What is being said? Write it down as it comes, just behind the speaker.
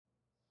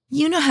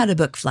You know how to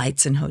book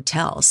flights and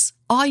hotels.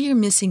 All you're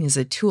missing is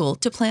a tool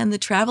to plan the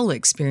travel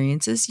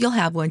experiences you'll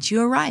have once you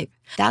arrive.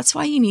 That's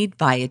why you need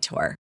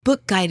Viator.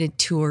 Book guided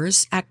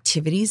tours,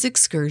 activities,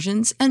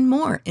 excursions, and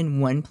more in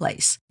one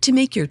place to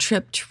make your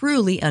trip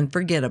truly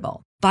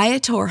unforgettable.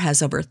 Viator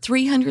has over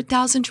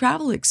 300,000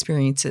 travel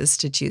experiences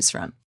to choose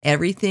from.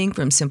 Everything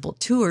from simple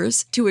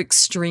tours to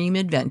extreme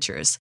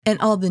adventures and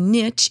all the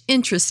niche,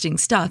 interesting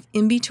stuff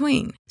in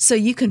between. So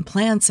you can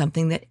plan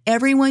something that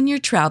everyone you're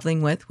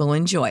traveling with will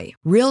enjoy.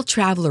 Real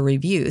traveler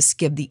reviews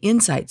give the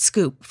inside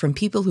scoop from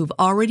people who've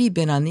already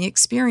been on the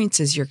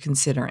experiences you're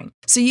considering.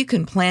 So you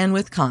can plan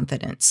with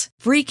confidence.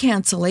 Free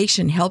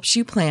cancellation helps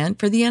you plan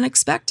for the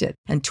unexpected.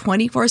 And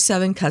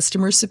 24/7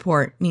 customer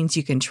support means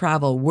you can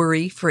travel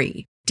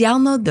worry-free.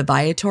 Download the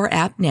Viator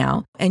app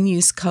now and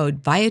use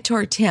code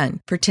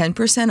Viator10 for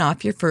 10%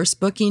 off your first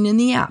booking in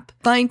the app.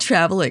 Find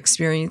travel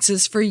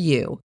experiences for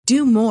you.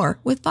 Do more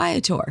with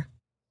Viator.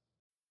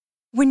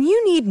 When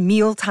you need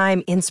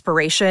mealtime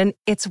inspiration,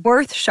 it's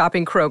worth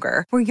shopping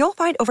Kroger, where you'll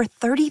find over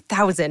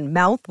 30,000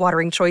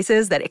 mouth-watering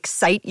choices that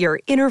excite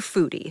your inner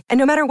foodie. And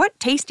no matter what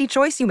tasty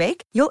choice you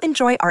make, you'll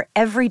enjoy our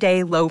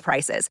everyday low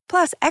prices,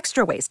 plus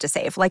extra ways to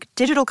save, like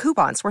digital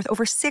coupons worth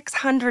over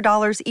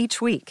 $600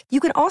 each week. You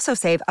can also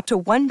save up to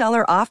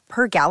 $1 off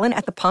per gallon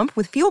at the pump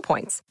with fuel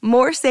points.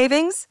 More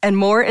savings and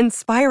more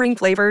inspiring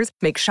flavors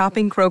make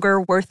shopping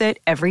Kroger worth it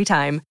every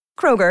time.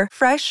 Kroger,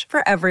 fresh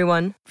for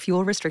everyone.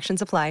 Fuel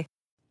restrictions apply.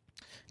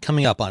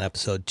 Coming up on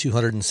episode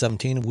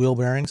 217 of Wheel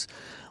Bearings,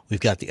 we've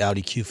got the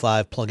Audi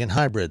Q5 plug-in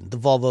hybrid, the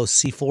Volvo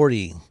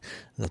C40,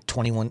 the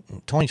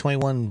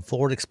 2021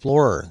 Ford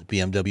Explorer,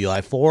 BMW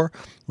i4,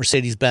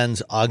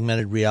 Mercedes-Benz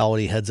augmented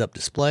reality heads-up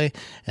display,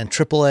 and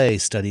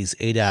AAA studies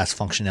ADAS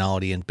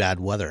functionality in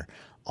bad weather.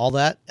 All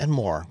that and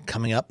more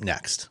coming up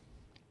next.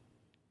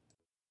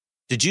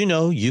 Did you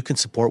know you can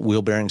support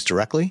Wheel Bearings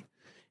directly?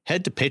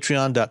 Head to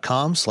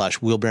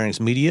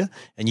patreon.com/wheelbearingsmedia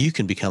and you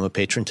can become a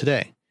patron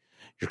today.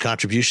 Your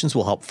contributions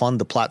will help fund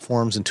the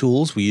platforms and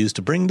tools we use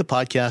to bring the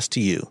podcast to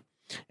you.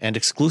 And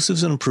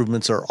exclusives and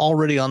improvements are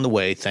already on the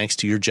way thanks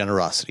to your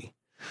generosity.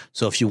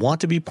 So if you want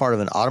to be part of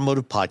an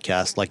automotive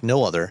podcast like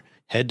no other,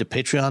 head to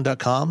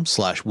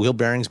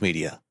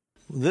patreon.com/wheelbearingsmedia.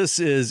 This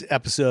is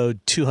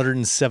episode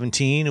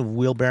 217 of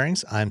Wheel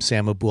Bearings. I'm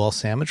Sam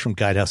Abuel-Samad from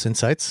Guidehouse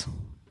Insights.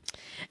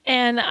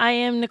 And I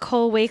am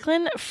Nicole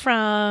Wakelin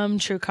from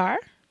TrueCar.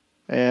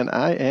 And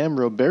I am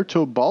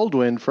Roberto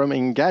Baldwin from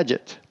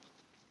Engadget.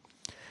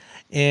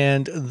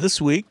 And this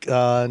week,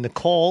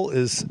 Nicole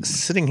is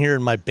sitting here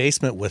in my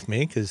basement with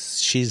me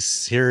because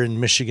she's here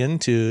in Michigan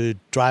to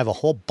drive a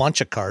whole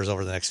bunch of cars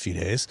over the next few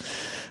days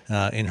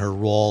in her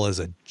role as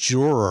a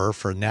juror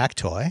for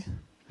NACTOY.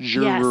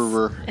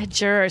 Juror. Yes, a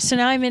juror. So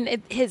now I'm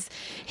in his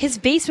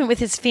basement with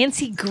his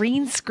fancy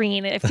green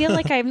screen. I feel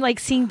like I'm like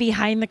seeing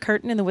behind the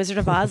curtain in The Wizard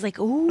of Oz. Like,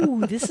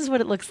 ooh, this is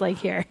what it looks like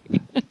here.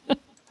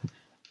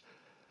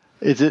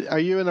 Are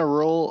you in a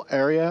rural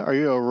area? Are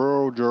you a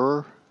rural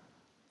juror?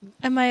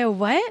 Am I a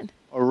what?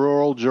 A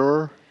rural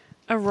juror?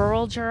 A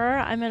rural juror?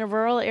 I'm in a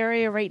rural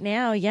area right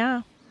now,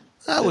 yeah.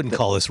 I wouldn't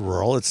call this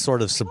rural. It's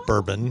sort of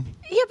suburban.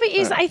 Yeah, but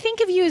I think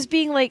of you as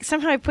being like,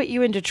 somehow I put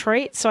you in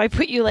Detroit, so I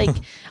put you I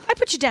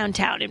put you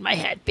downtown in my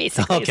head,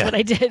 basically, is what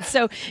I did.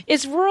 So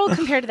it's rural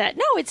compared to that.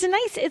 No, it's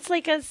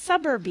like a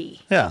suburby.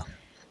 Yeah.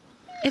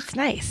 It's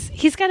nice.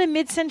 He's got a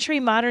mid-century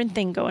modern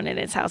thing going in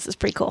his house. It's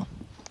pretty cool.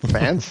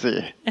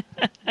 Fancy.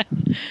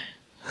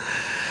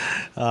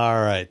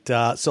 All right.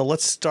 So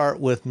let's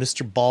start with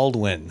Mr.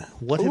 Baldwin.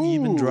 What have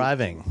you been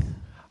driving?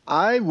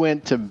 I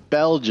went to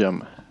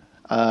Belgium,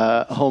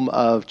 home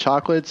of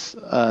chocolates,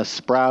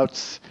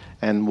 sprouts,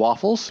 and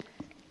waffles.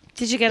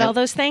 Did you get all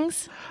those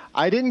things?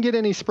 I didn't get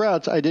any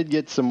sprouts. I did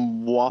get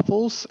some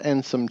waffles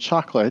and some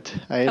chocolate.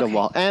 I ate a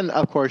waffle. And,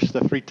 of course, the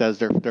fritas,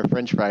 their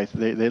French fries.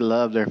 They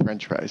love their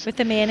French fries. With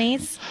the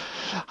mayonnaise?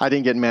 I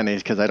didn't get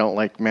mayonnaise because I don't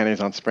like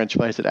mayonnaise on French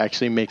fries. It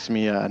actually makes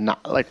me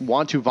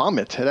want to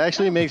vomit. It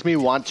actually makes me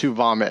want to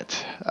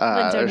vomit.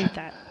 Don't eat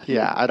that.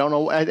 Yeah, I don't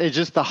know. It's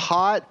just the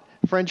hot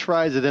French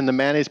fries and then the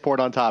mayonnaise poured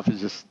on top is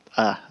just...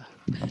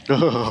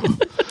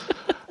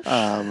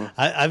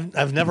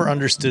 I've never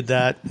understood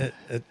that.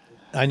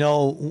 I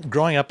know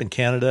growing up in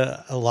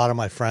Canada, a lot of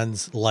my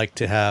friends like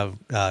to have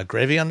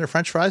gravy on their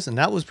French fries, and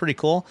that was pretty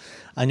cool.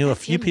 I knew a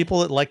few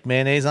people that liked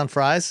mayonnaise on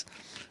fries.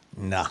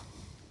 Nah.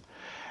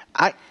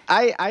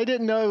 I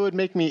didn't know it would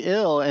make me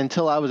ill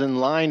until I was in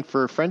line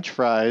for French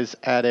fries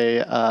at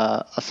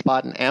a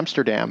spot in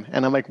Amsterdam.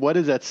 And I'm like, what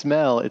is that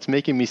smell? It's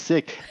making me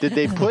sick. Did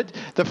they put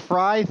the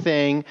fry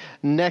thing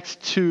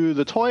next to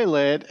the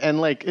toilet?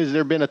 And has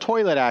there been a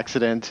toilet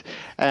accident?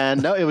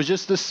 And no, it was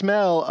just the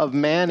smell of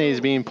mayonnaise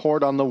being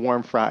poured on the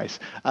warm fries.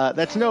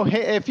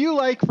 Hey, if you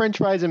like French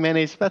fries and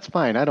mayonnaise, that's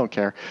fine. I don't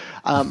care.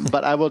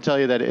 But I will tell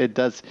you that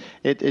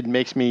it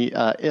makes me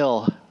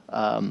ill.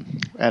 I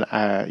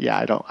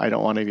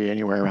don't want to be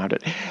anywhere around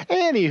it.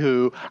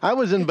 Anywho, I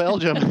was in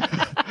Belgium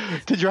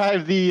to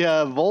drive the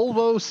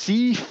Volvo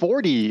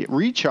C40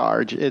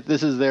 Recharge.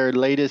 This is their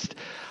latest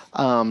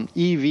EV.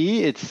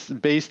 It's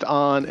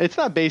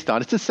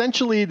it's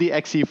essentially the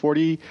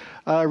XC40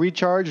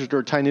 recharged,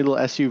 or tiny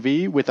little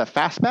SUV with a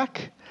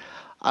fastback.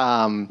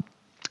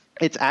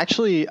 It's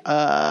actually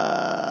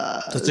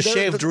so it's a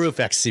shaved roof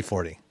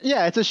XC40.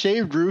 Yeah, it's a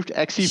shaved roof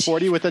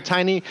XC40 with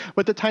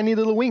a tiny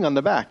little wing on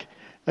the back.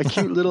 A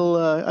cute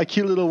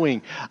little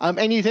wing.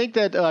 And you think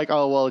that like,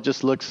 oh well, it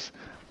just looks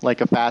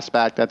like a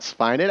fastback. That's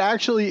fine. It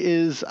actually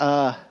is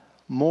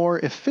more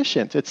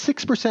efficient. It's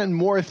 6%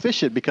 more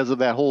efficient because of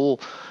that whole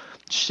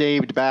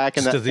shaved back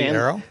and the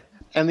arrow.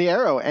 And the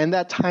arrow and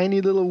that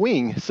tiny little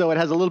wing. So it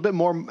has a little bit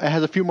more, it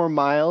has a few more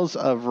miles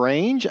of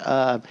range.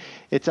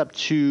 It's up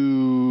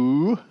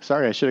to,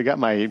 sorry, I should have got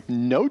my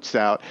notes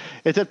out.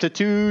 It's up to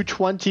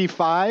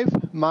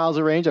 225 miles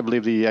of range. I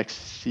believe the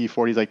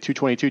XC40 is like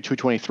 222,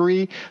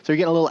 223. So you're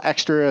getting a little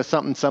extra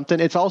something.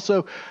 It's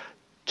also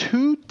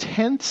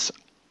 0.2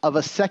 of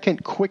a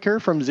second quicker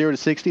from 0 to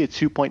 60. It's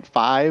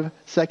 2.5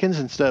 seconds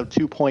instead of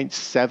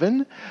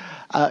 2.7.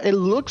 It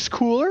looks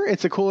cooler.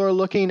 It's a cooler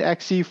looking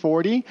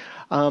XC40.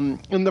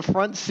 In the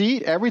front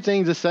seat,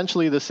 everything's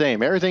essentially the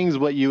same. Everything's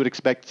what you would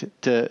expect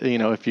to,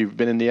 if you've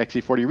been in the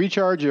XC40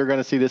 Recharge, you're going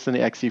to see this in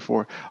the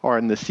XC4 or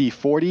in the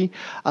C40.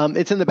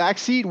 It's in the back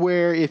seat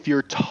where if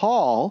you're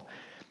tall,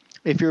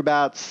 if you're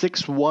about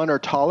 6'1" or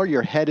taller,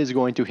 your head is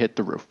going to hit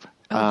the roof.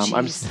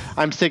 I'm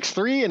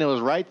 6'3", and it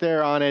was right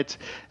there on it.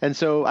 And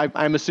so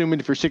I'm assuming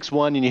if you're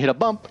 6'1" and you hit a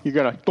bump, you're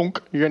gonna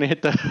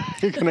hit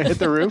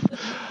the roof.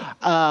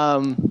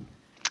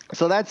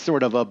 So that's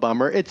sort of a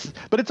bummer.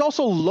 But it's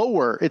also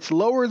lower. It's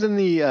lower than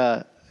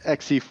the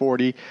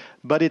XC40,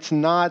 but it's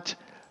not.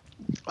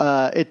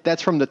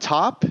 That's from the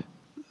top.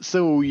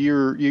 So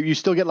you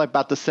still get like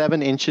about the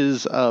 7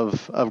 inches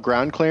of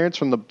ground clearance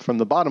from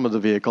the bottom of the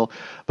vehicle,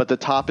 but the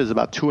top is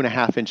about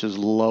 2.5 inches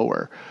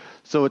lower.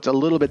 So it's a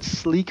little bit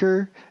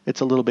sleeker,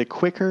 it's a little bit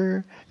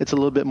quicker, it's a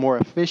little bit more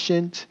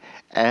efficient,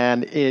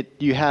 and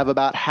you have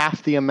about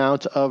half the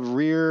amount of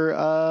rear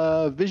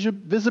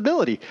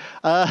visibility.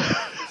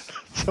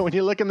 So when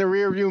you look in the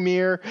rear view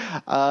mirror,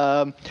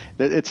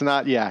 it's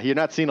not. Yeah, you're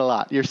not seeing a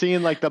lot. You're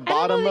seeing like the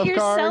bottom of you're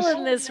cars. You're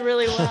selling this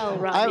really well,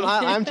 Robbie.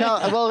 I'm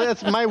telling. Well,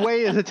 that's my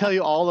way is to tell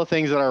you all the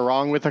things that are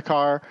wrong with the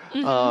car.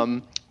 Mm-hmm.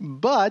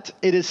 But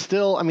it is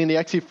still. I mean, the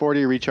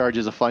XC40 Recharge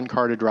is a fun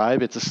car to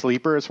drive. It's a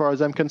sleeper as far as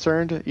I'm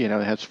concerned. It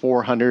has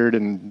 400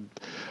 and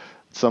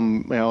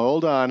some.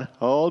 Hold on.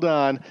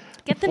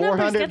 Get the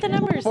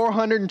numbers.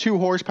 402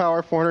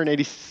 horsepower,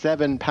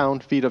 487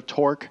 pound-feet of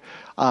torque.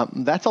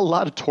 That's a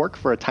lot of torque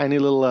for a tiny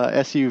little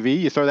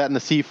SUV. You throw that in the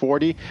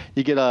C40,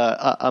 you get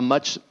a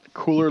much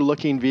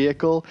cooler-looking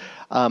vehicle.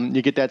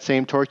 You get that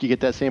same torque, you get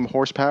that same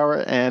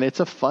horsepower, and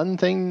it's a fun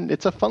thing.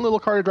 It's a fun little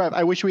car to drive.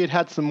 I wish we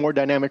had some more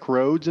dynamic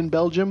roads in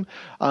Belgium.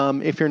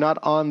 If you're not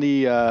on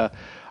the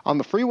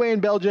freeway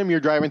in Belgium,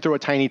 you're driving through a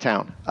tiny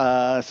town,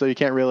 so you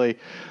can't really.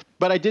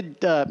 But I did,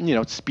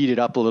 speed it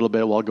up a little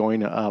bit while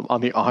going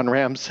on the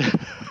on-ramps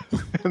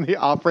and the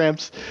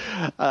off-ramps.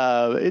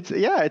 Both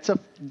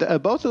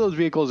of those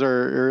vehicles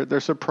they're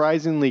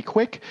surprisingly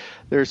quick.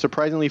 They're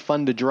surprisingly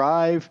fun to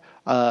drive.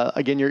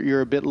 Again,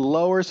 you're a bit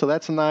lower, so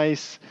that's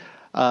nice.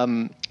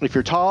 If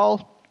you're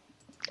tall,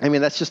 I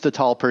mean, that's just a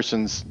tall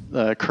person's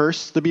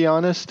curse, to be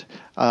honest.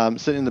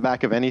 Sitting in the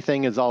back of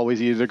anything is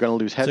always either going to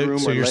lose headroom or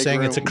So you're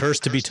saying room. It's a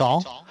curse to be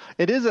tall?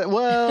 It is.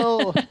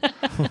 Well,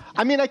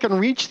 I mean, I can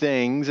reach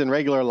things in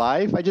regular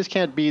life. I just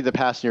can't be the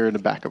passenger in the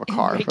back of a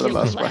car for the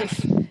most part.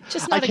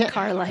 Just not in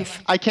car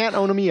life. I can't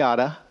own a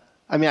Miata.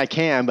 I mean, I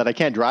can, but I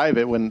can't drive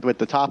it with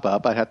the top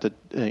up. I have to,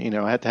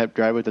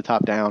 drive with the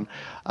top down.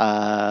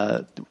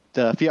 The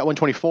Fiat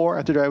 124, I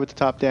have to drive with the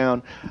top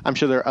down. I'm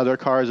sure there are other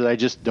cars that I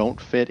just don't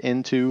fit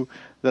into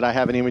that I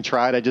haven't even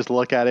tried. I just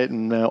look at it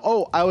and I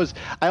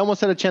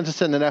almost had a chance to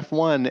sit in an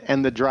F1,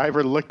 and the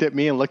driver looked at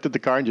me and looked at the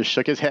car and just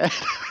shook his head.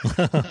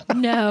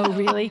 No,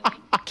 really?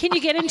 Can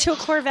you get into a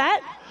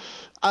Corvette?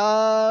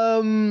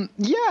 Yeah.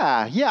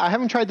 I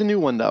haven't tried the new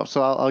one though,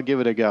 so I'll give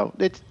it a go.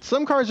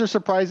 Some cars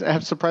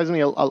have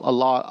surprisingly a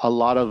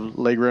lot of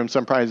legroom.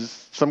 Some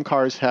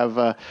cars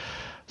have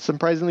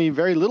surprisingly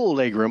very little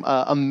legroom.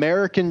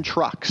 American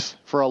trucks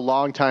for a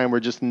long time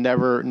were just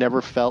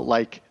never felt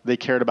like they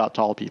cared about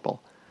tall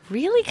people.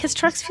 Really? Because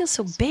trucks feel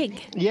so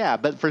big. Yeah,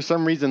 but for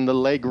some reason the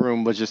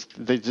legroom was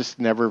they just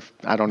never.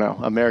 I don't know.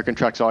 American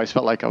trucks always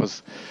felt like I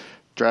was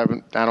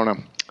driving. I don't know.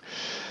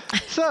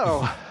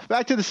 So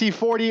back to the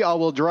C40,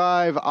 all-wheel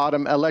drive,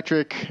 autumn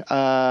electric,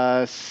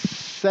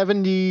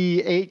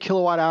 78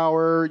 kilowatt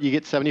hour. You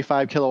get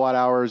 75 kilowatt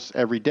hours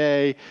every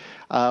day,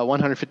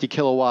 150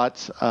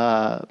 kilowatts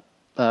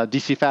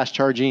DC fast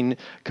charging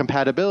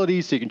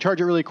compatibility, so you can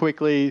charge it really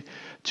quickly.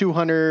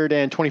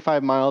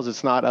 225 miles.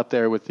 It's not up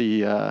there with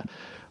the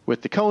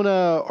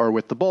Kona or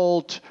with the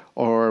Bolt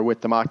or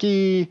with the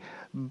Mach-E.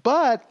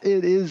 But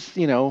it is,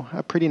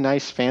 a pretty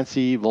nice,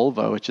 fancy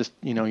Volvo. It's just,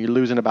 you're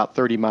losing about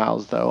 30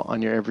 miles, though,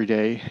 on your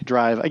everyday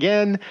drive.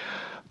 Again,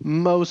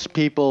 most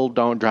people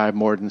don't drive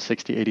more than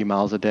 60, 80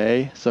 miles a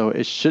day, so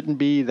it shouldn't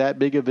be that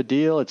big of a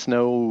deal. It's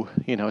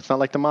it's not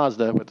like the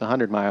Mazda with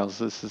 100 miles.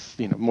 This is,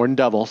 more than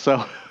double.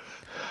 So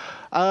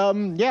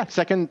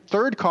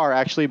Third car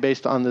actually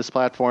based on this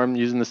platform,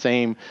 using the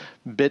same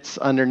bits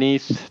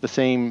underneath, the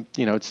same,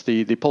 it's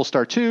the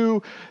Polestar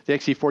 2, the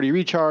XC40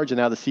 Recharge, and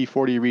now the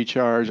C40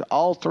 Recharge.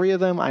 All three of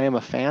them I am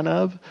a fan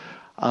of.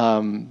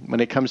 When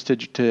it comes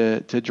to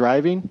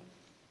driving,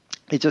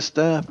 they just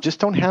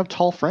don't have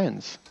tall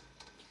friends.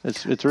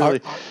 It's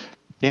really,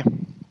 yeah.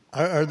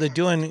 Are they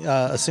doing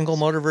a single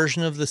motor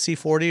version of the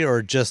C40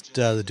 or just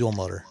the dual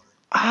motor?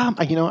 I'm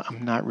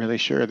not really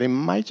sure. They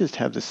might just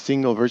have the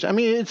single version. I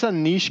mean, it's a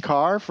niche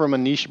car from a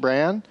niche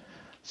brand,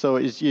 so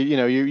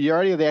you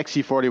already have the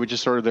XC40, which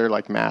is sort of their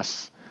like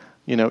mass,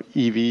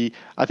 EV.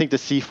 I think the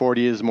C40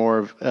 is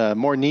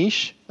more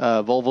niche.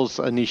 Volvo's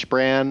a niche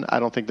brand. I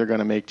don't think they're going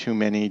to make too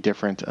many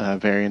different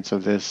variants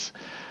of this,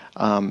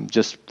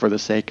 just for the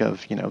sake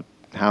of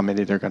how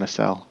many they're going to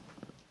sell.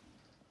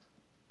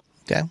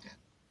 Okay.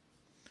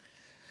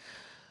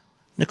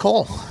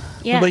 Nicole,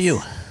 yes. What about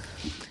you?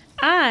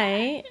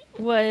 I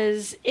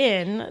was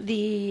in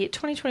the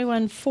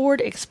 2021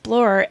 Ford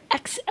Explorer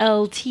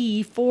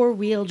XLT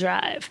 4-wheel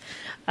drive.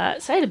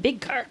 So I had a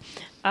big car.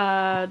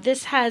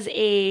 This has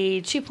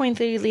a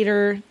 2.3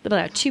 liter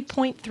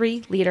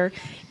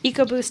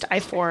EcoBoost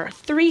i4,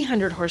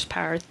 300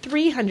 horsepower,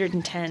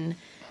 310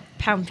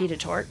 pound-feet of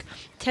torque,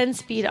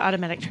 10-speed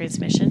automatic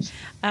transmission.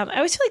 I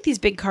always feel like these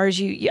big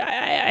cars,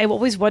 I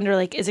always wonder,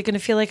 like, is it going to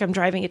feel like I'm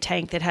driving a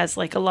tank that has,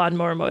 like, a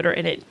lawnmower motor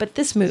in it? But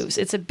this moves.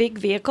 It's a big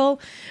vehicle,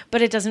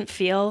 but it doesn't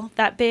feel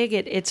that big.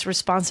 It's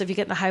responsive. You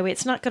get in the highway.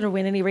 It's not going to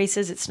win any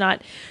races. It's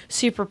not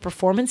super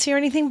performance-y or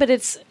anything, but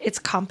it's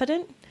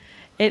competent.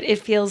 It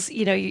feels,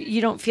 you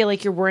don't feel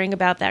like you're worrying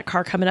about that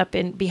car coming up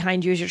in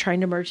behind you as you're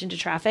trying to merge into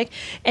traffic.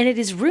 And it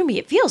is roomy.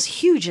 It feels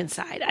huge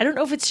inside. I don't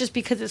know if it's just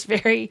because it's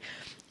very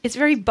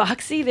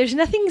boxy. There's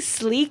nothing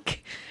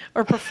sleek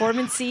or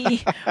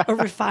performance-y or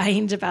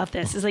refined about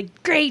this. It's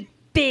like great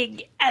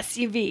big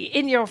SUV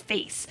in your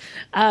face.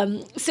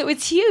 So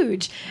it's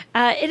huge.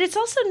 And it's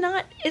also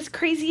not as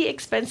crazy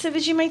expensive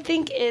as you might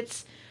think.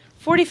 It's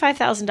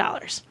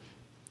 $45,000.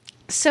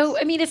 So,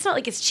 I mean, it's not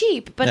like it's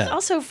cheap, but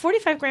also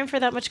 $45,000 for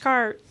that much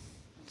car,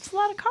 it's a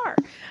lot of car.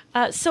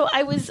 So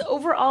I was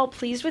overall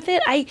pleased with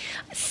it. I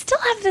still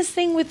have this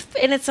thing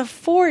and it's a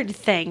Ford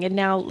thing, and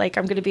now, like,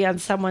 I'm going to be on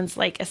someone's,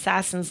 like,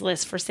 assassin's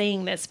list for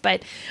saying this,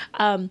 but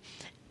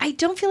I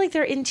don't feel like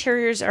their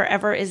interiors are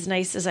ever as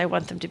nice as I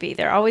want them to be.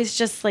 They're always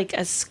just, like,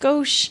 a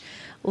skosh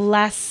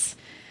less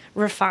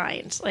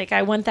refined. Like,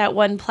 I want that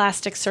one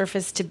plastic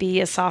surface to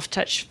be a soft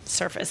touch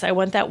surface. I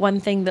want that one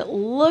thing that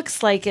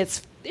looks like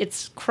it's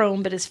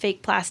chrome but is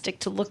fake plastic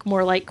to look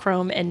more like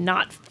chrome and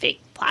not fake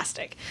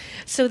plastic.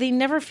 So they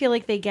never feel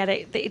like they get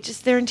it.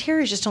 Their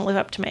interiors just don't live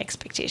up to my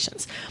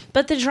expectations.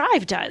 But the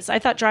drive does. I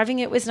thought driving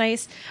it was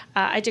nice.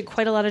 I did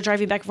quite a lot of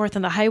driving back and forth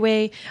on the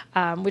highway,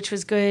 which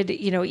was good.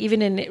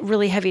 Even in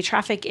really heavy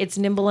traffic, it's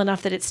nimble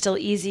enough that it's still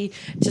easy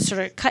to sort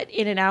of cut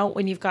in and out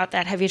when you've got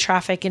that heavy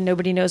traffic and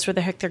nobody knows where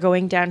the heck they're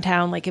going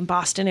downtown. Like in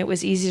Boston, it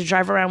was easy to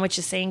drive around, which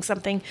is saying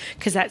something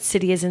because that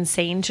city is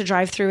insane to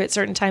drive through at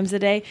certain times of the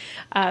day.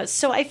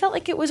 So I felt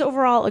like it was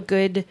overall a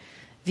good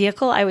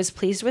vehicle. I was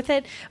pleased with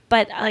it.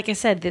 But like I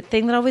said, the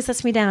thing that always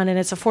lets me down, and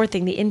it's a Ford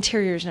thing, the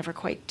interiors never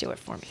quite do it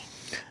for me.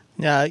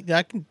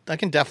 Yeah, I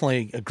can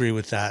definitely agree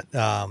with that.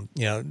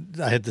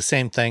 I had the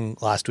same thing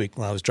last week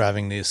when I was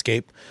driving the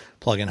Escape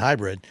plug-in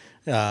hybrid.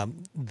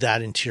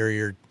 That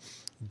interior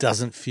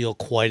doesn't feel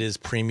quite as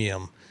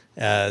premium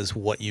as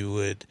what you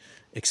would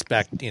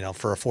expect,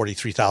 for a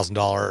 $43,000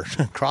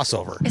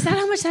 crossover. Is that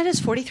how much that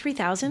is?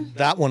 $43,000?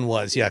 That one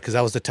was, because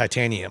that was the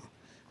titanium.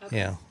 Okay.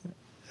 Yeah.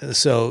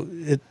 So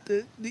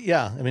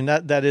I mean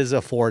that is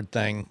a Ford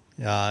thing,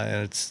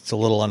 and it's a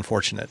little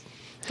unfortunate.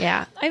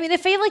 Yeah, I mean,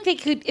 if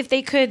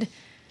they could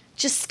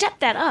just step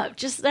that up,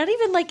 just not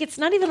even like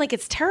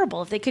it's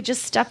terrible. If they could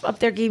just step up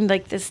their game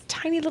like this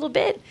tiny little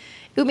bit,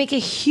 it would make a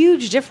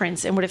huge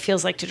difference in what it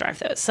feels like to drive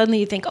those. Suddenly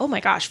you think, oh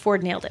my gosh,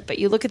 Ford nailed it. But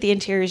you look at the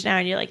interiors now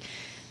and you're like,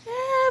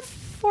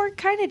 Ford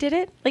kind of did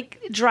it.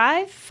 Like,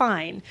 drive,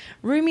 fine.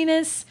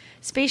 Roominess,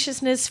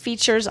 spaciousness,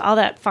 features, all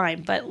that,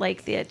 fine. But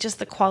like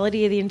the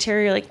quality of the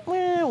interior, like,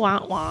 wah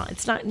wah.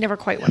 It's never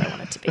quite what I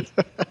want it to be.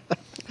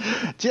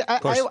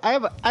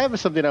 I have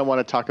something I want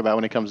to talk about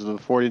when it comes to the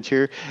Ford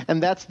interior,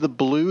 and that's the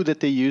blue that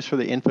they use for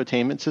the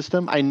infotainment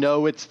system. I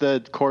know it's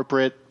the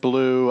corporate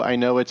blue. I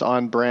know it's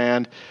on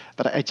brand,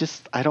 but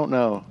I don't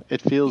know.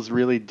 It feels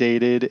really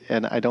dated,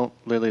 and I don't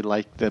really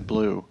like the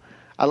blue.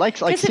 I like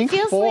Sync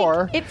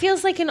 4. It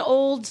feels like an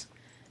old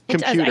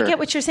computer. I get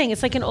what you're saying.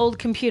 It's like an old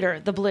computer,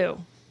 the blue,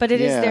 but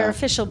it is their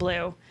official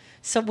blue.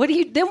 So what do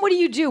you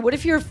do? What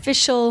if your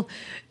official,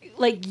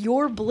 like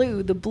your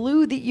blue, the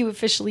blue that you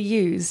officially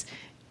use,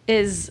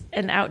 is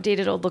an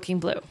outdated old looking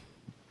blue?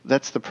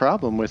 That's the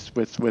problem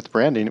with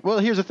branding. Well,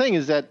 here's the thing: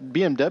 is that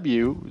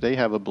BMW, they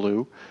have a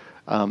blue.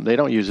 They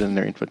don't use it in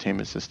their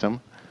infotainment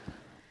system.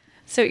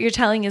 So what you're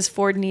telling is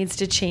Ford needs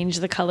to change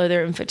the color of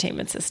their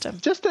infotainment system.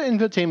 Just the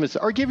infotainment,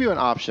 or give you an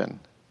option.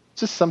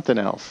 Just something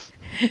else.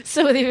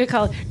 So they would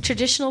call it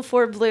traditional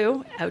Ford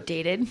blue,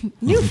 outdated.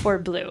 New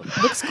Ford blue.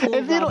 Looks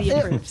cool, Robbie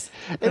approves.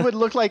 It would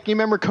look like, you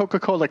remember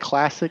Coca-Cola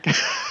Classic?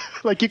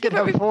 Like you could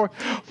have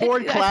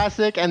Ford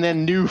Classic and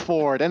then new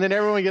Ford, and then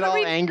everyone would get all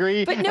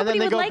angry. But and nobody then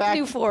they would go like back.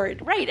 new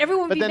Ford, right?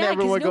 Everyone would be mad everyone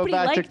because would go nobody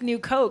back liked to- new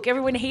Coke.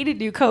 Everyone hated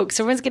new Coke,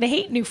 so everyone's going to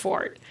hate new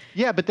Ford.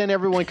 Yeah, but then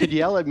everyone could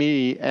yell at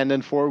me, and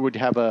then Ford would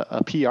have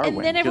a PR And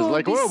win. then 'Cause everyone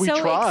like, would be oh, we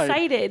so tried.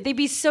 excited. They'd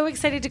be so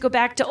excited to go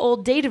back to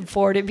old dated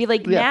Ford. It'd be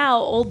like now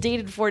old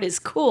dated Ford is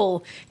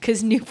cool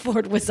because new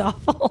Ford was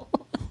awful.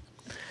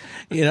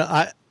 You know,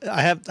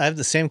 I have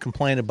the same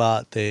complaint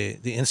about the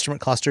instrument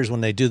clusters.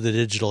 When they do the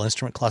digital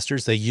instrument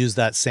clusters, they use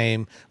that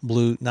same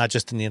blue, not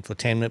just in the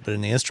infotainment, but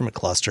in the instrument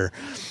cluster.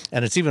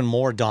 And it's even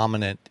more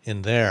dominant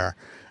in there.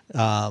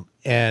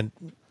 And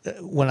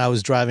when I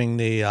was driving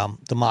the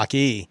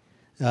Mach-E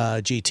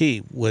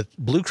GT with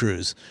Blue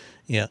Cruise,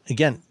 you know,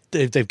 again,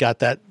 they've got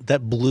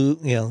that blue,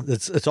 you know,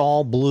 it's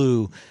all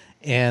blue.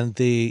 And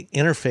the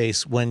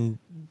interface when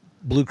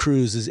Blue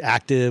Cruise is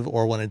active,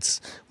 or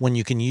when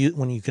you can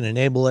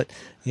enable it,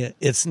 you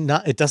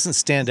know, it doesn't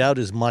stand out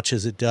as much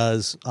as it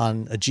does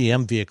on a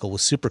GM vehicle with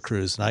Super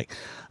Cruise. And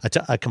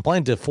I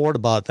complained to Ford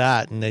about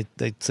that, and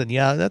they said,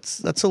 yeah,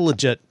 that's a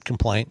legit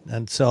complaint.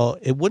 And so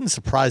it wouldn't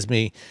surprise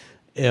me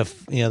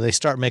if, you know, they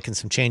start making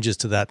some changes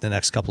to that in the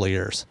next couple of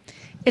years.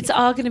 It's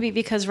all going to be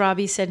because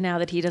Robbie said now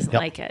that he doesn't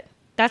like it.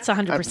 That's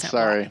 100%. I'm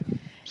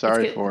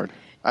sorry, good. Ford.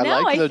 No,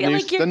 like I feel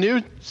like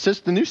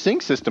the new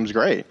sync system's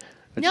great.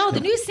 No, the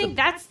new sync,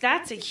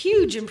 that's a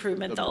huge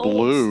improvement. The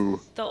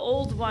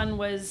old one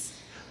was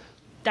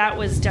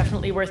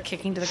definitely worth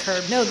kicking to the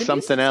curb. No, the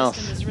Something new sync else.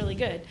 system is really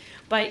good.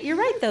 But you're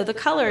right though, the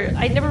color,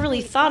 I never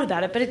really thought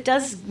about it, but it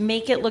does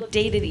make it look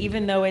dated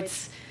even though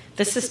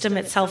the system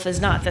itself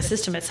is not. The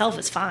system itself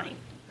is fine.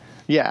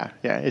 Yeah,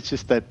 it's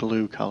just that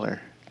blue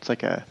color. It's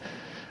like a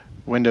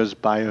Windows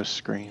BIOS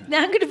screen. Now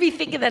I'm going to be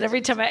thinking that every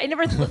time. I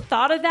never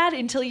thought of that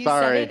until you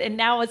said it, and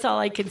now it's all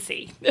I can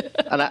see.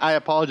 And I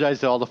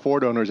apologize to all the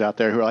Ford owners out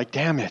there who are like,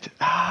 damn it.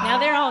 Now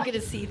they're all going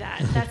to see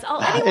that. That's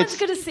all anyone's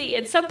going to see.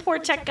 And some poor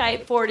tech guy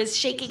at Ford is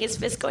shaking his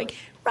fist going,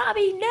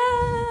 Robbie,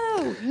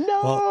 no.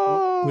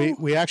 Well,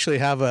 we actually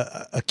have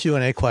a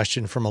Q&A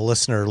question from a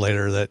listener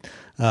later that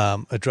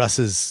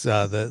addresses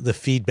the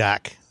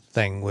feedback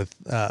thing with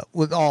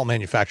all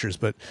manufacturers,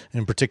 but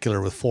in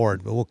particular with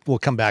Ford. But we'll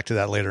come back to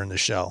that later in the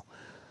show.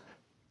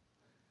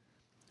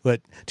 But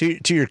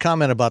to your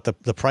comment about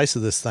the price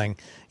of this thing,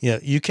 you know,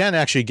 you can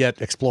actually get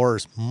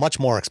Explorers much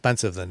more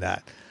expensive than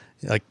that.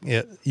 Like,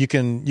 you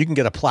can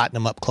get a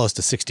Platinum up close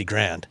to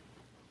 $60,000.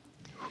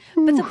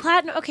 But the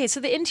Platinum, okay, so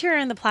the interior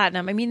and the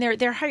Platinum, I mean,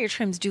 their higher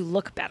trims do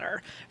look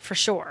better for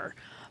sure.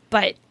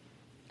 But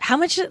how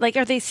much? Like,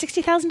 are they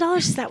 $60,000?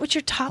 Is that what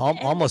your top?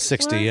 Almost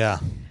 60, yeah.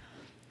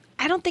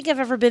 I don't think I've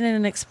ever been in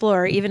an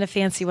Explorer, even a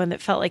fancy one,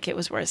 that felt like it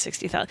was worth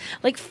 $60,000.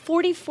 Like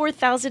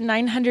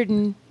 44,900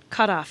 and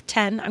cut off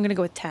 10. I'm going to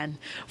go with 10.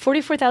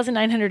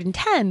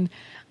 44,910.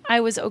 I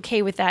was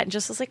okay with that and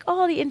just was like,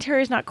 oh, the interior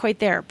is not quite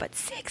there, but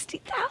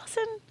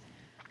 60,000.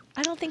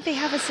 I don't think they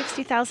have a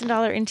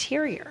 $60,000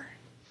 interior.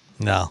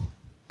 No.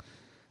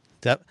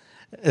 That,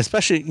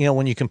 especially, you know,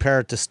 when you compare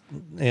it to,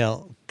 you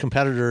know,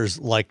 competitors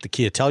like the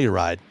Kia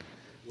Telluride,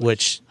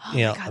 which,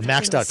 you know, God, a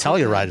maxed out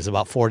Telluride is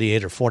about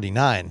 48 or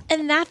 49.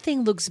 And that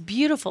thing looks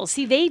beautiful.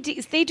 See, they do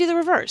the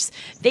reverse.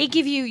 They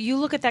give you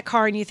look at that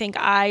car and you think,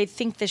 I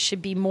think this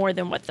should be more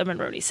than what the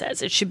Monroney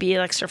says. It should be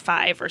an extra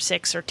 5 or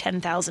 6 or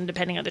 10,000,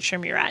 depending on the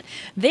trim you're at.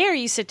 There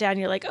you sit down and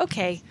you're like,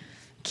 okay,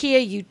 Kia,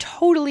 you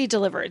totally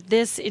delivered.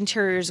 This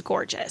interior is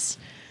gorgeous.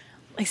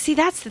 Like, see,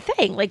 that's the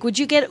thing. Like, would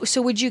you get the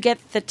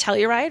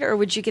Telluride or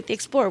would you get the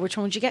Explorer? Which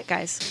one would you get,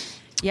 guys?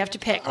 You have to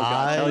pick.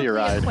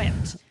 Telluride.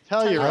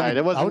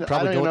 I would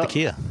probably go with the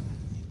Kia.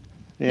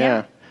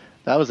 Yeah.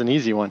 That was an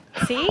easy one.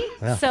 See?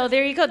 Yeah. So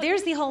there you go.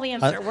 There's the whole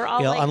answer. We're all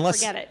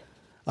forget it.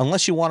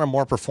 Unless you want a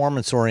more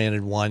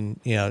performance-oriented one,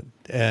 you know,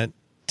 and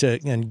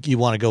you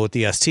want to go with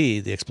the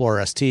ST, the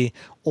Explorer ST,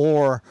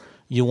 or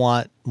you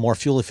want more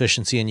fuel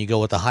efficiency and you go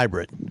with the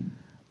hybrid.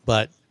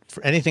 But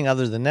for anything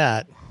other than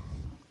that,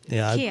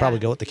 yeah, I'd probably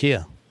go with the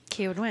Kia.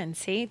 Kia would win.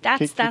 See,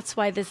 that's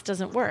why this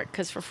doesn't work,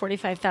 because for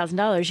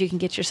 $45,000 you can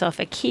get yourself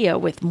a Kia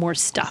with more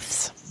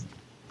stuffs.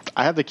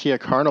 I have the Kia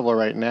Carnival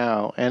right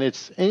now, and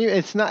it's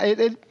not.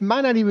 It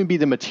might not even be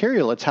the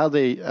material. It's how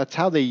they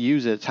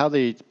use it. It's how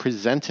they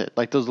present it.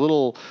 Like those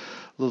little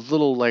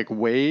like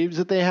waves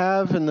that they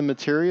have in the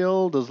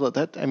material.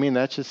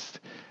 That's just.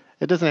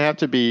 It doesn't have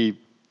to be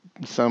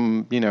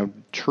some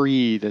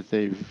tree that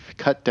they've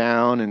cut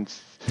down and.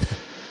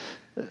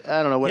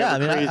 I don't know,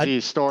 whatever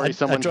crazy story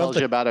someone tells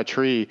you about a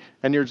tree,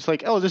 and you're just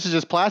like, oh, this is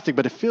just plastic,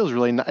 but it feels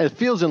really nice. It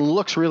feels and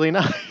looks really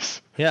nice.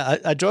 Yeah,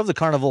 I drove the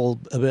Carnival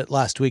a bit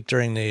last week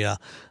during the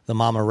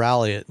Mama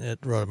Rally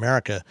at Road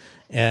America,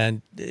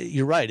 and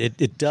you're right,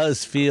 it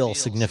does feel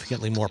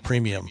significantly more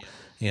premium,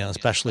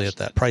 especially at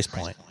that price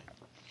point.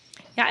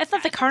 Yeah, I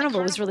thought the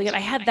Carnival was really good. I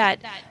had that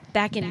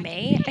back in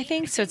May, I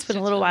think, so it's been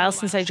a little while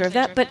since I drove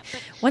that. But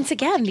once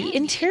again, the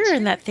interior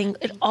in that thing,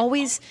 it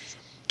always...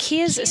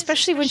 Kias,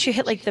 especially once you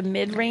hit like the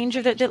mid-range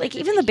of like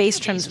even the base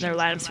trims in their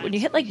lineups, when you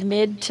hit like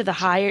mid to the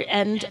higher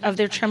end of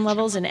their trim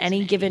levels in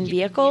any given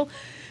vehicle,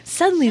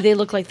 suddenly they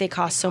look like they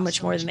cost so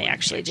much more than they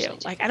actually do.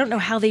 Like, I don't know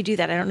how they do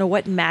that. I don't know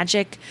what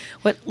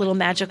little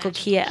magical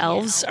Kia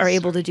elves are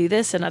able to do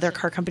this and other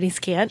car companies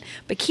can't.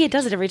 But Kia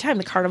does it every time.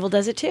 The Carnival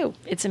does it too.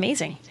 It's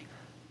amazing.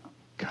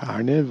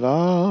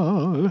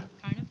 Carnival.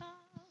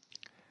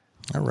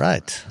 All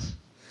right.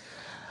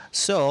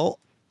 So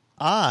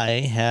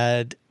I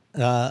had,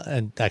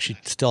 and actually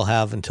still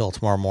have until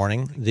tomorrow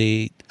morning,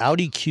 the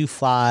Audi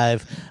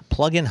Q5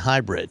 plug-in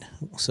hybrid.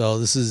 So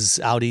this is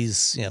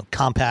Audi's,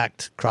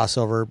 compact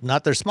crossover,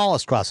 not their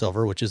smallest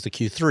crossover, which is the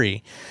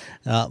Q3,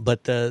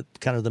 but the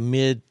kind of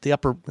the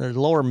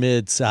lower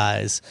mid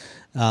size.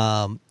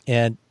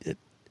 And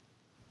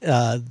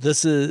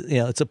this is,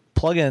 it's a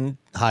plug-in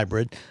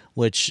hybrid,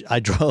 which I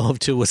drove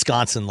to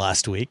Wisconsin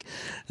last week.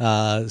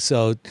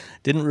 So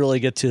didn't really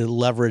get to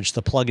leverage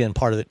the plug-in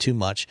part of it too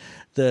much.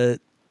 The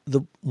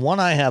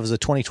one I have is a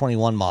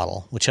 2021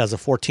 model, which has a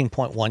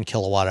 14.1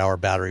 kilowatt hour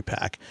battery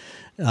pack.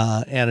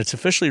 And it's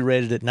officially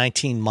rated at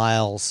 19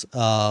 miles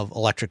of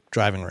electric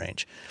driving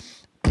range.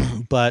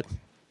 But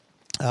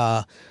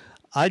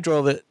I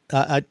drove it.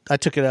 I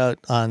took it out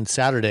on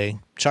Saturday,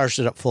 charged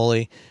it up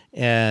fully,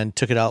 and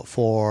took it out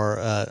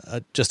for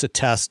just a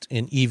test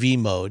in EV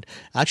mode.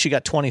 I actually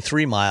got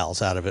 23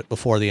 miles out of it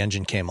before the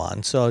engine came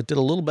on. So it did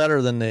a little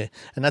better than and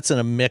that's in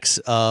a mix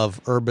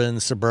of urban,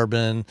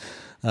 suburban,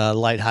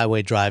 light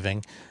highway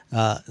driving.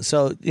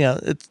 So,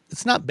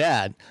 it's not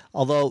bad.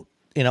 Although,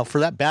 for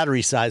that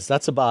battery size,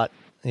 that's about,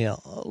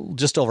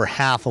 just over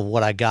half of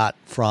what I got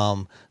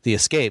from the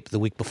Escape the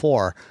week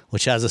before,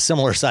 which has a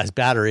similar size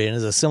battery and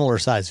is a similar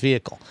size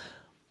vehicle.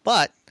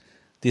 But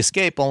the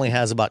Escape only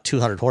has about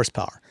 200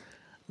 horsepower.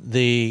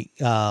 The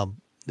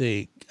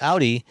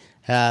Audi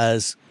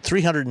has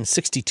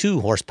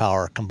 362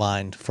 horsepower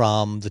combined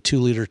from the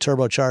 2-liter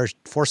turbocharged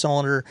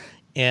 4-cylinder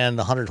and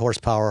the 100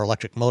 horsepower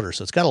electric motor.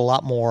 So it's got a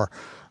lot more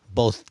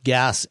both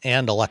gas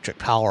and electric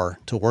power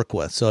to work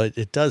with. So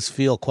it does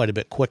feel quite a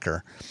bit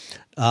quicker.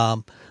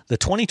 The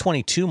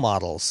 2022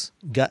 models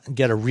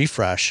get a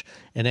refresh,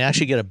 and they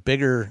actually get a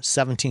bigger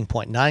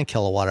 17.9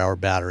 kilowatt hour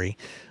battery,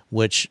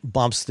 which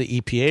bumps the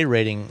EPA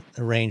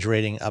range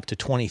rating up to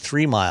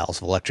 23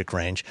 miles of electric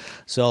range.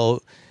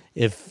 So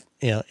if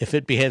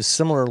it behaves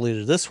similarly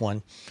to this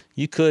one,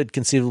 you could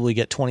conceivably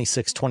get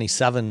 26,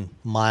 27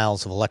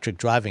 miles of electric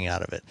driving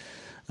out of it.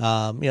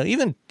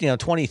 Even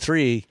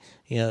 23,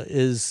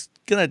 is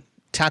going to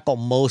tackle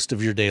most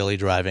of your daily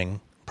driving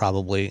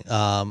probably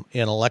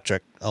in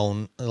electric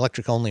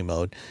only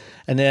mode.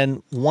 And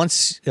then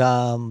once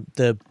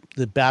the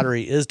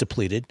battery is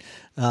depleted,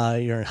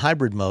 you're in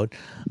hybrid mode.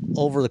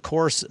 Over the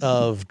course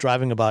of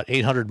driving about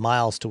 800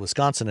 miles to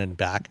Wisconsin and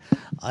back,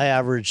 I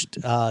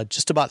averaged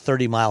just about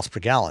 30 miles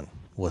per gallon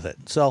with it.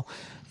 So,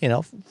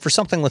 for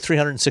something with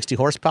 360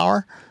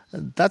 horsepower,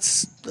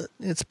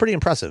 it's pretty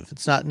impressive.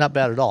 It's not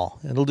bad at all.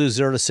 It'll do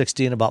 0 to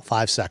 60 in about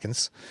 5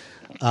 seconds.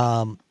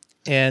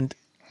 And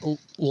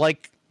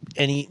like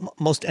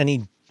most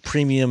any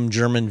premium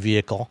German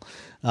vehicle,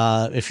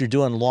 if you're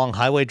doing long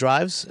highway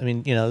drives,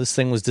 this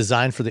thing was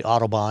designed for the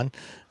Autobahn.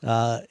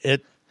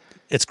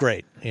 It's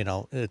great.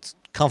 It's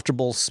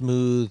comfortable,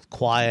 smooth,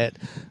 quiet,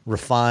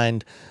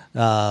 refined.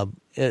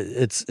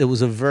 It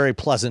was a very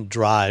pleasant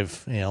drive,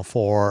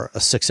 for a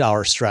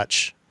 6-hour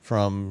stretch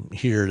from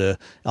here to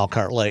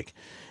Elkhart Lake.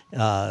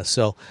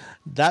 So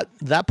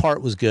that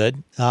part was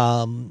good.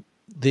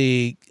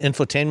 The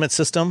infotainment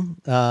system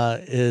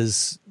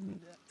is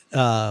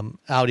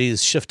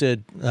Audi's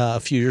shifted a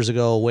few years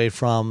ago away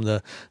from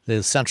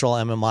the central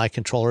MMI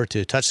controller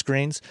to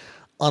touchscreens.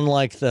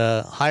 Unlike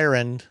the higher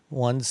end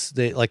ones,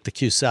 like the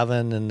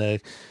Q7 and the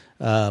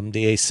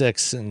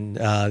A6 and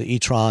the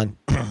e-tron,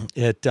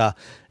 it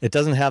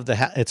doesn't have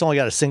it's only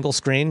got a single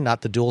screen,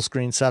 not the dual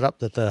screen setup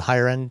that the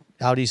higher end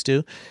Audis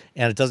do,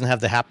 and it doesn't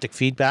have the haptic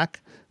feedback,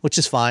 which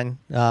is fine.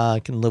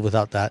 I can live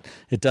without that.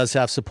 It does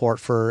have support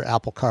for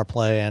Apple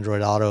CarPlay,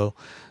 Android Auto,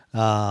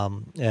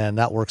 and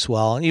that works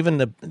well. And even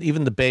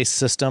the base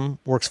system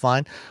works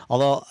fine.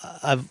 Although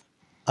I've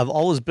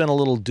always been a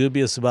little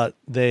dubious about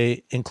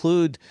they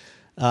include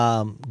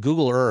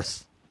Google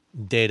Earth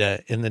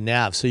data in the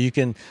nav, so you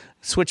can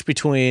switch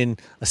between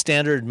a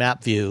standard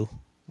map view,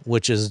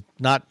 which is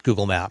not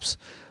Google Maps,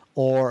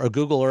 or a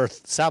Google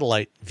Earth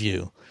satellite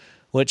view,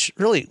 which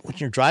really, when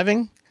you're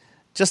driving,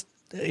 just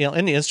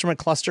in the instrument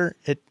cluster,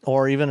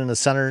 or even in the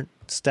center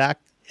stack,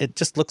 it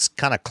just looks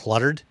kind of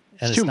cluttered,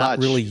 and it's not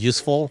really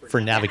useful for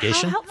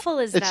navigation. How helpful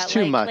is that? It's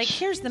too much. Like,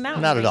 here's the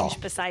mountain Not at range all.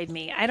 beside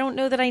me. I don't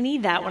know that I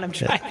need that when I'm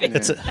driving.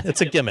 It's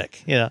a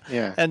gimmick, Yeah.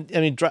 And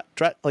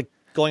like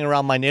going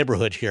around my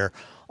neighborhood here,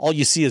 all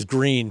you see is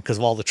green because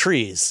of all the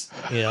trees.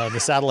 The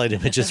satellite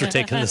images were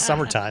taken in the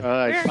summertime.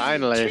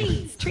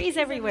 Finally. Trees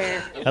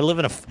everywhere. I live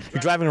you're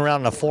driving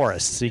around in a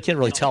forest, so you can't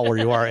really tell where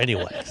you are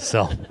anyway.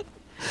 So,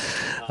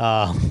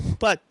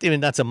 but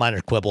that's a minor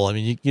quibble.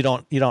 You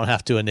don't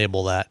have to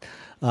enable that.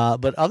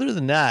 But other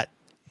than that,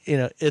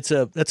 it's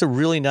a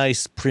really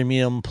nice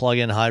premium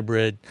plug-in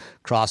hybrid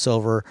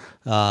crossover.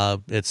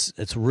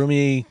 It's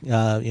roomy.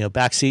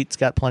 Back seat's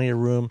got plenty of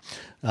room.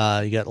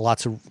 You got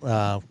lots of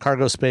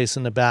cargo space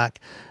in the back.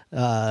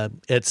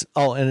 It's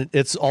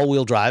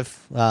all-wheel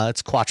drive.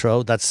 It's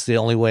quattro. That's the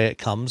only way it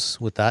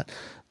comes with that.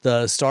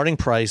 The starting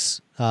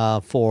price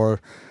for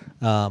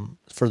the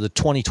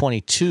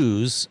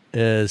 2022s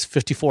is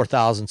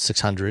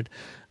 $54,600.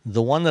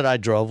 The one that I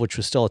drove, which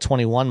was still a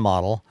 21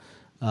 model,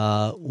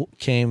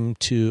 came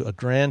to a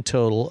grand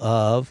total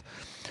of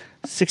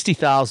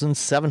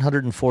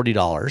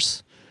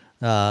 $60,740,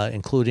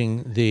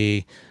 including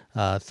the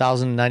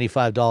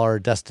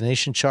 $1,095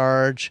 destination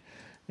charge,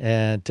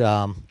 and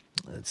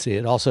let's see,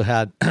 it also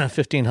had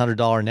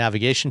 $1,500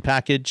 navigation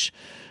package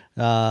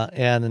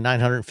and a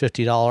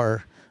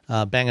 $950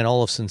 Bang &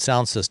 Olufsen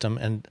sound system.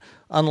 And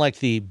unlike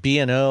the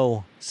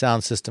B&O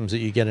sound systems that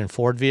you get in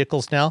Ford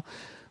vehicles now,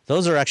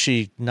 those are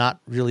actually not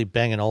really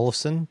Bang &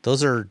 Olufsen.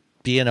 Those are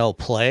B&O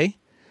Play,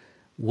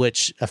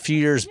 which a few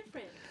years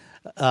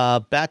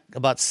back,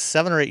 about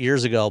 7 or 8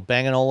 years ago,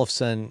 Bang &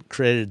 Olufsen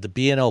created the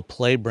B&O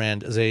Play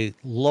brand as a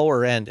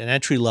lower end, an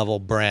entry level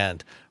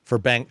brand for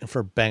Bang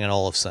 &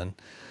 Olufsen.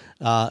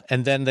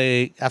 And then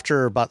they,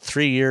 after about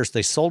 3 years,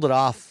 they sold it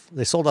off.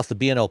 They sold off the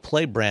B&O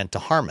Play brand to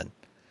Harman.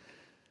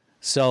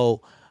 So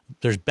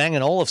there's Bang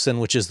 & Olufsen,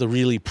 which is the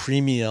really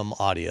premium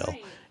audio,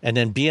 right. And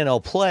then B&O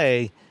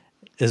Play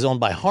is owned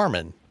by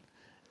Harman,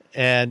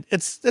 and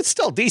it's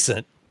still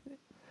decent,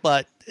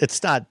 but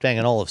it's not Bang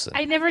 & Olufsen.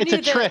 I never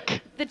knew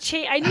trick.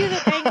 I knew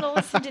that Bang &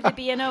 Olufsen did the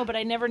B&O, but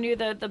I never knew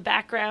the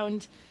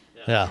background.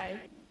 Yeah. Okay.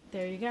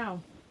 There you go.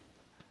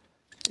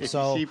 If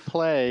you see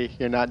Play,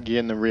 you're not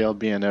getting the real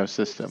B&O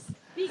system.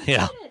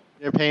 Yeah.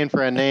 You're paying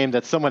for a name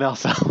that someone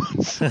else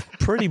owns.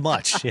 Pretty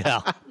much,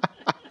 yeah.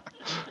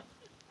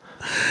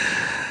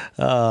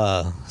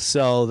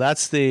 So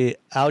that's the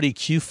Audi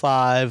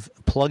Q5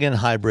 plug-in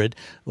hybrid,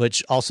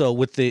 which also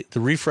with the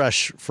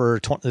refresh for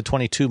the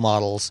 22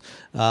 models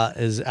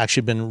has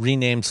actually been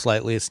renamed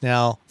slightly. It's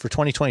now, for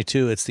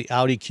 2022, it's the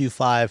Audi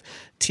Q5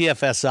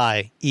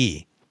 TFSI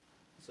E.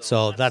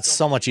 So that's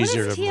so much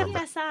easier to remember.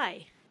 What is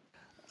TFSI?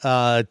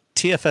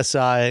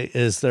 TFSI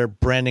is their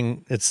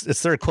branding.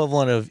 It's their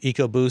equivalent of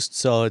EcoBoost.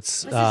 So it's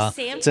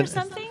stands for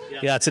something?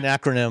 Yeah, it's an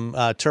acronym.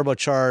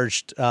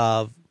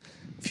 Turbocharged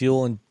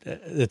fuel, and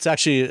it's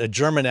actually a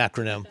German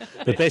acronym,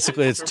 but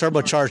basically it's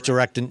turbocharged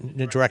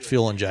direct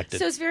fuel injected.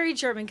 So it's very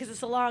German because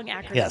it's a long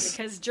acronym. Yes.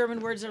 Because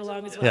German words are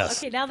long as well.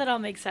 Yes. Okay, now that all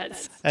makes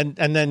sense. And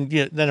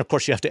then of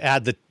course you have to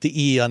add the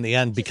E on the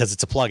end because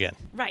it's a plug-in.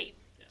 Right.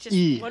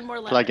 Just one more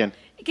letter. Plug-in.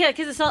 Yeah,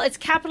 because it's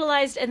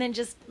capitalized and then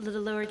just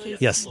little lowercase.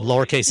 Yes,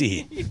 lowercase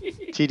e.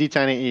 Teeny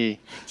tiny e.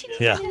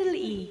 Yeah. Little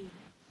e.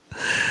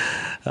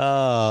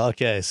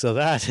 Okay, so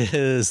that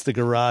is the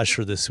garage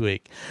for this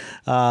week.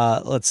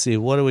 Let's see,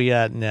 what do we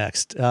got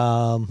next?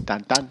 Dun,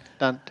 dun,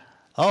 dun.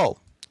 Oh.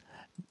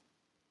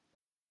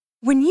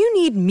 When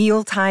you need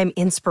mealtime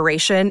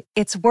inspiration,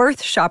 it's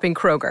worth shopping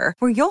Kroger,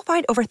 where you'll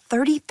find over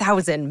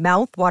 30,000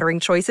 mouth-watering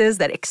choices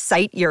that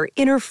excite your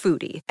inner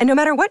foodie. And no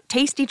matter what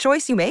tasty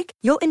choice you make,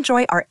 you'll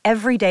enjoy our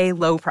everyday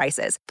low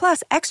prices,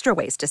 plus extra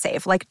ways to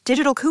save, like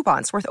digital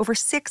coupons worth over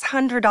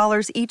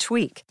 $600 each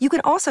week. You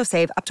can also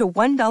save up to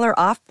 $1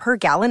 off per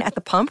gallon at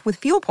the pump with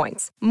fuel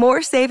points.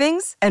 More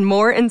savings and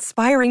more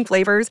inspiring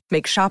flavors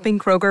make shopping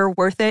Kroger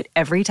worth it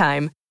every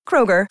time.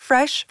 Kroger,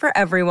 fresh for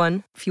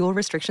everyone. Fuel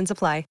restrictions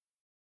apply.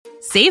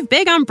 Save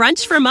big on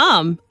brunch for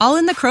mom, all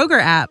in the Kroger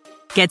app.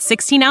 Get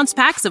 16-ounce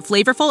packs of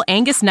flavorful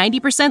Angus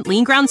 90%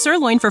 lean ground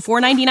sirloin for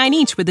 $4.99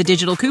 each with a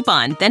digital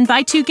coupon. Then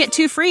buy 2, get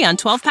 2 free on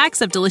 12 packs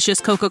of delicious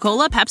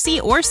Coca-Cola,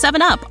 Pepsi, or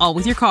 7-Up, all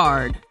with your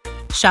card.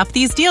 Shop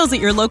these deals at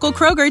your local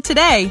Kroger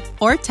today,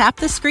 or tap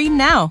the screen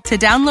now to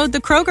download the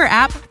Kroger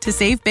app to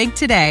save big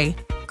today.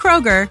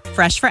 Kroger,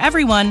 fresh for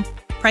everyone.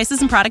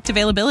 Prices and product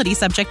availability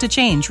subject to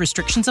change.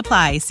 Restrictions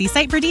apply. See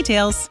site for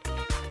details.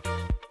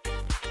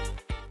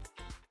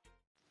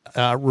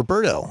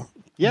 Roberto,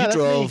 you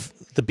drove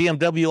the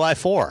BMW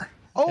i4.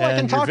 Oh, I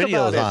can talk about it. And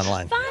your videos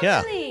online.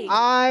 Finally.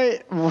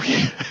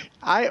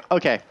 Yeah.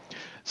 Okay.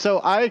 So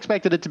I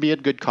expected it to be a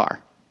good car.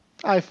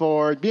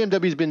 i4,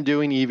 BMW's been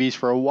doing EVs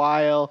for a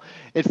while.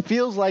 It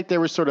feels like they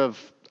were sort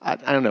of, I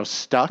don't know,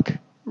 stuck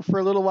for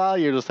a little while.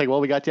 You're just like, well,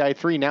 we got the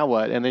i3, now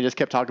what? And they just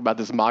kept talking about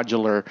this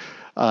modular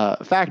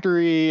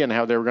factory and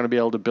how they were going to be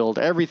able to build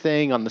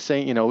everything on the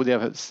same, they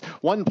have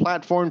one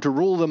platform to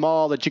rule them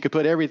all that you could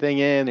put everything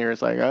in. And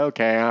it's like,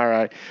 okay, all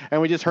right.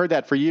 And we just heard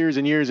that for years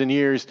and years and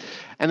years.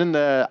 And then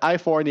the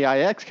i4 and the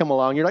iX come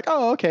along. You're like,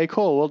 oh, okay,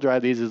 cool. We'll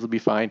drive these. This will be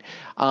fine.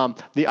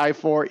 The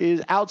i4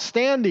 is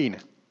outstanding.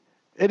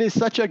 It is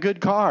such a good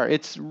car. I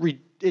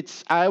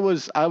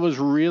was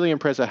really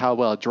impressed at how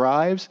well it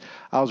drives.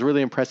 I was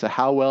really impressed at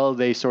how well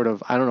they sort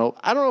of, I don't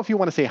know if you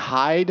want to say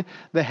hide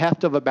the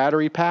heft of a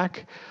battery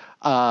pack,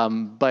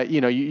 but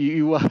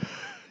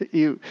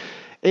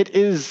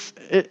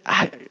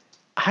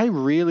I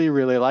really,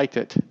 really liked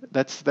it.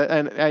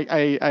 And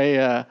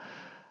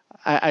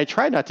I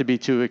try not to be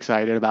too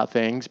excited about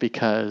things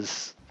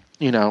because,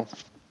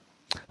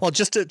 Well,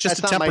 just to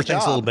That's not my temper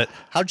things a little job. bit,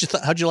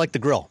 how'd you like the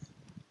grill?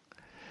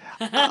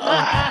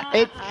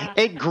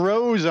 It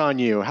grows on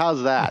you.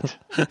 How's that?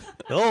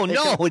 Oh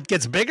no, it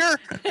gets bigger.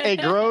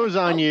 It grows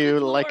on you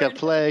like a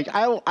plague.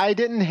 I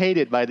didn't hate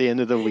it by the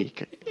end of the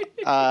week.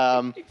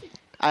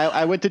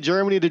 I went to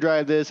Germany to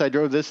drive this. I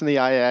drove this in the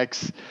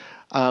iX.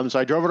 So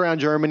I drove it around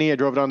Germany. I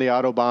drove it on the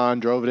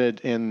Autobahn. Drove it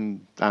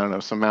in, I don't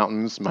know, some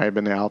mountains. Might have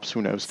been the Alps.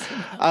 Who knows?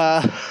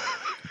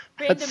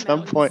 At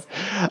some point,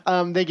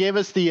 they gave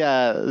us the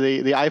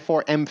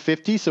i4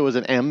 M50, so it was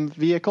an M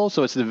vehicle.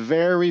 So it's the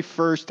very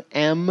first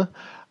M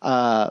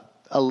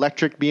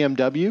electric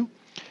BMW,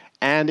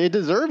 and it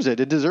deserves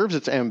it. It deserves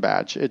its M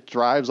badge. It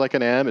drives like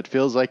an M. It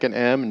feels like an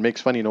M, and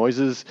makes funny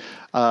noises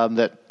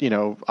that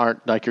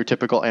aren't like your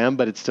typical M,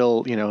 but it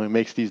still it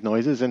makes these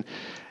noises, and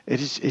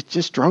it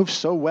just drove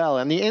so well.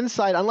 And the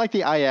inside, unlike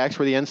the iX,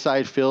 where the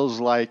inside feels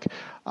like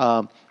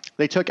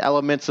they took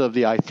elements of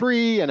the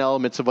i3 and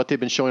elements of what they've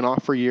been showing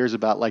off for years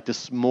about like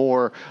this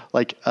more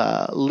like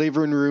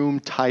living room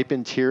type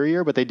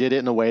interior, but they did it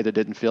in a way that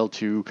didn't feel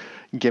too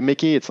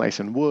gimmicky. It's nice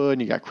and wood,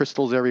 and you got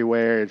crystals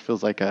everywhere. It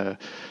feels like a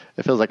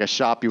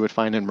shop you would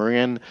find in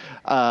Marin.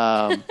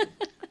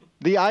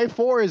 The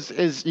i4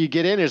 is you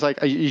get in, it's like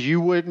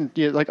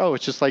you're like, oh,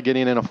 it's just like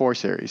getting in a 4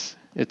 Series.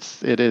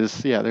 It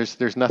is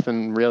there's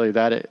nothing really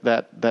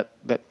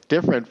that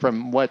different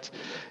from what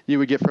you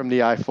would get from the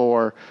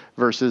i4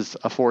 versus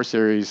a 4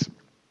 Series.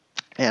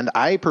 And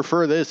I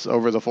prefer this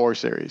over the 4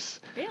 Series.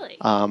 Really?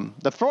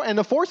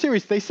 The 4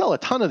 Series, they sell a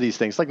ton of these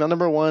things. Like the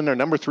number 1 or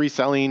number 3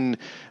 selling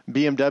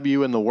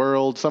BMW in the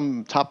world,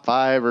 some top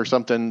 5 or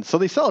something. So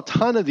they sell a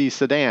ton of these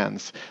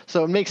sedans.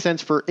 So it makes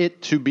sense for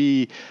it to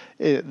be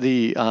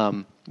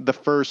the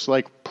first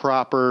like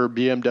proper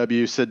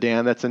BMW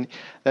sedan that's an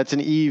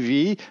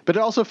EV. But it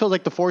also feels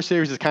like the 4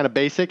 Series is kind of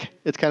basic.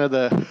 It's kind of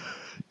the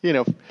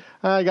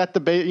I got the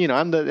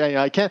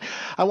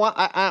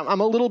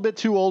I'm a little bit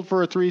too old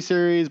for a 3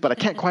 Series, but I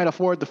can't quite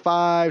afford the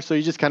 5, so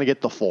you just kind of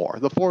get the 4.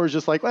 The 4 is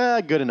just like,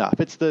 good enough.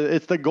 It's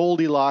the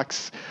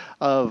Goldilocks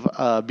of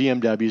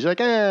BMWs. You're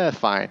like,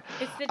 fine.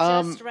 It's the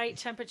just right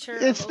temperature.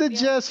 It's the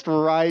just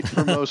right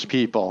for most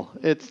people.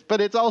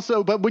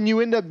 But when you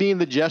end up being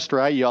the just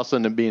right, you also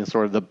end up being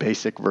sort of the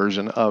basic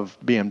version of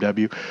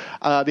BMW.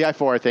 The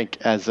i4, I think,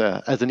 as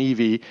an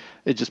EV,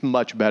 is just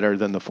much better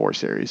than the 4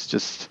 Series.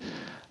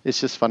 It's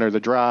just funner to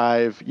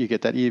drive. You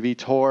get that EV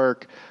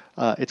torque.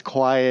 It's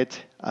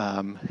quiet,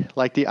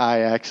 like the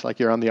iX, like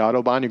you're on the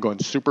Autobahn. You're going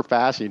super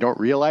fast and you don't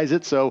realize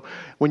it. So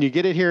when you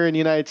get it here in the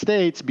United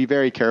States, be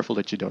very careful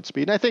that you don't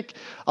speed. And I think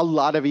a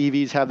lot of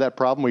EVs have that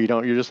problem where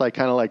you're just like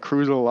kind of like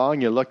cruising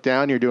along. You look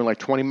down, you're doing like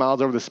 20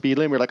 miles over the speed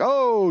limit. You're like,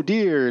 oh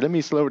dear, let me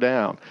slow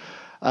down.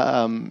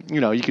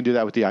 You can do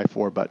that with the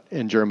i4, but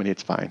in Germany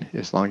it's fine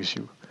as long as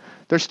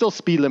there's still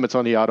speed limits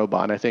on the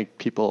Autobahn. I think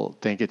people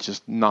think it's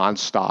just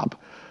nonstop.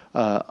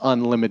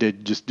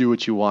 Unlimited, just do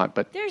what you want.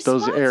 But there's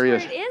those spots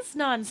areas, where it is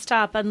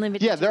nonstop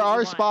unlimited. yeah, there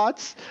are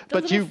spots,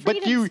 but you go,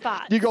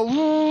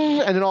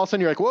 and then all of a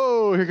sudden you're like,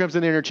 whoa, here comes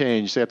an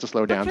interchange. So you have to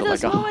slow down to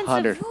like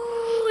 100.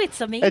 It's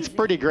amazing. It's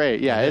pretty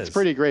great. Yeah, it's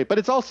pretty great. But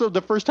it's also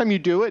the first time you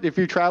do it, if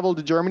you travel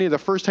to Germany, the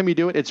first time you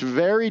do it, it's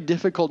very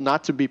difficult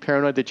not to be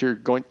paranoid that you're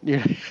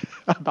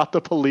about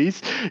the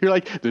police. You're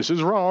like, this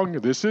is wrong,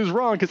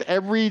 because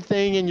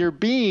everything in your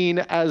being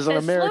as an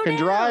American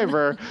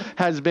driver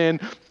has been,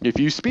 if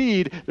you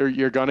speed,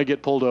 you're going to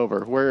get pulled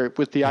over. Where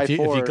with the i4...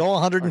 If you go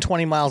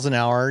 120 miles an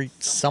hour,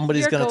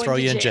 somebody's going to throw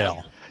you in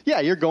jail. Yeah,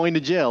 you're going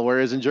to jail,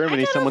 whereas in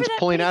Germany, someone's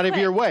pulling out of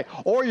your way.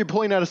 Or you're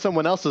pulling out of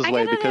someone else's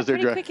way because they're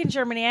driving. Quick in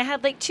Germany. I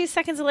had like 2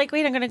 seconds of like,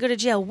 wait, I'm going to go to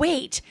jail.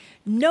 Wait,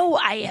 no,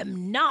 I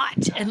am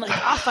not. And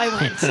like off I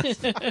went.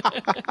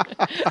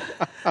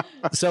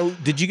 So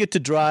did you get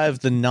to drive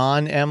the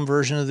non-M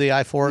version of the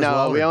i4 as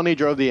well? No, we only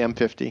drove the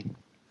M50.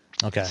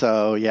 Okay.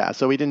 So, yeah,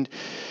 so we didn't,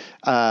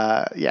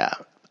 but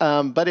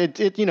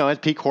it has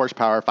peak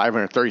horsepower,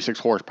 536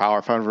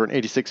 horsepower,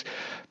 586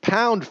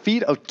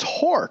 pound-feet of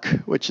torque,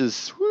 which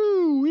is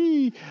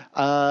woo-wee.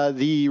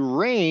 The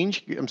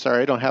range, I'm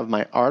sorry, I don't have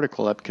my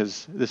article up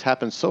because this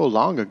happened so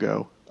long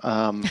ago.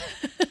 I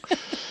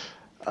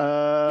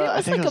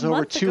think it was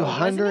over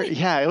 200.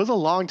 Yeah, it was a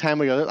long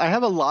time ago. I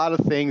have a lot of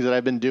things that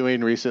I've been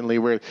doing recently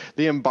where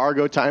the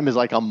embargo time is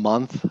like a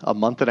month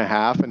and a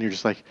half, and you're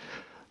just like,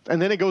 and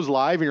then it goes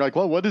live, and you're like,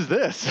 well, what is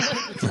this?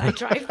 Did I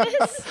drive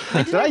this?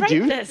 When did I write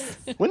this?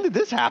 When did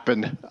this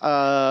happen?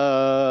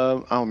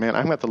 Oh, man,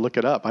 I'm going to have to look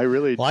it up. I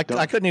really don't.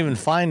 I couldn't even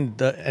find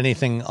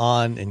anything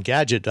on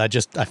Engadget.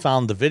 I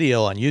found the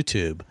video on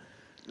YouTube.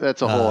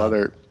 That's a whole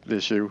other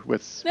issue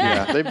with,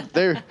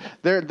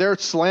 they're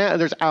slant.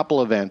 There's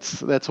Apple events.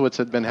 That's what's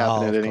been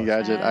happening at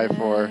Engadget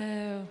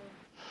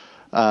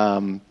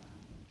i4.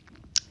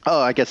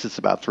 I guess it's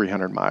about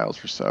 300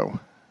 miles or so.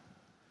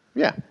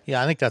 Yeah.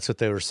 Yeah, I think that's what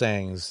they were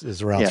saying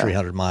is around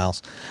 300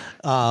 miles.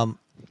 Trying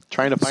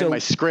to find my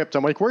script.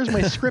 I'm like, where's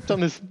my script on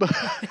this?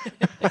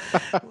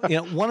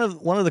 One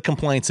of the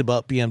complaints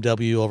about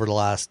BMW over the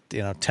last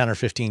 10 or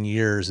 15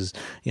 years is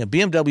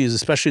BMWs,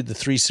 especially the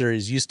 3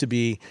 Series, used to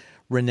be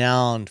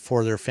renowned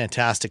for their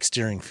fantastic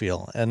steering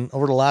feel. And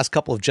over the last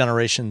couple of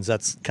generations,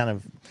 that's kind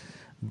of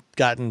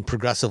gotten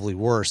progressively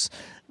worse.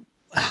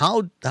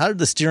 How did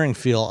the steering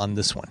feel on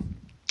this one?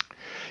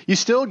 You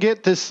still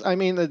get this. I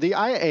mean, the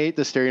i8,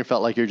 the steering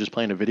felt like you're just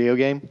playing a video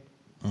game.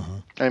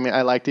 I mean,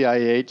 I like the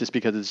i8 just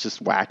because it's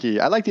just wacky.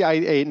 I like the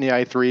i8 and the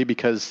i3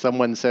 because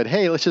someone said,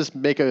 "Hey, let's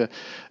make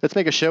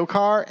a show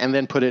car and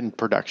then put it in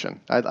production."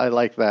 I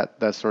like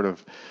that sort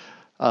of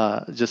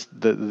just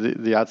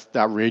the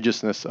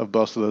outrageousness of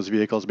both of those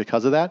vehicles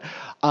because of that.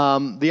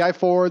 The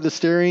i4, the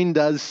steering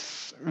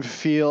does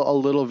feel a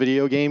little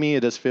video gamey.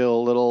 It does feel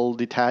a little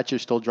detached. You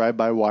still drive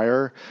by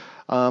wire.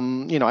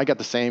 I got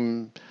the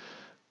same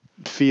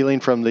feeling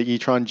from the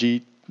e-tron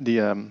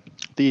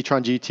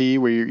e-tron GT,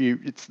 where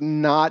it's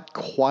not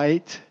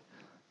quite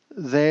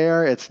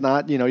there. It's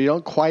not, you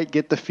don't quite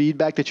get the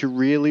feedback that you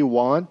really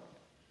want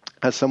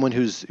as someone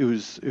who's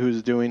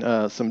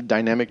doing some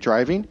dynamic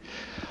driving.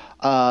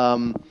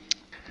 But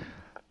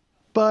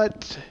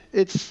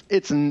it's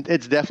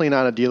definitely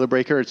not a deal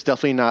breaker. It's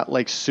definitely not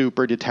like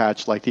super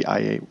detached like the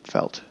i8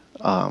 felt.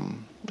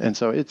 And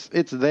so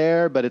it's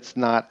there, but it's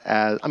not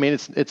as, I mean,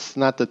 it's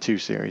not the 2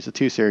 Series. The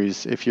 2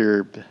 Series, if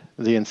you're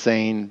the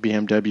insane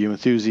BMW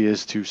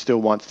enthusiast who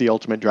still wants the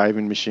ultimate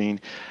driving machine,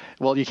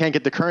 well, you can't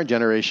get the current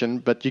generation,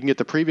 but you can get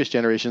the previous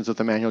generations with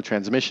the manual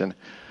transmission.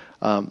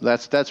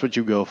 That's what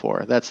you go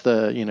for. That's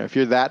if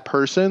you're that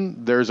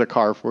person, there's a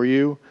car for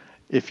you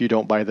if you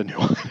don't buy the new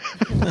one.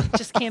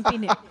 Just can't be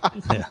new.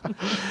 Yeah.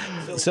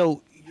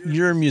 So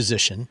you're a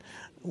musician.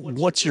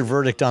 What's your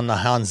verdict on the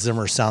Hans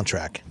Zimmer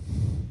soundtrack?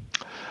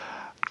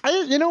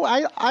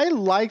 I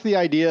like the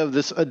idea of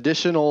this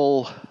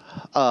additional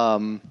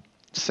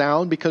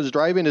sound, because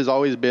driving has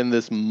always been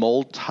this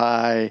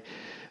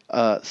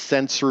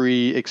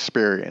sensory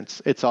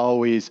experience. It's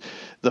always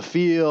the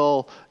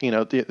feel,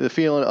 the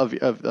feeling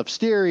of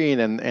steering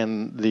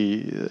and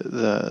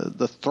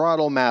the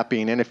throttle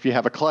mapping, and if you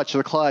have a clutch,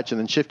 the clutch, and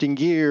then shifting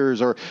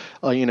gears, or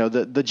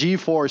the G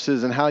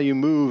forces and how you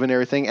move and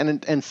everything.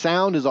 And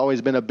sound has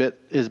always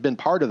been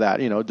part of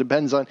that. It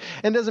depends on,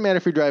 and it doesn't matter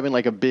if you're driving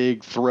like a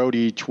big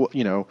throaty,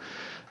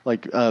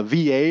 like a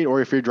V8,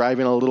 or if you're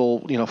driving a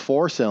little,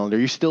 4-cylinder,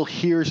 you still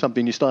hear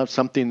something. You still have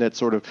something that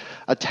sort of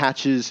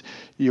attaches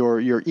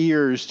your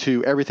ears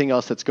to everything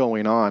else that's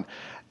going on.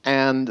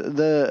 And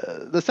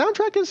the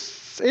soundtrack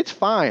it's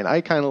fine.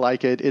 I kind of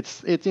like it.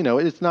 It's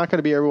not going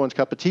to be everyone's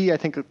cup of tea. I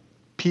think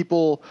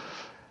people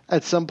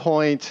at some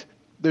point,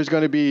 there's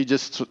going to be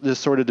just this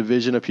sort of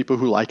division of people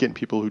who like it and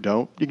people who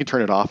don't. You can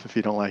turn it off if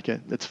you don't like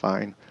it. It's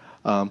fine.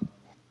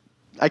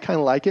 I kind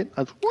of like it.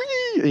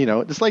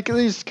 It's like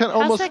these kind of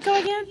almost. How's that go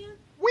again?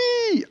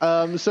 Wee.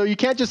 So you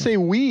can't just say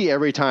wee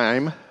every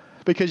time,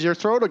 because your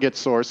throat will get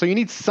sore. So you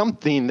need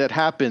something that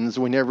happens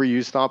whenever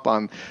you stomp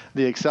on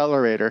the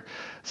accelerator.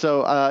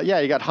 So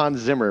you got Hans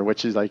Zimmer,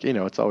 which is like,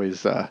 it's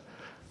always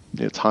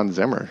it's Hans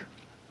Zimmer.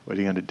 What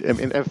are you going to do? I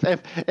mean,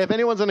 if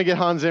anyone's going to get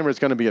Hans Zimmer, it's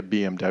going to be a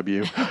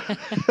BMW.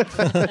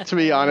 To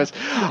be honest,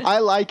 I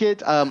like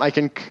it. I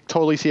can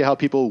totally see how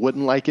people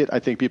wouldn't like it. I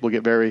think people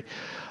get very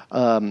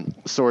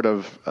sort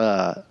of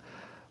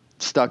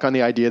stuck on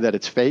the idea that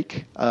it's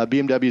fake.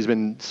 BMW's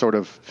been sort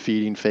of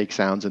feeding fake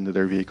sounds into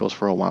their vehicles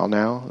for a while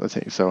now.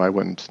 So I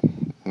wouldn't.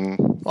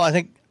 Well, I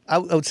think I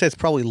would say it's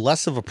probably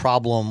less of a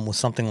problem with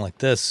something like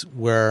this,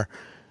 where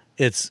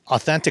it's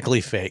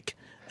authentically fake,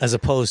 as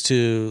opposed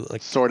to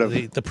like sort of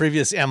the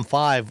previous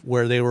M5,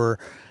 where they were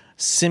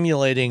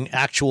simulating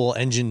actual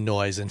engine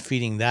noise and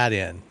feeding that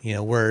in.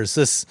 Whereas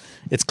this,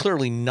 it's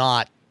clearly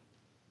not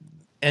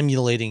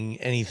emulating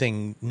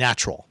anything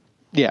natural.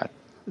 Yeah,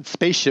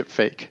 spaceship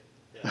fake.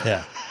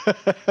 Yeah.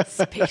 It's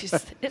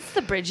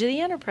the bridge of the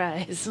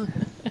Enterprise.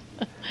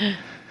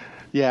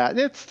 Yeah,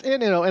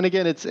 and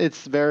again,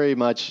 it's very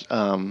much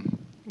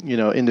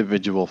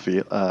individual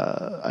feel.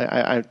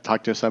 I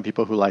talked to some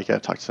people who like it.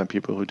 I've talked to some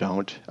people who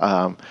don't.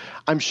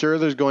 I'm sure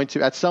there's going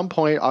to, at some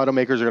point,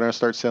 automakers are going to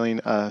start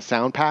selling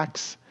sound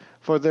packs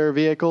for their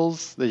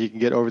vehicles that you can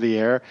get over the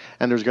air,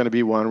 and there's going to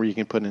be one where you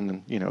can put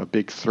in a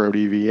big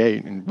throaty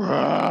V8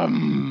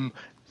 and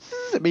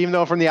even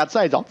though from the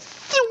outside it's all.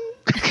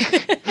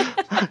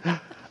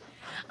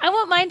 I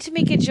want mine to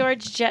make a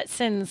George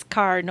Jetson's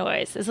car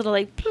noise. This little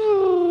like.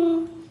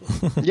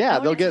 Yeah,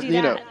 they'll get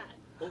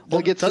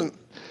they'll get some.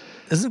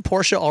 Isn't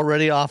Porsche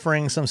already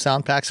offering some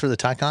sound packs for the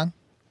Taycan?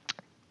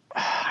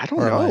 I don't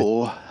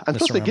know. I'm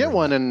supposed to get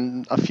one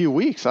in a few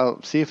weeks.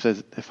 I'll see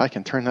if I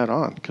can turn that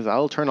on, because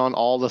I'll turn on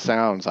all the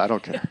sounds. I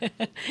don't care.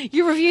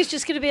 Your review is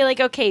just going to be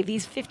like, okay,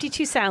 these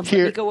 52 sounds.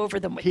 Let me go over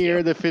them with you. Here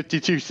are the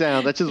 52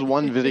 sounds. That's just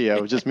one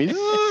video. Just me.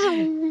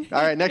 All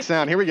right, next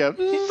sound. Here we go.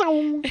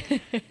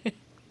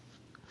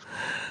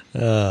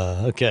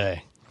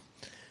 Okay.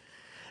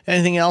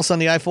 Anything else on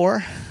the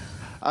i4?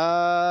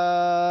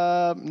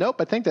 Nope,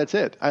 I think that's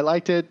it. I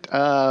liked it.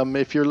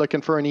 If you're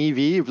looking for an EV, if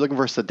you're looking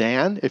for a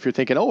sedan, if you're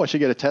thinking, I should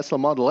get a Tesla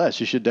Model S,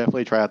 you should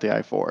definitely try out the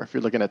i4. If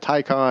you're looking at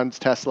Taycans,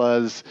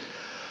 Teslas,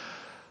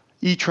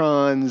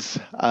 e-trons,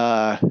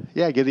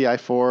 give the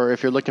i4.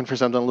 If you're looking for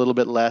something a little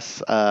bit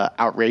less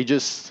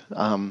outrageous,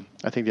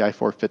 I think the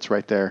i4 fits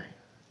right there.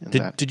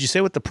 Did you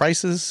say what the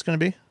price is going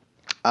to be?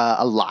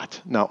 A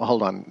lot. No,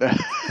 hold on.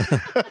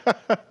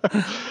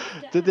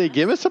 Did they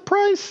give us a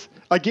price?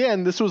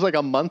 Again, this was like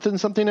a month and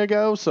something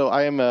ago. So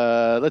I am,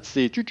 let's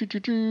see.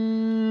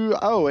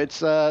 Oh,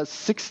 it's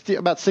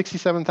about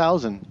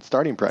 67,000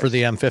 starting price. For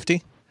the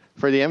M50?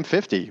 For the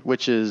M50,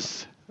 which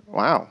is,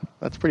 wow,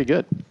 that's pretty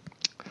good.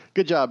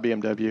 Good job,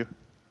 BMW.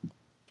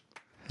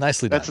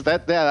 Nicely done.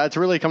 That's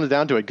really comes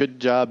down to it. Good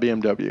job,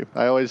 BMW.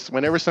 I always,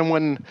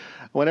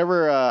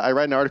 whenever I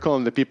write an article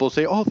and the people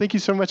say, "Oh, thank you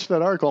so much for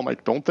that article," I'm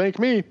like, "Don't thank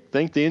me.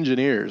 Thank the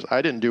engineers.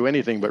 I didn't do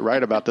anything but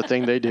write about the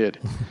thing they did."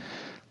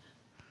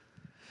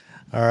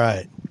 All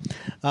right.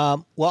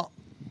 Well,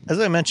 as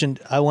I mentioned,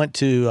 I went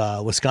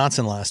to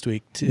Wisconsin last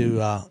week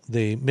to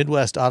the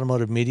Midwest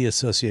Automotive Media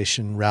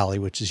Association rally,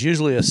 which is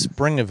usually a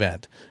spring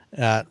event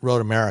at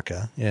Road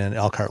America in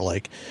Elkhart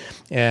Lake,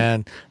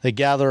 and they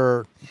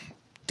gather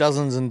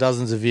dozens and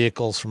dozens of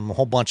vehicles from a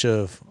whole bunch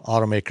of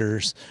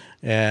automakers,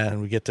 and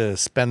we get to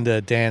spend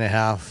a day and a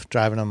half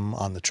driving them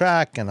on the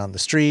track and on the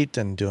street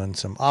and doing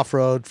some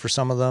off-road for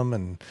some of them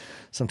and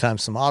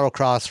sometimes some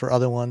autocross for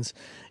other ones.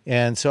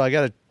 And so I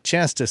got a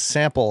chance to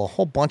sample a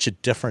whole bunch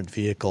of different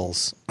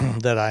vehicles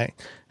that I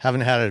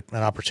haven't had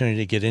an opportunity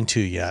to get into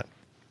yet.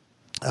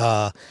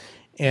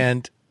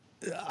 And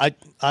I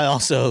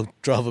also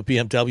drove a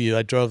BMW.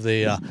 I drove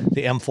the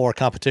M4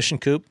 competition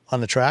coupe on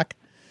the track.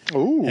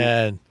 Ooh.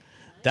 And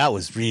that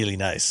was really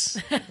nice.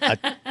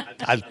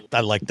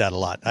 I liked that a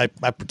lot. I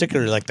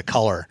particularly like the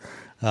color,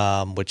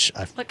 which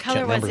I What color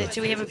can't remember. was it?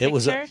 Do we have a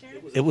picture?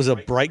 It was a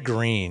bright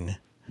green,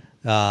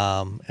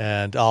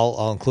 and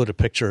I'll include a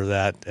picture of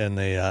that in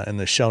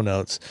the show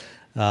notes.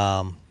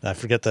 I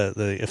forget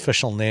the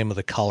official name of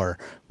the color,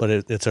 but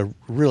it's a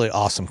really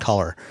awesome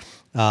color.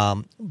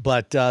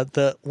 But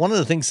one of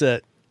the things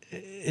that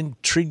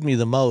intrigued me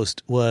the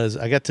most was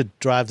I got to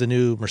drive the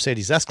new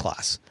Mercedes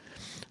S-Class.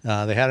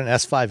 They had an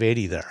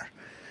S580 there.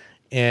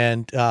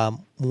 And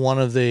one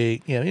of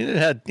the,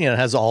 it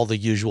has all the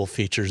usual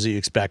features that you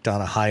expect on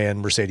a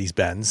high-end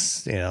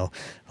Mercedes-Benz,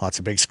 lots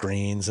of big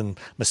screens and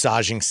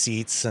massaging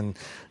seats, and,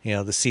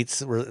 the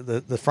seats were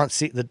the front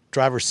seat, the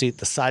driver's seat,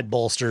 the side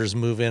bolsters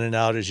move in and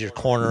out as you're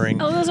cornering.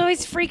 Oh, those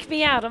always freak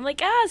me out. I'm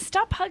like,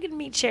 stop hugging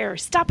me, chair.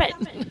 Stop it.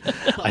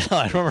 I know.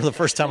 I remember the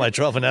first time I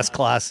drove an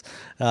S-Class,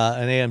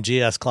 an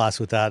AMG S-Class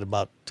with that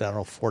about,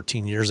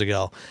 14 years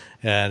ago,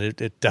 and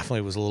it definitely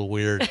was a little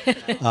weird.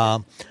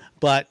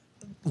 But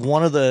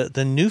one of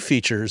the new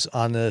features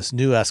on this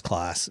new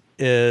S-Class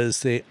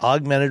is the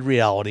augmented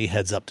reality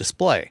heads-up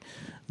display.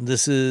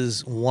 This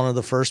is one of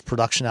the first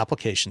production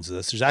applications of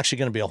this. There's actually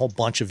going to be a whole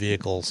bunch of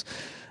vehicles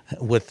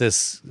with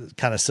this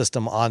kind of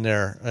system on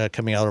there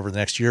coming out over the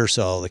next year or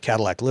so. The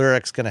Cadillac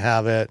Lyric's going to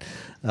have it.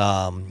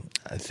 I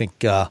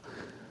think I'm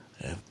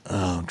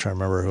trying to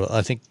remember who.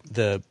 I think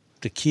the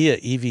Kia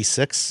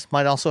EV6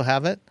 might also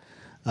have it.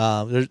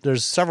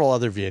 There's several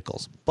other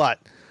vehicles, but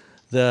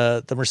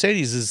the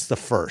Mercedes is the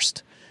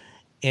first.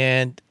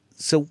 And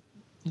so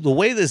the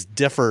way this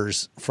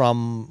differs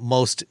from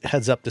most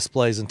heads-up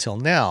displays until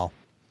now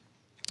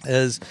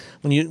is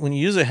when you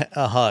use a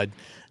HUD,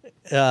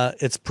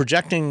 it's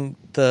projecting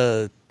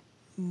some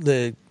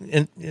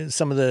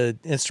of the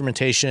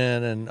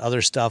instrumentation and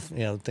other stuff,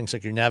 things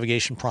like your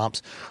navigation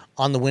prompts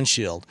on the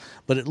windshield,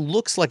 but it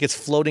looks like it's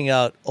floating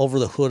out over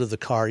the hood of the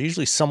car,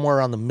 usually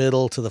somewhere on the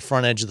middle to the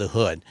front edge of the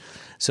hood.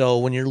 So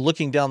when you're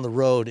looking down the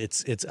road,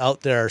 it's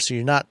out there, so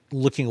you're not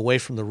looking away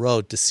from the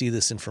road to see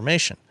this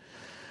information.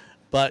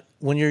 But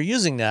when you're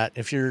using that,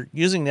 if you're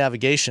using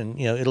navigation,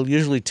 it'll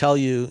usually tell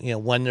you,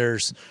 when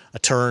there's a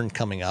turn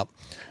coming up.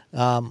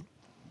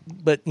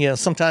 But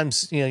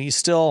sometimes you're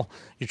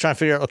trying to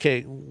figure out,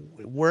 okay,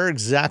 where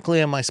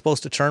exactly am I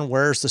supposed to turn?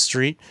 Where's the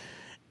street?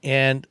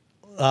 And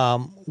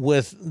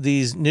with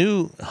these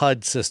new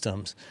HUD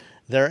systems,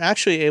 they're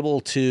actually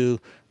able to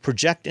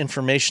project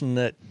information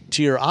that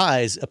to your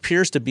eyes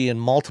appears to be in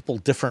multiple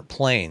different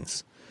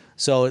planes.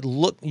 So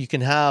you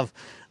can have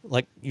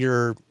like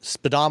your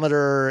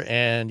speedometer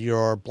and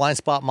your blind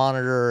spot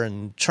monitor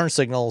and turn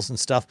signals and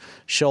stuff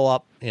show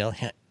up,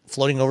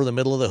 floating over the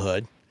middle of the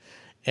hood.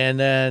 And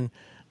then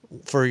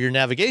for your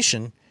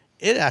navigation,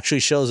 it actually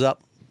shows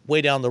up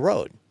way down the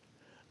road.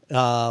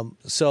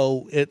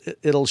 So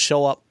it'll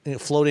show up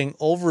floating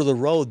over the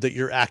road that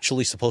you're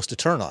actually supposed to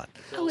turn on.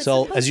 Oh, it's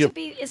so supposed to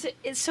be.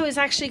 So it's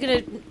actually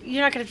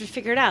you're not gonna have to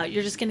figure it out.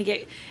 You're just gonna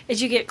get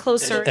as you get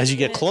closer. As you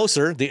get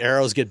closer, the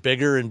arrows get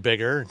bigger and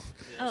bigger.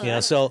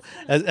 So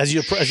as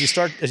you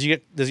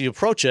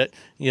approach it,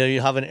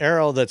 you have an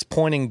arrow that's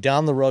pointing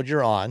down the road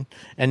you're on,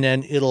 and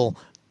then it'll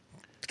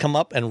come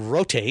up and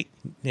rotate,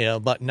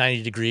 about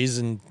 90 degrees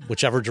in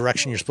whichever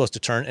direction you're supposed to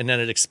turn, and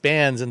then it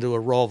expands into a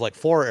row of like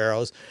 4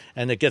 arrows,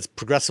 and it gets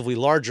progressively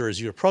larger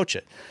as you approach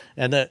it.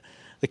 And the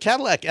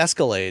Cadillac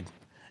Escalade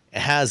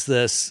has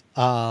this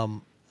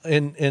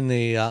in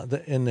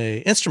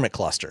the instrument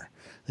cluster.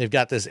 They've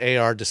got this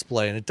AR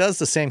display, and it does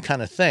the same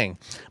kind of thing,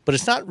 but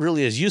it's not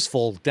really as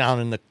useful down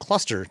in the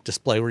cluster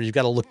display where you've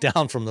got to look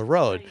down from the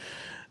road.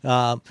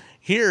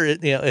 Here,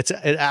 it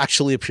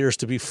actually appears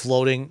to be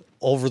floating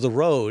over the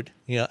road,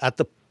 at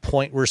the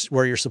point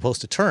where you're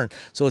supposed to turn.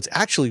 So it's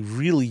actually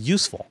really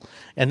useful.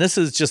 And this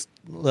is just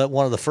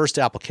one of the first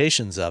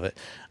applications of it.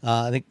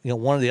 I think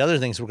one of the other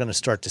things we're going to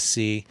start to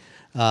see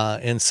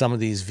in some of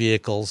these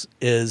vehicles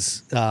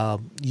is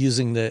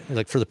using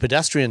for the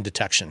pedestrian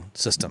detection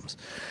systems.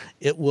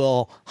 It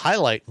will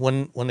highlight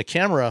when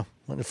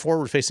the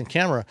forward-facing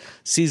camera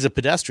sees a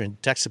pedestrian,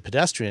 detects a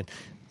pedestrian,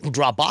 it'll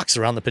draw a box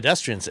around the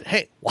pedestrian and say,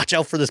 hey, watch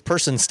out for this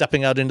person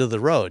stepping out into the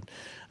road.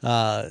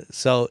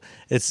 So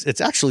it's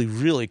actually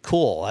really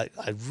cool. I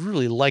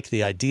really like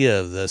the idea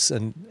of this,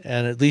 and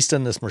at least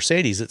in this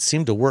Mercedes, it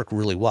seemed to work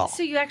really well.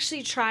 So you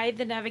actually tried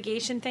the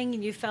navigation thing,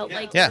 and you felt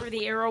like where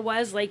the arrow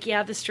was,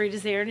 the street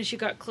is there, and as you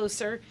got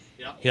closer,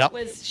 it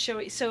was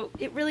showing. So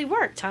it really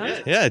worked,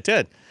 huh? Yeah, it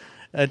did.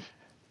 It's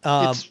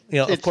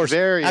of course,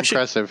 very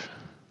impressive.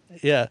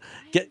 Yeah,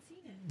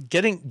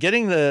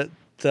 getting the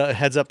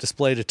heads-up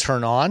display to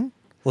turn on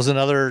was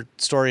another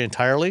story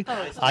entirely.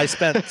 I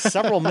spent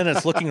several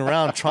minutes looking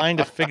around trying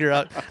to figure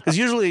out, because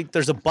usually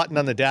there's a button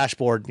on the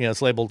dashboard,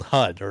 it's labeled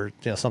HUD or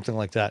something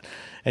like that,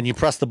 and you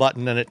press the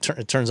button and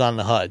it turns on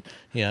the HUD.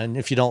 And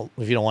if you don't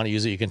want to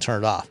use it, you can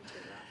turn it off.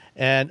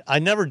 And I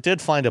never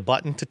did find a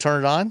button to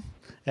turn it on,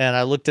 and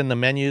I looked in the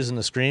menus and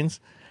the screens,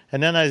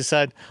 and then I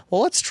decided,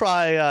 well, let's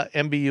try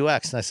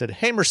MBUX, and I said,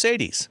 hey,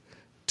 Mercedes,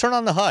 turn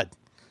on the HUD.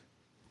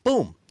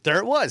 Boom. There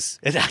it was.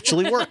 It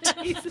actually worked.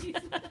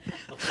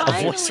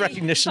 Voice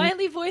recognition.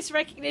 Finally, voice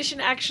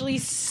recognition actually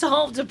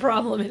solved a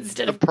problem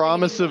instead of... The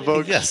promise of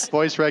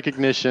voice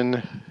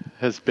recognition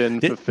has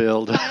been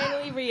fulfilled.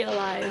 Finally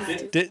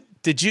realized.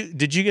 Did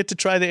you get to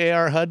try the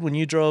AR HUD when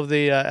you drove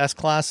the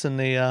S-Class and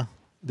the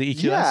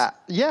EQS?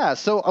 Yeah.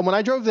 So when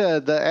I drove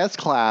the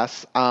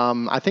S-Class,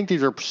 I think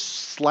these are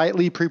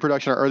slightly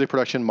pre-production or early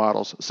production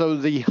models. So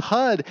the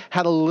HUD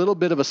had a little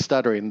bit of a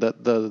stuttering,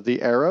 the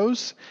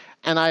arrows.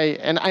 And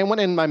I went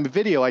in my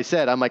video. I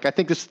said, I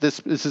think this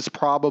is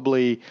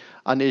probably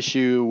an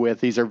issue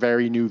with, these are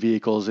very new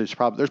vehicles. There's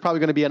probably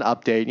going to be an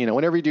update.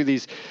 Whenever you do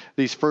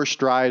these first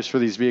drives for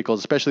these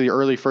vehicles, especially the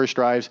early first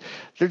drives,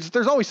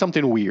 there's always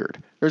something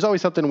weird. There's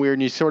always something weird,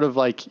 and you sort of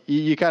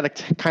you got to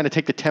kind of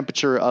take the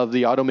temperature of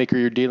the automaker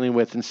you're dealing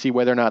with and see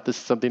whether or not this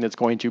is something that's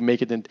going to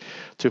make it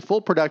into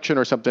full production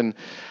or something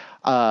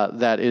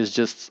that is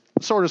just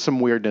sort of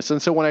some weirdness.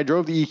 And so when I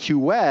drove the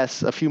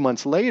EQS a few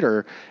months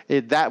later,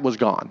 that was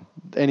gone.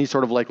 Any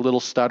sort of little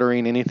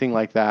stuttering, anything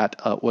like that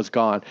was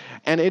gone.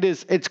 And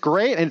it's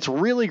great, and it's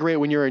really great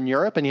when you're in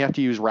Europe and you have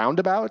to use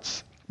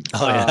roundabouts.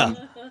 Oh, yeah.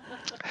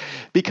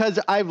 Because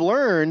I've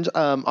learned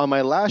on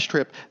my last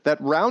trip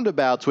that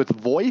roundabouts with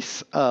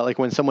voice, like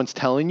when someone's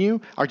telling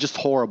you, are just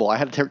horrible. I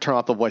had to turn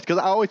off the voice because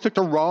I always took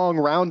the wrong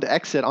round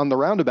exit on the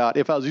roundabout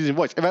if I was using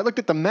voice. If I looked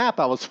at the map,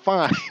 I was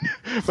fine.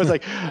 But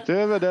it's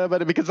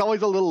but because it's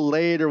always a little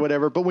late or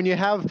whatever. But when you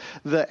have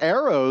the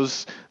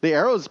arrows,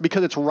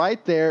 because it's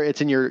right there,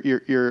 it's in your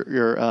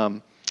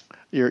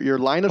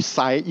line of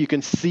sight. You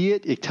can see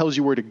it. It tells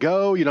you where to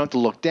go. You don't have to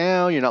look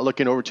down. You're not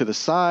looking over to the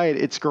side.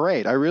 It's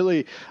great. I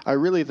really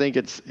think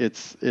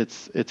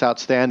it's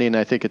outstanding.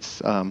 I think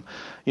it's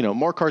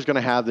more cars going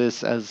to have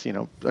this, as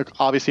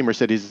obviously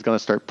Mercedes is going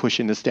to start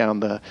pushing this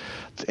down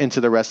into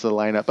the rest of the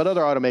lineup, but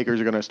other automakers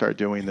are going to start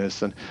doing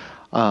this. And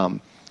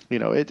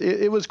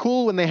it was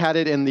cool when they had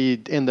it in the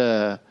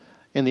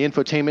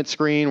infotainment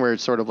screen where it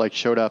sort of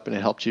showed up and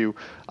it helped you.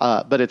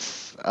 But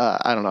it's,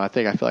 I don't know, I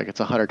feel like it's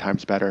 100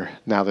 times better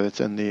now that it's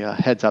in the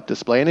heads up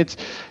display. And it's,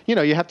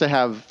 you have to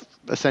have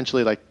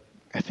essentially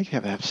I think you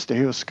have to have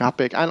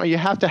stereoscopic. I don't know. You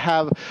have to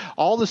have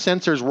all the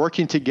sensors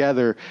working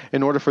together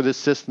in order for this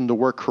system to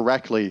work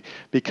correctly,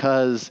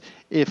 because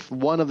if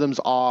one of them's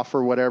off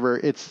or whatever,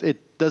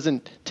 it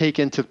doesn't take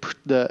into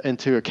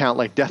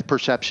account depth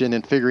perception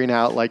and figuring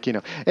out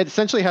it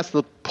essentially has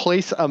to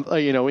place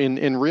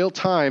in real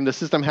time. The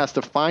system has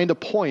to find a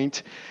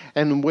point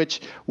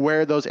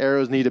where those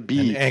arrows need to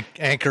be. And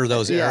anchor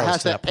those arrows. It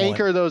has to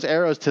anchor those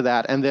arrows to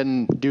that, and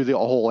then do the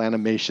whole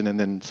animation, and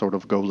then sort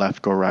of go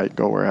left, go right,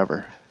 go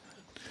wherever.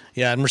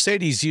 Yeah, and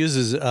Mercedes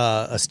uses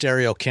a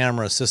stereo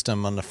camera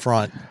system on the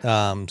front,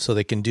 so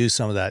they can do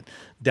some of that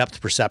depth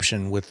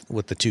perception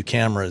with the two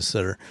cameras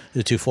that are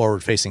the two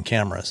forward-facing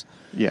cameras.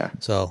 Yeah.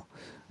 So,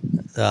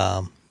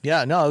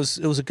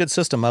 it was a good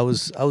system. I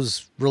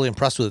was really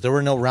impressed with it. There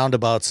were no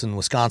roundabouts in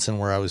Wisconsin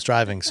where I was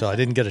driving, so I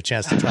didn't get a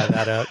chance to try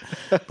that out.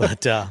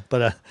 But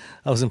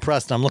I was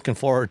impressed. I'm looking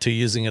forward to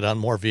using it on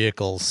more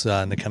vehicles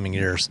in the coming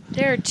years.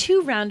 There are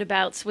 2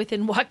 roundabouts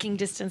within walking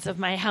distance of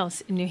my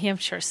house in New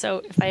Hampshire,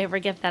 so if I ever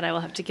get that, I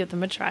will have to give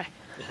them a try.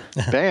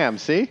 Bam,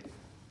 see?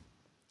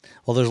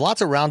 Well, there's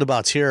lots of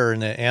roundabouts here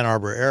in the Ann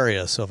Arbor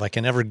area, so if I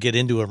can ever get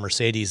into a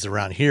Mercedes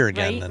around here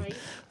again,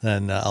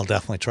 then I'll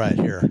definitely try it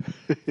here.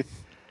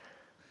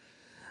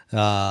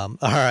 All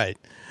right.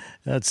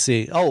 Let's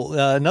see.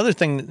 Another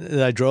thing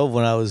that I drove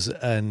when I was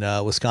in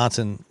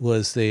Wisconsin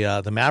was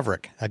the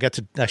Maverick. I got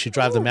to actually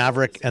drive the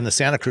Maverick and the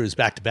Santa Cruz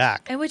back to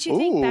back. And what'd you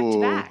think back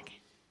to back?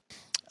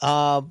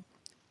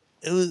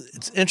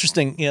 It's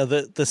interesting.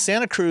 The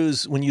Santa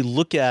Cruz, when you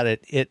look at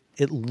it,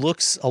 it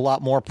looks a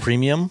lot more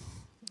premium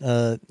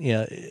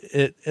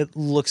It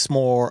looks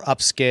more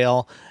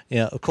upscale.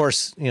 Of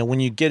course, when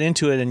you get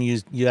into it and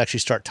you actually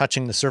start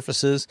touching the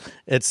surfaces,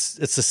 it's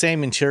the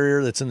same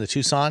interior that's in the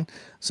Tucson,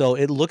 so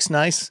it looks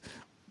nice,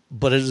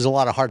 but there's a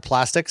lot of hard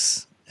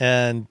plastics,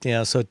 and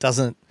so it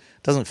doesn't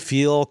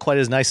feel quite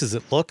as nice as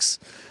it looks.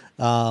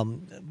 Whereas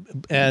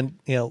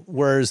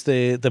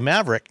the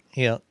Maverick,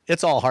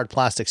 it's all hard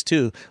plastics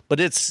too, but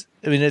it's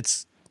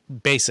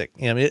basic.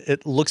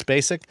 It looks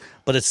basic,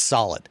 but it's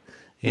solid.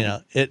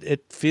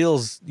 It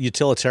feels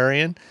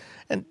utilitarian,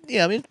 and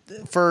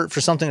for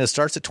something that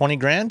starts at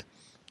 $20,000,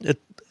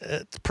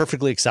 it's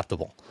perfectly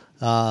acceptable.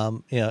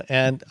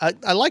 And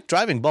I like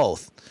driving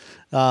both,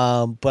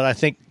 but I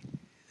think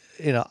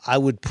I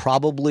would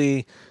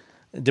probably,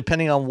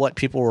 depending on what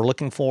people were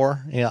looking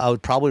for, I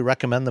would probably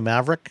recommend the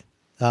Maverick.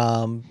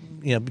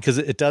 Because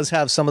it does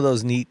have some of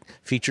those neat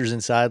features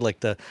inside,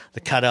 like the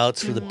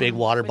cutouts for the big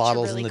water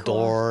bottles really in the cool.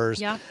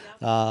 doors, Yeah.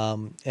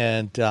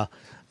 and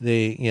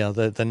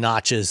the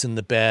notches in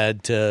the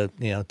bed to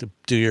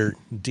do your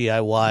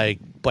DIY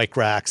bike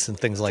racks and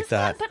things like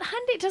that. But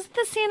Hyundai, doesn't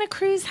the Santa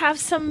Cruz have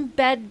some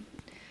bed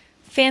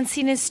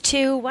fanciness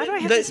too? Why do I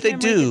have They- this they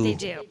memory do. that they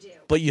do?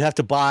 But you have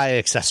to buy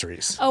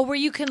accessories. Oh, where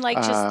you can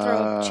just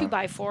throw a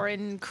 2x4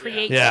 and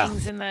create Yeah.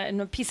 things in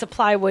a piece of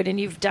plywood, and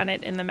you've done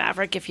it in the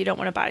Maverick if you don't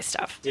want to buy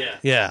stuff.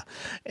 Yeah,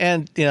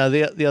 and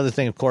the other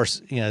thing, of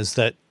course, is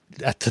that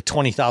at the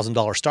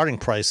 $20,000 starting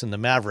price in the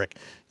Maverick,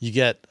 you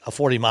get a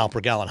 40 mile per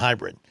gallon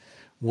hybrid,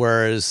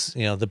 whereas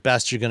the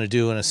best you're going to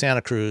do in a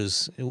Santa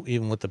Cruz,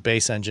 even with the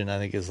base engine, I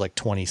think is like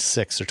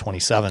 26 or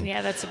 27.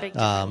 Yeah, that's a big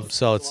difference.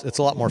 So it's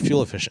a lot more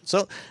fuel efficient.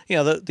 So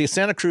the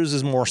Santa Cruz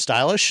is more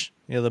stylish.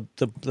 The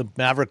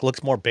Maverick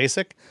looks more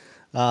basic.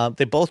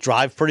 They both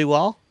drive pretty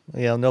well.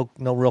 No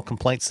real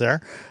complaints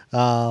there.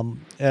 And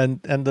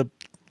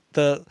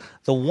the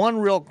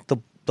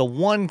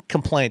one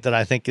complaint that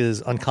I think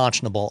is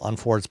unconscionable on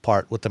Ford's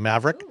part with the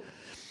Maverick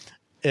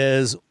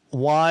is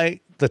why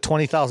the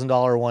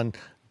 $20,000 one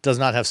does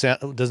not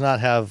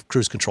have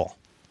cruise control.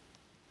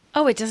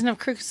 Oh, it doesn't have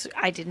cruise.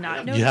 I did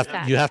not notice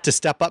that. You have to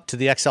step up to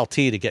the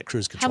XLT to get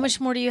cruise control. How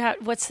much more do you have?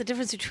 What's the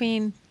difference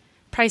between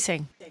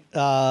pricing?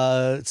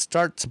 It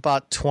starts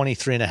about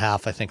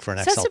 23.5, I think, for an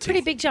XLT. That's a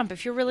pretty big jump.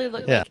 If you're really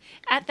looking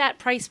at that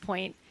price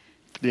point,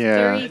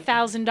 Yeah.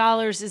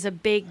 $30,000 is a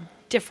big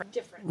difference.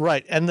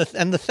 Right, and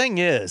the thing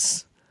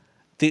is,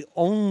 the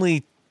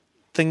only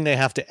thing they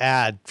have to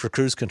add for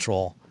cruise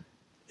control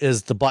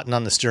is the button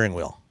on the steering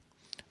wheel,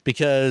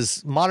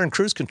 because modern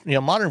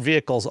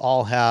vehicles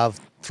all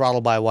have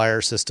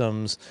throttle-by-wire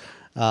systems.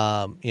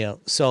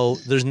 So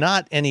there's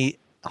not any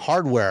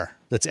hardware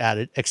that's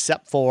added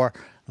except for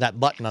that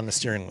button on the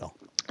steering wheel.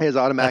 It has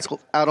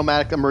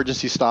automatic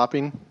emergency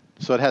stopping,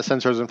 so it has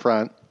sensors in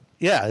front.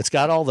 Yeah, it's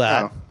got all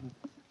that. Oh.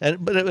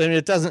 But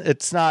it doesn't.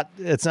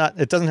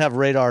 It doesn't have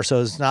radar,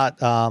 so it's not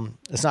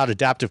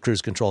adaptive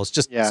cruise control. It's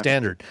just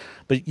standard.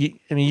 But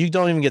you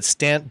don't even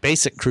get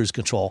basic cruise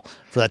control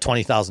for that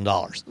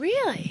 $20,000.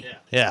 Really?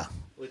 Yeah.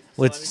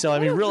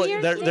 So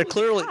really,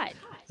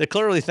 they're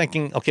clearly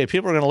thinking, okay,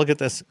 people are going to look at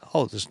this.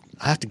 Oh,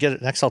 I have to get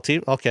an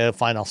XLT. Okay,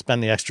 fine. I'll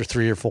spend the extra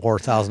 $3,000 or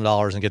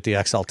 $4,000 and get the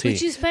XLT.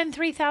 Would you spend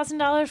 $3,000,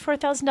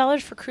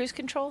 $4,000 for cruise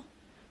control?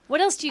 What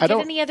else do you get?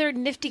 Any other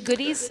nifty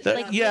goodies? There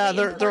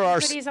are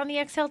goodies on the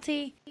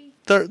XLT.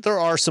 There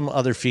are some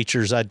other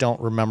features. I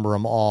don't remember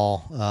them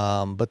all,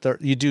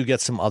 but you do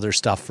get some other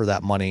stuff for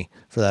that money,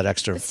 for that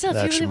extra. But still, that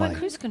if you extra really money. want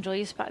cruise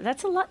control,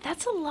 that's a lot.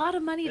 That's a lot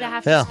of money to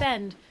have to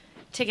spend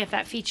to get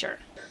that feature.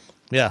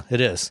 Yeah,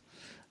 it is.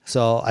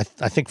 So I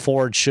think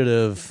Ford should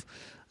have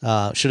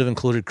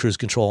included cruise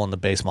control in the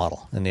base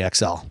model in the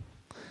XL.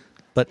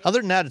 But other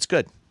than that, it's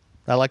good.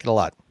 I like it a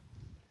lot.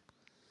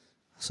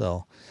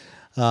 So,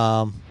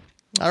 all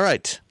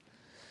right.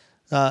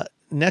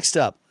 Next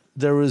up,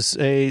 there was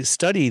a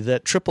study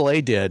that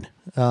AAA did,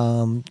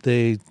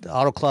 the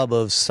Auto Club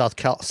of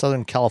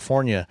Southern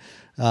California,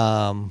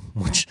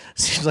 which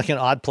seems like an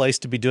odd place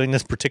to be doing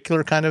this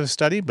particular kind of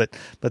study, but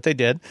they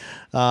did.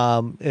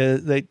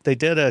 They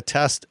did a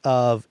test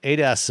of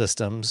ADAS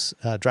systems,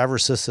 driver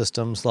assist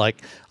systems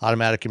like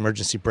automatic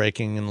emergency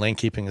braking and lane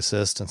keeping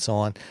assist and so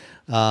on,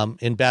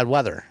 in bad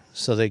weather.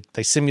 So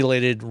they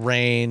simulated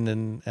rain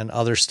and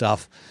other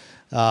stuff.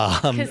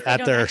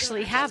 At their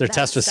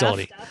test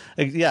facility.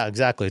 Yeah,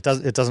 exactly.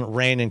 It doesn't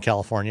rain in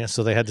California,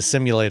 so they had to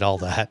simulate all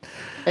that.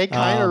 It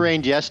kind of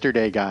rained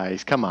yesterday,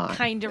 guys. Come on.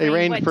 Kind of it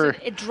rained. rained for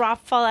Did it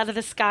fall out of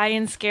the sky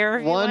and scare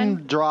everyone?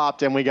 one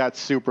dropped, and we got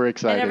super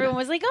excited. And everyone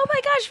was like, "Oh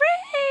my gosh,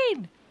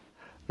 rain!"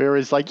 We were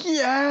just like,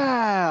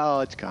 "Yeah!" Oh,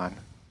 it's gone.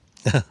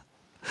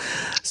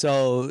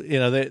 So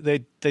they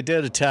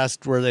did a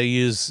test where they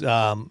use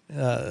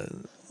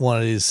one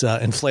of these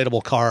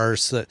inflatable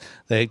cars that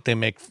they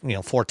make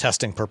for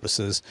testing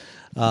purposes,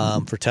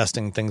 for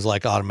testing things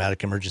like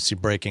automatic emergency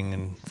braking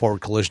and forward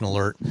collision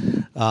alert.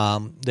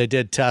 They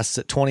did tests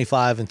at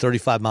 25 and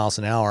 35 miles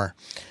an hour,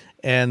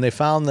 and they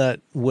found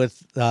that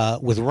with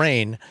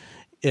rain,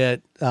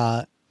 it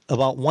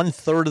about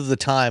 1/3 of the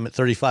time at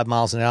 35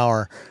 miles an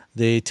hour,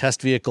 the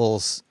test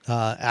vehicles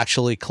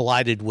actually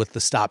collided with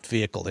the stopped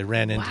vehicle. They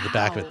ran into the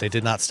back of it. They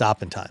did not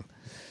stop in time.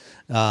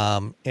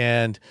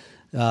 And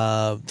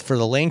for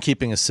the lane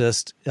keeping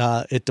assist,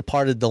 it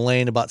departed the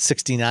lane about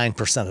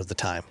 69% of the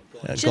time,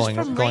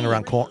 going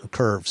around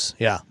curves.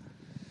 Yeah.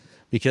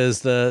 Because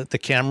the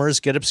cameras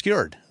get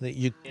obscured.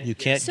 You can't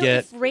get. So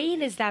if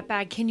rain is that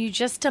bad, can you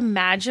just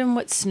imagine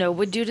what snow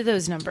would do to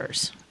those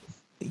numbers?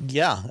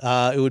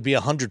 Yeah, it would be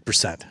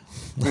 100%.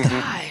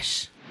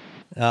 Gosh.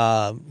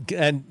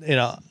 And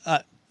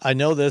I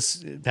know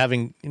this,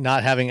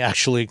 not having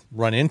actually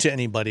run into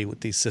anybody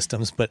with these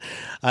systems, but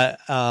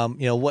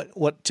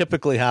what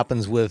typically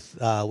happens with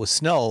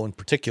snow in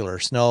particular,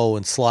 snow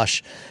and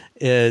slush,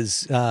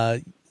 is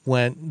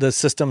when the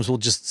systems will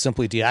just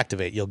simply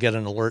deactivate. You'll get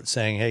an alert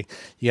saying, "Hey,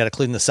 you got to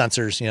clean the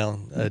sensors."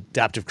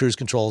 Adaptive cruise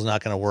control is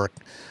not going to work,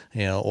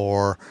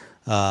 or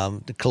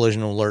the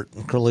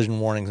collision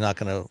warning is not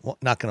going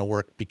to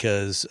work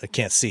because I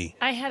can't see.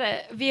 I had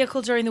a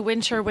vehicle during the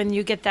winter when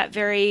you get that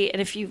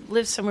and if you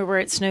live somewhere where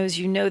it snows,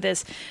 you know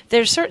this.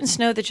 There's certain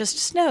snow that just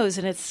snows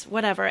and it's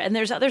whatever, and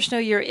there's other snow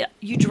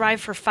you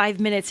drive for 5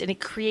 minutes and it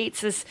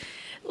creates this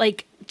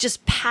like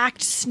just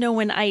packed snow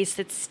and ice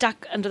that's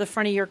stuck under the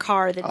front of your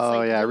car. That's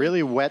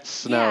really wet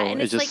snow. Yeah,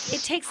 and it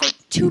takes like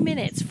 2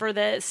 minutes for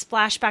the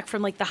splashback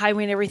from like the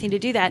highway and everything to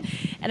do that.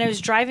 And I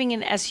was driving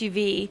an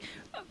SUV,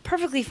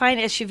 perfectly fine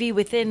SUV,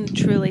 within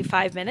truly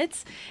 5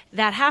 minutes.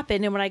 That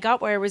happened, and when I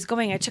got where I was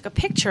going, I took a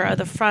picture of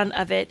the front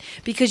of it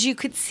because you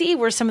could see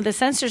where some of the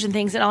sensors and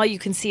things, and all you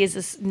can see is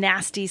this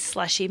nasty,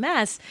 slushy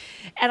mess.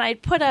 And I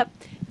put up,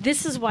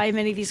 this is why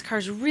many of these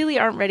cars really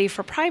aren't ready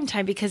for prime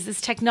time, because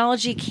this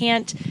technology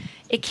can't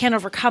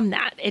overcome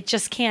that. It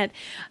just can't.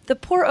 The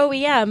poor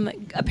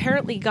OEM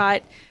apparently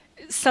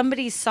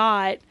somebody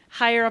saw it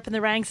higher up in the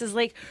ranks is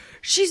like,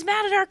 she's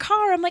mad at our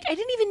car. I'm like, I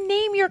didn't even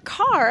name your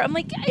car. I'm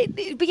like,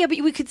 but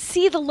we could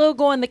see the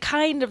logo on the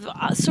kind of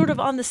sort of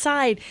on the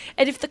side.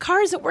 And if the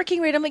car isn't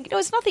working right, I'm like, no,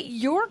 it's not that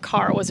your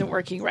car wasn't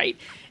working right.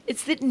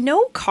 It's that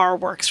no car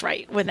works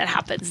right when that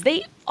happens.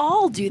 They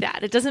all do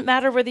that. It doesn't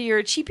matter whether you're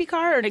a cheapy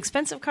car or an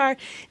expensive car.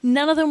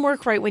 None of them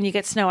work right when you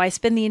get snow. I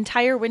spend the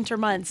entire winter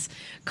months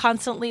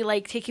constantly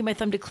like taking my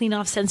thumb to clean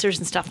off sensors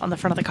and stuff on the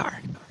front of the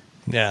car.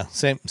 Yeah,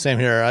 same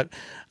here.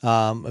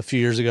 A few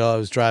years ago, I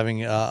was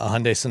driving a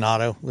Hyundai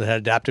Sonata that had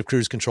adaptive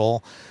cruise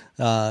control.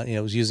 I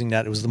was using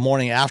that. It was the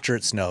morning after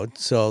it snowed,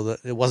 so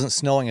it wasn't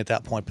snowing at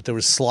that point, but there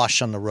was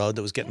slush on the road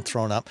that was getting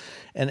thrown up.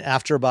 And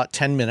after about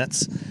 10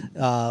 minutes,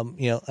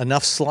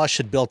 enough slush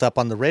had built up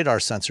on the radar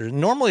sensor.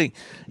 Normally,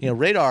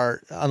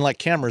 radar, unlike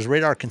cameras,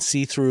 radar can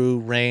see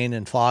through rain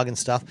and fog and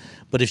stuff.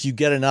 But if you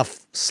get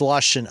enough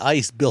slush and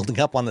ice building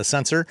up on the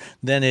sensor,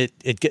 then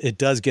it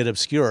does get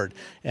obscured.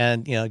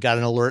 And got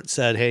an alert,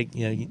 said,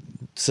 "Hey,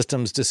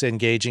 system's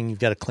disengaging. You've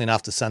got to clean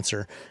off the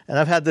sensor." And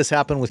I've had this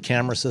happen with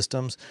camera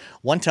systems.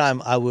 One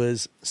time I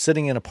was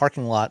sitting in a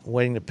parking lot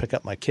waiting to pick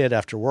up my kid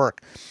after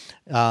work,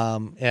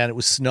 and it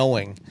was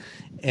snowing,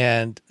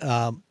 and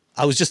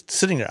I was just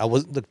sitting there.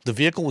 The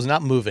vehicle was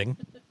not moving,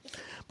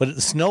 but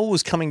the snow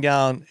was coming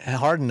down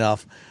hard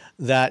enough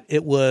that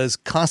it was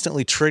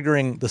constantly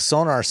triggering the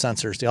sonar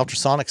sensors, the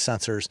ultrasonic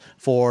sensors,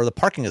 for the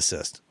parking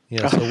assist.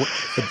 So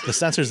the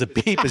sensors that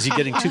beep as you're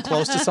getting too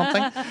close to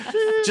something.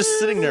 Just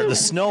sitting there, the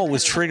snow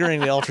was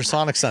triggering the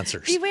ultrasonic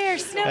sensors. Beware,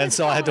 snow. And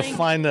so I had to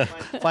find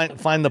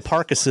the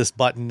park assist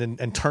button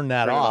and turn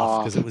that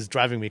off because it was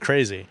driving me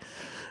crazy.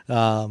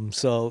 And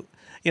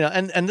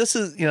this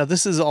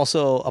is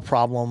also a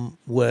problem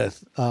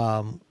with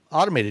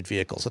automated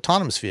vehicles,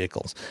 autonomous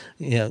vehicles.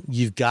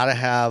 You've got to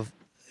have,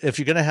 if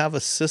you're going to have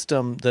a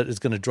system that is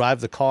going to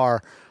drive the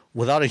car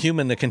without a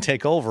human that can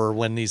take over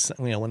when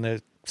when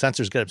the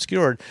sensors get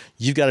obscured,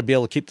 you've got to be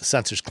able to keep the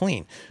sensors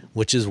clean,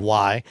 which is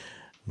why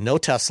no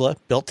Tesla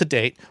built to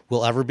date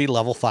will ever be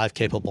level 5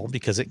 capable,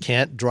 because it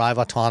can't drive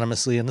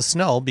autonomously in the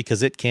snow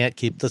because it can't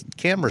keep the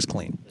cameras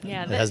clean.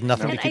 Yeah, it has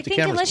nothing to keep the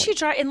cameras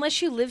clean.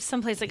 Unless you live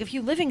someplace, like if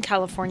you live in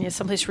California,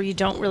 someplace where you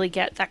don't really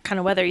get that kind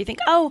of weather, you think,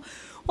 oh,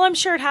 well, I'm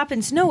sure it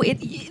happens. No,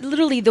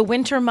 literally the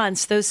winter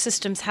months, those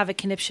systems have a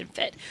conniption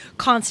fit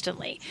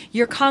constantly.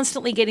 You're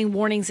constantly getting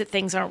warnings that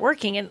things aren't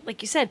working. And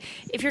like you said,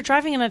 if you're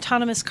driving an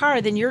autonomous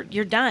car, then you're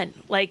done.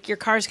 Like your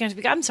car's going to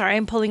be, I'm sorry,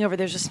 I'm pulling over.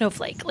 There's a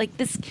snowflake. Like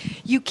this,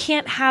 you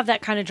can't have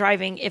that kind of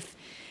driving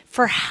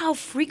for how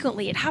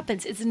frequently it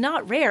happens. It's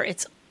not rare.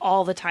 It's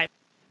all the time.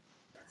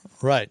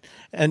 Right.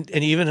 And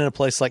even in a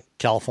place like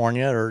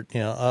California or,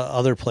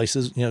 other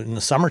places, in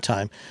the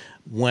summertime,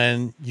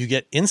 when you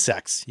get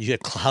insects, you get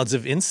clouds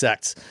of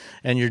insects,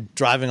 and you're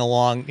driving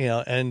along,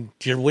 and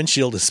your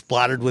windshield is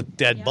splattered with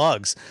dead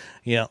bugs.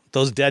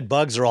 Those dead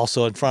bugs are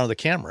also in front of the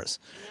cameras,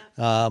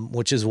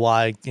 which is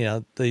why,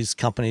 these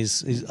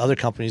other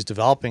companies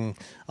developing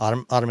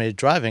automated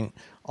driving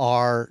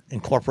are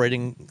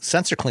incorporating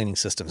sensor cleaning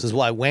systems. This is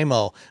why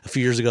Waymo, a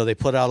few years ago, they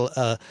put out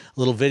a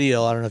little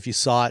video. I don't know if you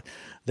saw it.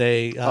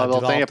 They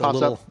developed a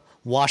little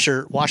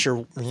washer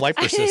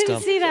wiper system. I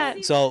didn't see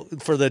that. So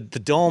for the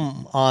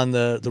dome on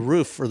the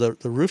roof, or the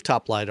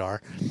rooftop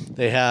LiDAR,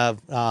 they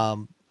have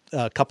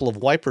a couple of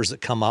wipers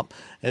that come up.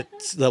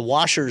 The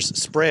washers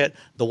spray it.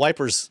 The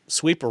wipers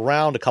sweep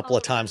around a couple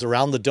of times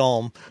around the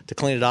dome to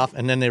clean it off,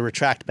 and then they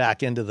retract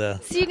back into the.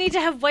 So you need to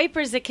have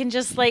wipers that can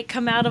just like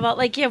come out of all,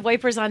 like you have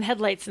wipers on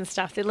headlights and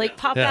stuff. They like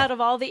pop out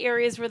of all the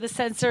areas where the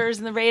sensors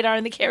and the radar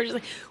and the camera just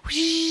like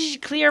whoosh,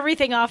 clear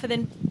everything off and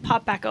then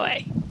pop back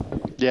away.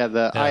 Yeah,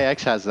 the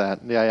iX has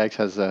that. The iX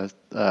has a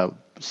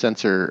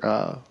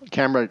sensor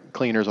camera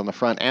cleaners on the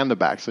front and the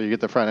back, so you get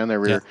the front and the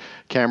rear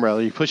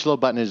camera. You push a little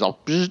button, and it's all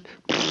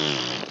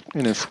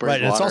and it sprays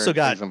right. And it's also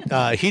got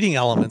heating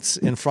elements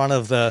in front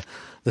of the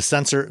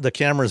sensor. The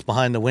cameras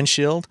behind the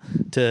windshield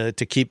to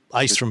keep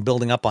ice from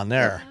building up on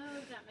there.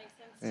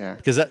 Yeah,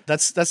 because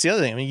that's the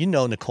other thing. I mean,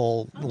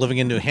 Nicole, living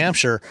in New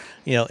Hampshire,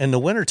 in the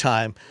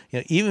wintertime,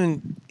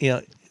 even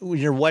when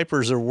your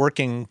wipers are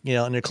working,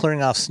 and they're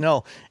clearing off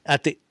snow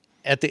at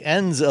the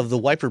ends of the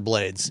wiper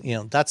blades,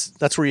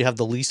 that's where you have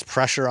the least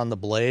pressure on the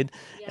blade.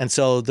 Yeah. And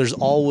so there's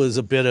always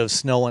a bit of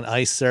snow and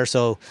ice there.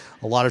 So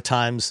a lot of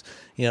times,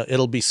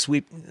 it'll be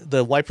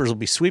the wipers will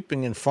be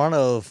sweeping in front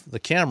of the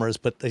cameras,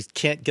 but they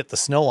can't get the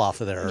snow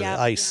off of there or the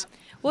ice. Yeah.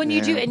 Well, and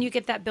you do, and you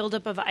get that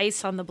buildup of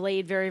ice on the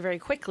blade very, very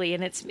quickly,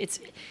 and it's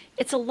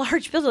a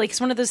large buildup. Like it's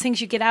one of those things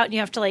you get out and you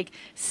have to like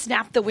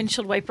snap the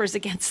windshield wipers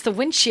against the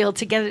windshield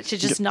to get it to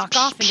just knock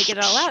off and to get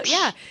it all out.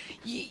 Yeah.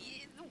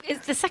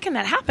 It's the second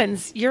that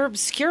happens, you're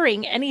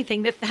obscuring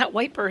anything that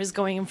wiper is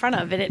going in front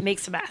of, and it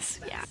makes a mess.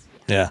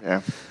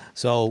 Yeah.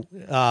 So,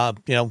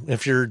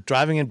 if you're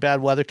driving in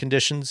bad weather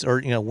conditions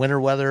or,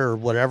 winter weather or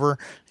whatever,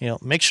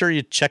 make sure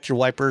you check your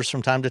wipers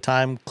from time to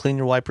time, clean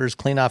your wipers,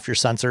 clean off your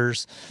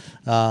sensors,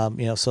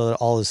 so that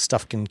all this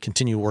stuff can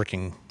continue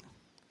working.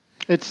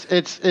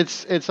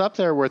 It's up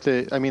there with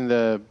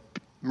the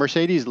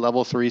Mercedes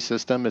Level 3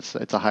 system. It's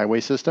a highway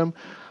system.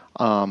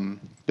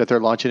 That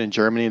they're launching in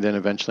Germany, then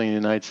eventually in the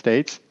United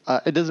States.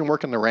 It doesn't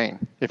work in the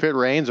rain. If it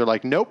rains, they're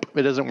like, nope,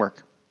 it doesn't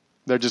work.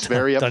 They're just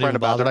very upfront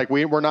about it. They're like,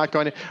 we're not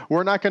going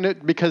to,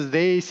 because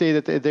they say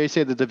that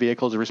the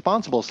vehicle is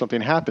responsible if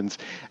something happens,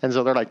 and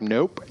so they're like,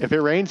 nope. If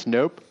it rains,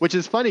 nope. Which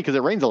is funny because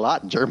it rains a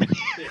lot in Germany.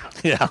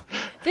 Yeah.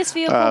 This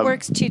vehicle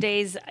works 2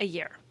 days a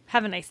year.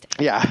 Have a nice day.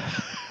 Yeah.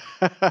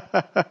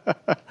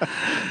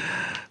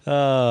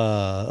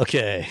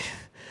 Okay.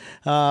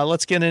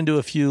 Let's get into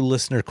a few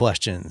listener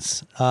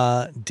questions.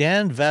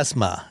 Dan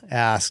Vesma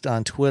asked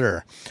on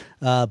Twitter,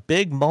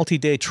 big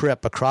multi-day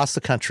trip across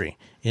the country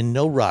in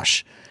no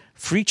rush.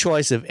 Free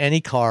choice of any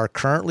car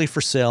currently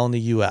for sale in the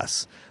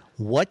U.S.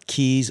 What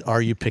keys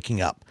are you picking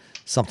up?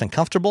 Something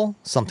comfortable?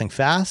 Something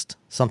fast?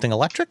 Something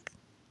electric?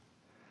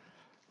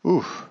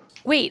 Ooh.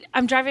 Wait,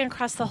 I'm driving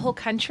across the whole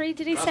country,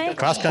 did he say?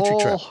 Cross-country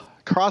trip.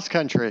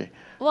 Cross-country.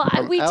 Well,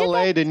 we did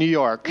LA to New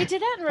York. We did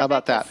that in How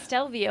about that?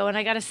 Stelvio, and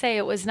I got to say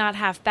it was not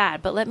half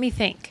bad. But let me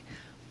think.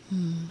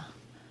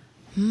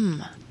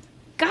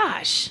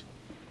 Gosh.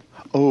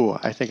 Oh,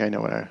 I think I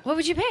know What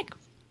would you pick?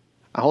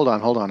 Hold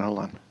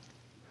on.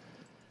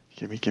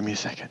 Give me a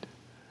second.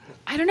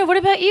 I don't know. What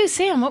about you,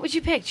 Sam? What would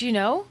you pick? Do you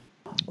know?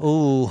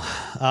 Oh,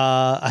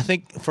 I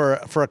think for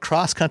a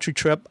cross-country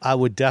trip, I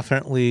would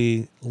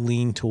definitely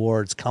lean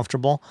towards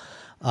comfortable.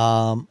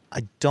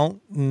 I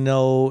don't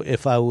know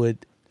if I would,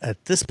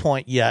 at this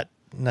point yet,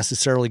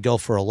 necessarily go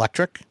for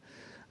electric.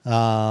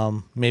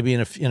 Maybe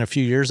in a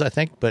few years, I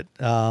think. But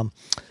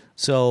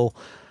so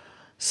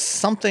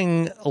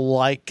something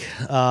like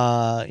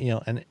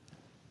an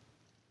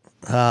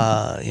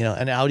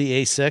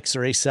Audi A6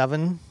 or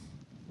A7,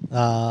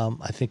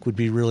 I think would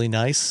be really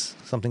nice.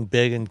 Something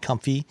big and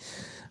comfy,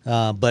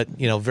 but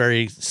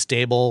very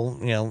stable.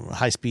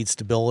 High speed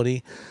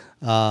stability.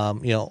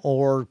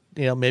 Or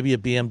maybe a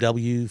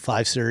BMW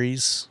 5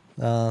 Series,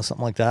 something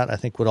like that. I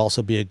think would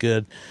also be a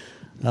good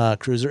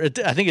cruiser.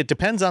 I think it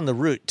depends on the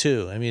route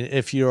too. I mean,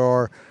 if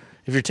you're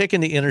taking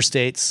the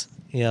interstates,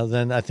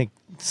 then I think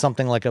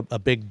something like a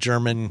big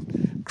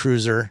German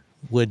cruiser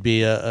would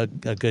be a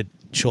good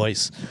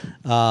choice.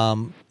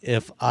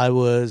 If I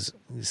was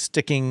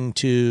sticking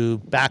to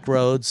back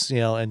roads,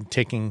 and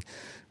taking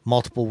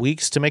multiple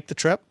weeks to make the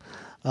trip,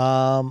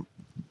 I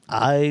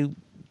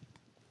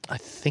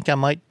think I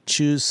might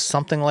choose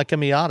something like a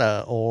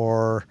Miata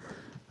or,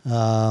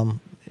 maybe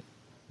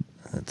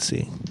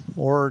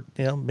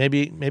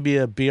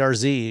a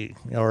BRZ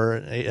or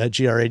a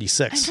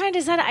GR86. I'm trying to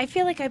decide. I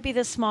feel like I'd be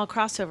the small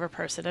crossover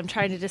person. I'm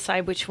trying to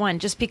decide which one,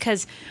 just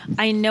because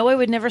I know I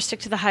would never stick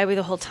to the highway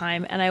the whole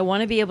time, and I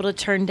want to be able to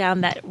turn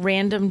down that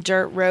random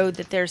dirt road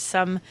that there's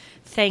some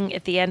thing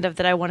at the end of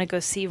that I want to go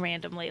see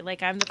randomly.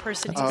 Like I'm the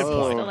person who's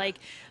supposed to like,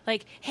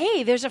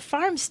 hey, there's a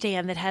farm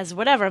stand that has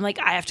whatever. I'm like,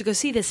 I have to go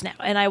see this now,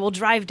 and I will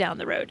drive down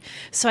the road.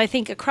 So I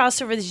think a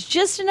crossover is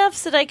just enough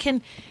so that I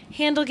can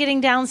handle getting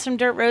down some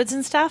dirt roads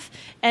and stuff,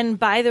 and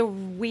buy the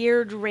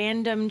weird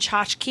random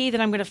tchotchke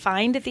that I'm going to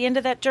find at the end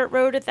of that dirt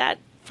road at that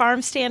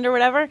farm stand or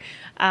whatever.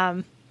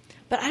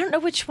 But I don't know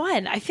which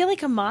one. I feel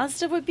like a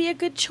Mazda would be a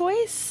good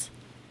choice.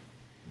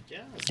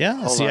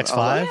 Yeah, a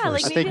CX-5 or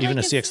even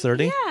a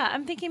CX-30. Yeah,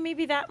 I'm thinking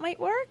maybe that might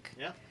work.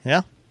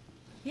 Yeah.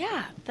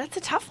 Yeah, that's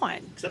a tough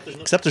one.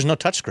 Except there's no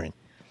touchscreen.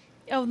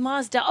 Oh,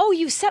 Mazda. Oh,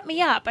 you set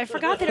me up. I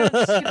forgot that it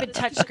was a stupid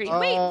touchscreen.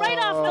 Wait, right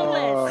off the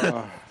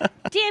list.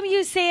 Damn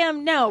you,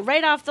 Sam. No,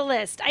 right off the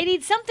list. I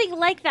need something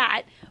like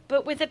that,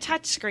 but with a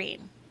touchscreen.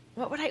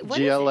 What is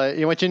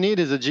GLA. What you need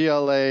is a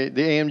GLA,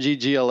 the AMG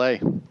GLA.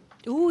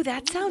 Ooh,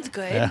 that sounds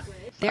good. Yeah.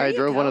 I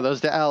drove one of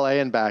those to LA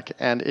and back,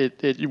 and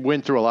it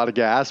went through a lot of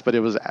gas, but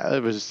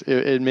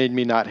it made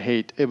me not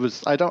hate.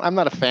 I'm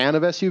not a fan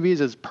of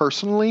SUVs as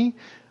personally.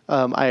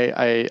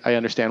 I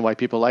understand why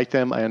people like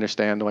them. I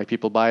understand why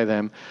people buy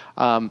them.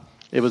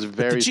 It was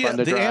very fun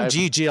to drive. The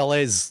AMG GLA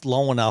is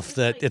low enough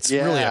that it's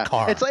really a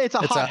car. It's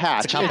a hot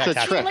hatch. It's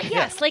a trick.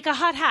 Yes, like a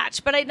hot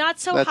hatch, but not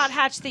so hot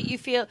hatch that you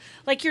feel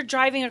like you're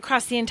driving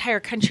across the entire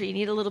country. You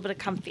need a little bit of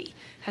comfy.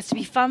 Has to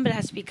be fun, but it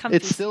has to be comfy.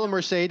 It's still a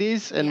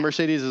Mercedes, and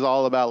Mercedes is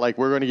all about like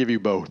we're going to give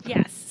you both.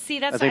 Yes.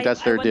 See, I think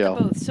that's their deal.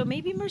 Both. So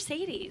maybe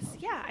Mercedes.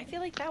 Yeah, I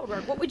feel like that would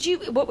work.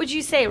 What would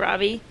you say,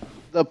 Robbie?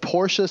 The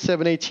Porsche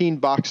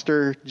 718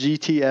 Boxster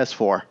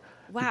GTS4.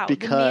 Wow.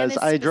 Because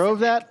I drove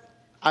that.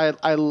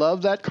 I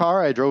love that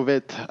car. I drove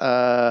it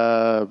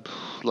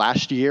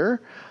last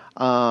year.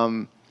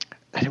 And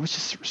it was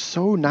just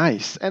so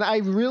nice. And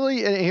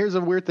here's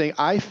a weird thing.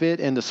 I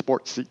fit into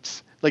sports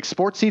seats. Like,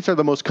 sports seats are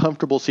the most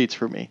comfortable seats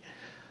for me.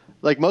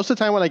 Like, most of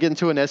the time when I get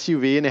into an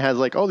SUV and it has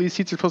like, oh, these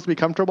seats are supposed to be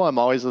comfortable, I'm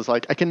always just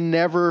like, I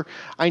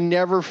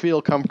never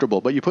feel comfortable.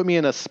 But you put me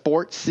in a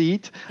sports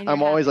seat,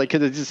 I'm always like,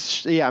 cause it's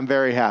just, I'm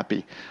very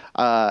happy.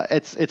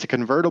 It's a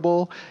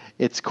convertible.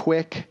 It's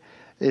quick.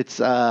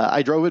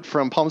 I drove it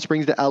from Palm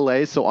Springs to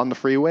LA. So on the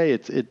freeway,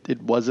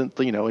 it wasn't,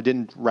 it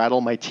didn't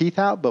rattle my teeth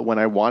out. But when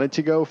I wanted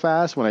to go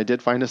fast, when I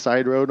did find a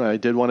side road, when I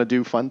did want to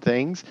do fun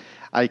things,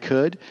 I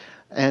could.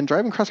 And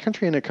driving cross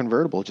country in a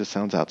convertible just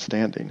sounds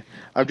outstanding.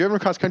 I've driven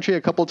cross country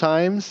a couple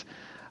times,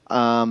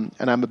 and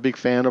I'm a big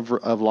fan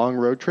of long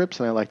road trips.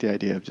 And I like the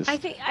idea of just. I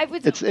think I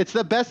would. It's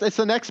the best. It's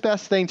the next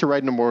best thing to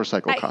riding a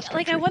motorcycle cross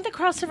country. Like, I want the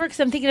crossover because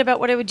I'm thinking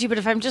about what I would do. But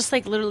if I'm just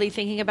like literally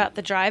thinking about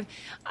the drive,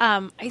 I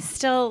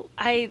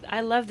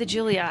love the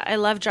Giulia. I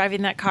love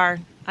driving that car.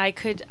 I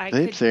could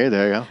there you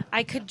go.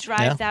 I could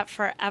drive that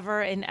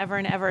forever and ever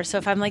and ever. So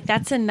if I'm like,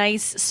 that's a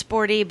nice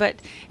sporty, but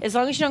as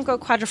long as you don't go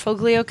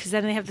quadrifoglio, because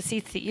then they have the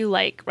seats that you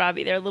like,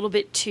 Robbie. They're a little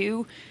bit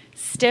too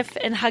stiff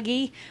and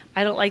huggy.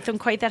 I don't like them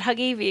quite that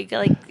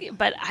huggy.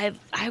 But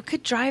I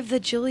could drive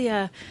the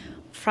Giulia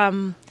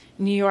from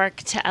New York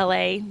to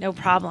LA, no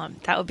problem.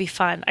 That would be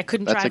fun. I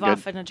couldn't drive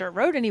off on a dirt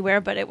road anywhere,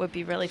 but it would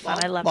be really fun.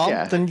 I love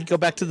it. Then you go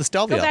back to the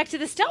Stelvio. Go back to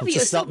the Stelvio.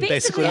 So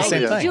basically, I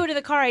need to do it in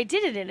the car I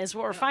did it in is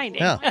what we're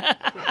finding. Yeah.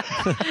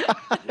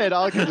 It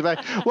all comes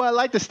back. Well, I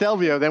like the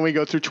Stelvio. Then we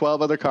go through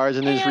 12 other cars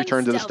and then just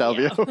return to the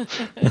Stelvio.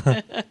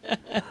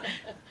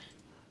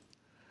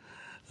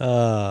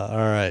 All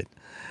right.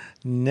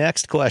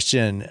 Next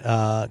question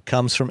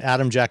comes from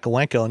Adam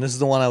Jakowenko, and this is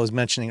the one I was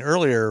mentioning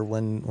earlier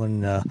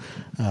when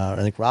I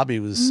think Robbie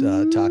was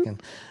talking.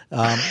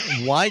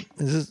 Why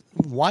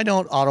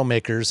don't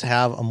automakers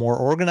have a more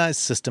organized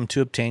system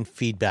to obtain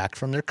feedback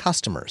from their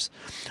customers?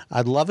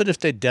 I'd love it if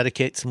they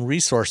dedicate some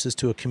resources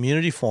to a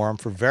community forum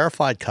for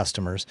verified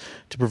customers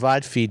to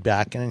provide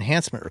feedback and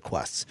enhancement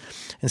requests.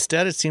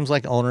 Instead, it seems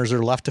like owners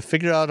are left to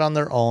figure out on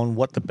their own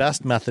what the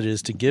best method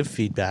is to give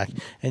feedback,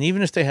 and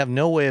even if they have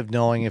no way of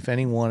knowing if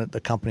anyone at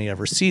the company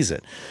ever sees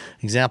it.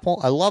 Example,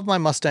 I love my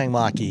Mustang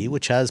Mach-E,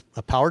 which has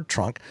a powered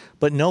trunk,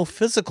 but no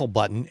physical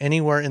button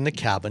anywhere in the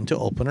cabin to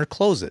open or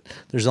close it.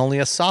 There's only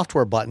a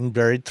software button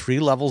buried 3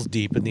 levels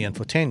deep in the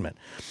infotainment.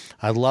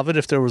 I'd love it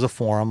if there was a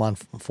forum on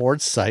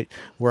Ford's site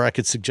where I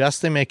could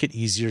suggest they make it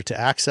easier to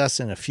access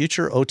in a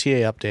future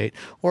OTA update,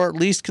 or at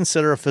least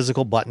consider a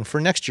physical button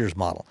for next year's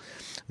model.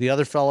 The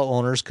other fellow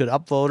owners could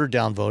upvote or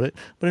downvote it,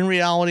 but in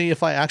reality,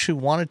 if I actually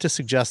wanted to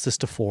suggest this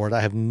to Ford,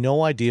 I have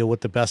no idea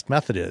what the best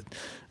method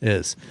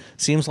is.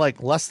 Seems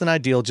like less than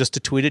ideal just to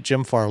tweet at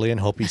Jim Farley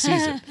and hope he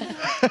sees it.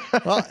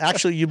 Well,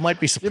 actually, you might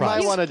be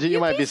surprised. You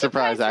might be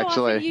surprised,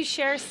 actually. You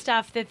share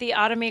stuff that the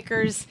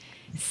automakers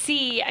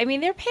see. I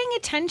mean, they're paying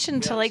attention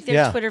to like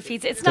their Twitter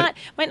feeds. It's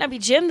might not be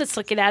Jim that's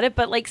looking at it,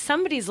 but like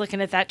somebody's looking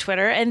at that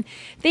Twitter, and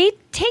they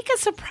take a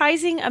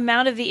surprising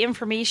amount of the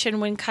information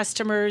when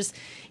customers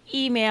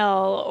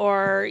email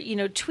or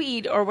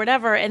tweet or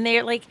whatever, and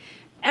they're like,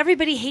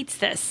 everybody hates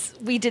this.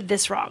 We did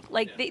this wrong.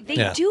 Like they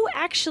do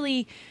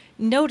actually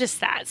notice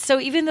that.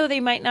 So even though they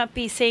might not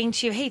be saying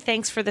to you, hey,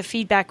 thanks for the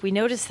feedback, we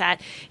noticed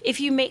that,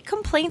 if you make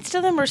complaints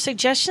to them or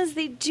suggestions,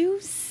 they do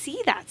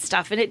see that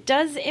stuff, and it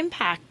does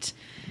impact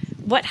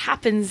what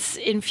happens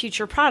in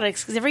future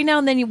products. Because every now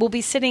and then you will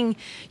be sitting,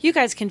 you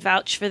guys can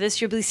vouch for this,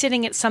 you'll be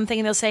sitting at something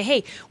and they'll say,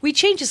 hey, we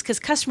changed this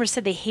because customers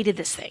said they hated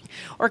this thing,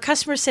 or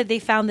customers said they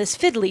found this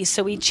fiddly,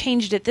 so we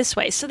changed it this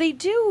way. So they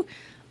do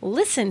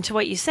listen to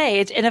what you say,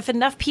 and if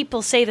enough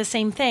people say the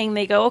same thing,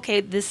 they go,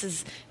 okay, this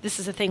is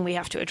a thing we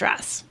have to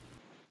address.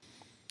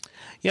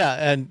 Yeah,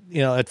 and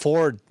at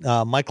Ford,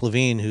 Mike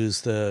Levine,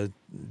 who's the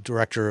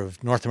director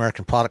of North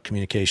American Product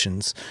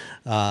Communications.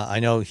 I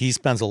know he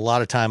spends a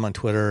lot of time on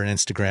Twitter and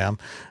Instagram,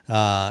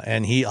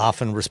 and he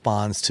often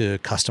responds to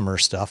customer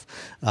stuff.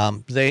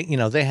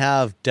 They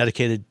have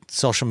dedicated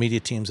social media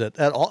teams that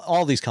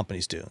all these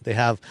companies do. They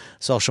have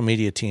social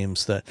media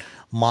teams that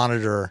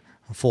monitor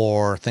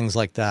for things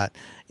like that.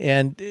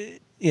 And,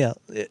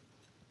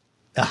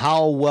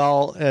 how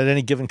well at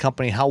any given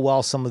company, how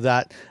well some of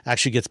that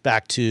actually gets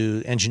back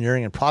to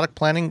engineering and product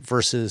planning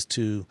versus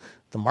to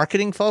the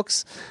marketing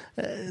folks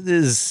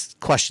is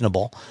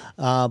questionable.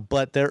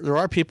 But there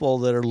are people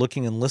that are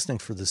looking and listening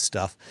for this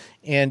stuff.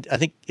 And I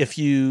think if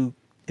you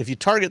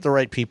target the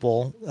right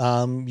people,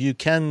 you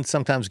can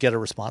sometimes get a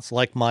response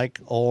like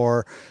Mike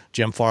or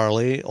Jim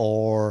Farley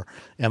or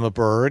Emma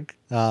Berg.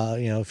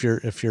 If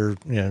you're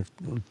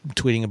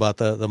tweeting about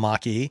the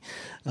Mach-E,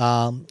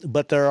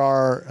 but there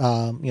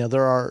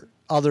are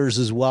others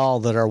as well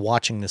that are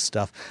watching this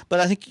stuff.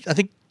 But I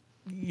think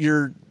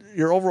your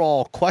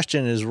overall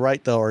question is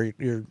right, though, or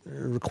your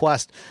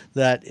request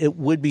that it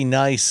would be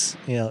nice,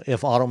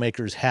 if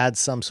automakers had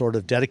some sort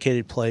of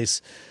dedicated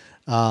place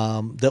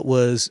that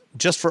was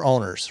just for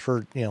owners,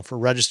 for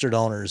registered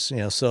owners,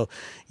 so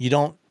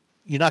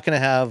you're not going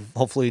to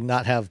hopefully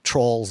not have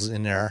trolls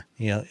in there.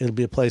 It'll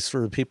be a place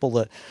for people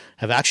that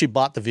have actually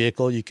bought the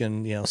vehicle. You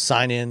can,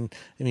 sign in.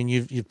 I mean,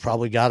 you've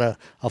probably got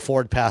a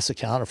Ford Pass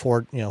account, a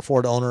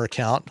Ford owner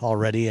account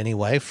already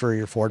anyway for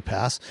your Ford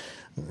Pass.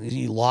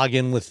 You log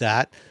in with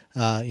that,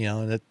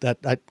 and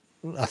that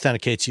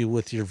authenticates you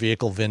with your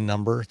vehicle VIN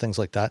number, things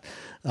like that.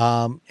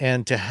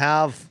 And to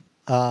have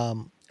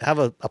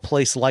a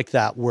place like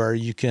that where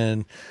you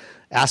can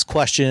ask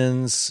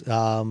questions,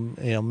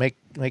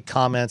 make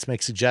comments,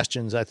 make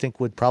suggestions, I think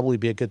would probably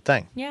be a good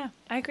thing. Yeah,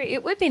 I agree.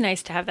 It would be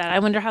nice to have that. I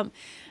wonder how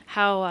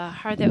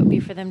hard that would be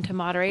for them to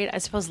moderate. I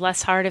suppose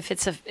less hard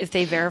if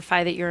they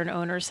verify that you're an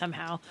owner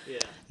somehow. Yeah.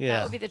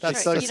 That would be the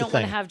That's trick. the You don't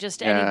thing. want to have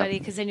just anybody,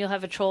 because then you'll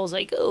have a trolls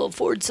like, oh,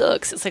 Ford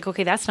sucks. It's like,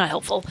 okay, that's not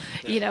helpful.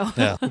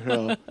 Yeah.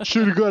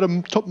 Should have got a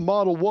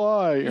Model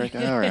Y. You're like,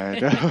 all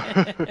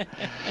right.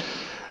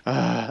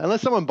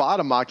 Unless someone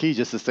bought a Mach-E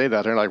just to say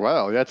that, they're like,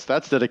 "Well, that's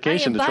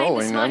dedication to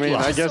trolling." I mean,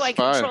 I guess so I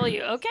can fine. troll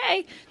you.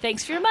 Okay,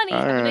 thanks for your money. All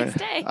Have a right. nice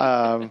day.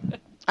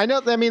 I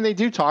know. I mean, they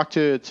do talk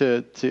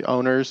to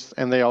owners,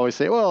 and they always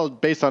say, "Well,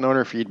 based on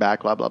owner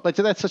feedback, blah blah." But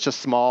that's such a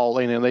small.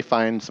 They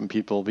find some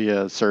people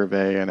via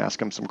survey and ask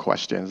them some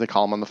questions. They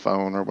call them on the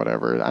phone or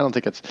whatever. I don't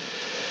think it's.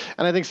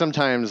 And I think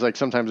sometimes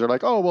they're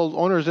like, "Oh, well,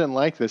 owners didn't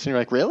like this," and you're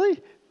like, "Really?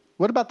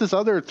 What about these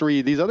other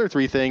three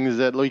things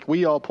that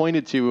we all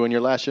pointed to in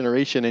your last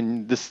generation,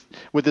 and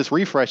with this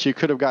refresh you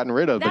could have gotten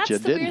rid of, but you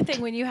That's the didn't." weird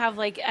thing when you have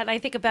and I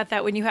think about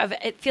that when you have,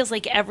 it feels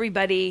like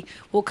everybody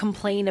will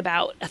complain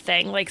about a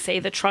thing, like say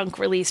the trunk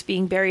release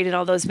being buried in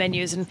all those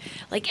menus, and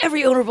like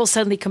every owner will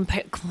suddenly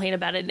complain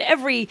about it, and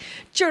every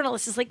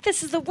journalist is like,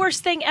 this is the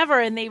worst thing ever,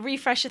 and they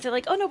refresh it, they're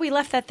like, oh no, we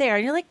left that there,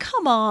 and you're like,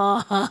 come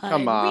on,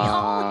 we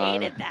all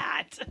hated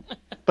that.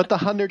 But the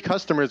 100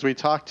 customers we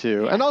talked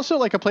to, and also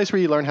like a place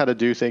where you learn how to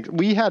do things.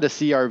 We had a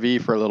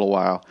CRV for a little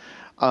while,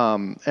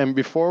 and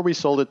before we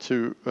sold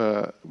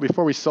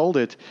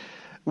it,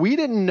 we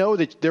didn't know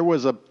that there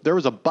was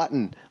a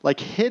button like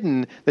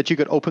hidden that you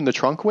could open the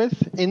trunk with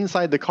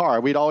inside the car.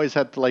 We'd always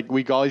had to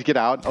we'd always get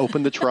out and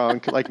open the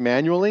trunk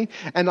manually.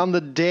 And on the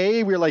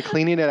day we were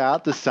cleaning it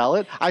out to sell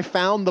it, I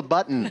found the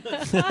button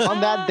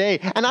on that day,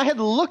 and I had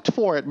looked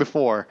for it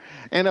before.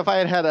 And if I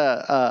had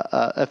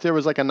if there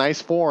was a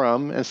nice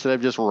forum instead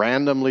of just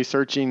randomly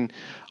searching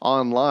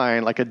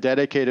online, like a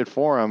dedicated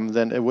forum,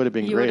 then it would have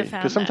been You would great.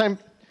 have found that.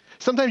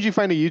 Sometimes you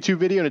find a YouTube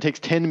video and it takes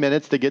 10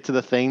 minutes to get to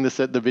the thing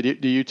that the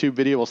YouTube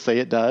video will say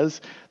it does.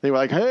 They were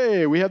like,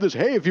 "Hey, we have this.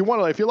 Hey, if you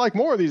like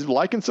more of these,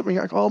 like and something."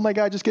 You're like, "Oh my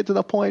God, just get to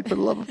the point, for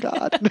the love of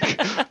God."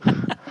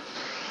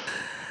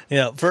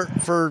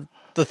 For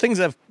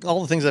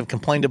all the things I've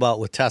complained about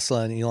with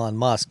Tesla and Elon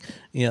Musk,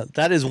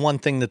 that is one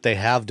thing that they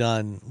have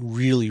done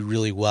really,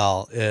 really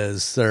well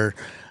is they're,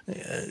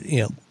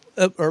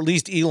 or at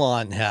least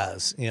Elon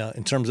has,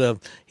 in terms of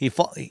he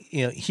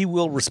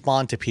will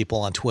respond to people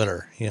on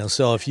Twitter,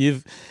 so if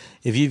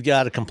you've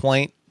got a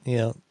complaint,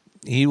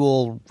 he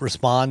will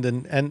respond,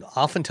 and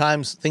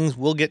oftentimes things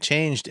will get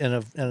changed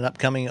in an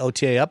upcoming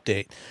OTA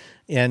update.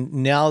 And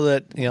now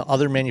that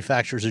other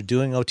manufacturers are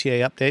doing OTA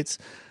updates,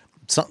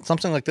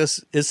 something like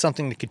this is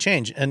something that could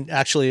change. And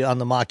actually, on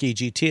the Mach-E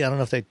GT, I don't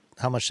know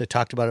how much they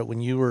talked about it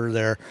when you were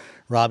there,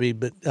 Robbie,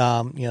 but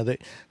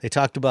they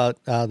talked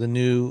about the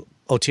new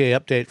OTA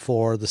update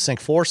for the Sync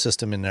 4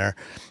 system in there,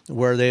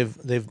 where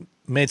they've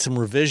made some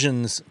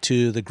revisions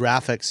to the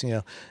graphics,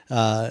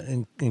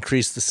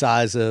 increased the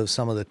size of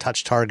some of the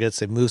touch targets.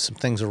 They've moved some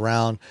things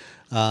around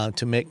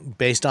to make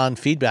based on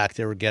feedback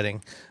they were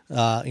getting,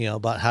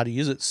 about how to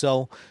use it.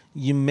 So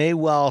you may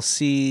well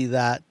see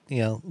that,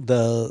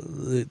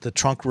 the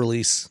trunk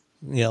release,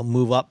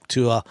 move up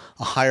to a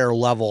higher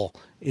level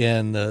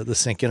in the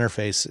Sync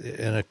interface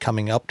in a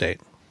coming update.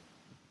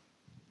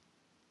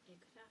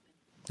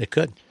 It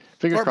could.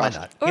 Fingers Or it might crossed.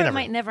 not. Or You it never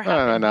might know. never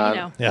happen.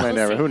 Might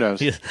never. Who knows?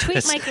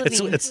 Tweet Mike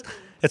Levine.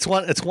 It's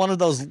one of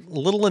those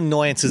little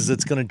annoyances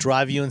that's going to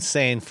drive you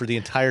insane for the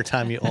entire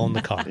time you own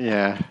the car.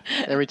 Yeah.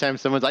 Every time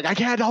someone's like, I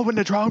can't open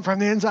the trunk from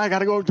the inside, I got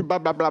to go to blah,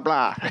 blah, blah,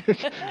 blah.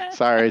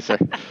 Sorry, sir.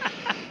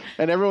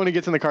 And everyone who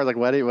gets in the car is like,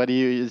 what do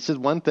you, it's just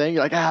one thing.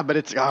 You're like, but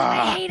it's,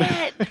 I hate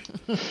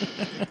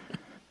it.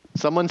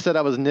 Someone said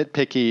I was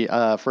nitpicky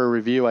for a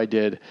review I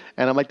did.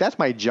 And I'm like, that's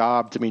my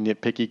job to be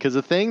nitpicky. Because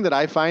the thing that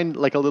I find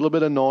like a little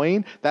bit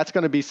annoying, that's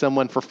going to be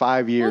someone for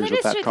 5 years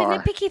with that car.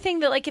 The nitpicky thing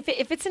that like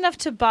if it's enough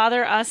to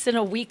bother us in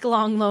a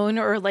week-long loan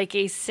or like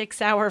a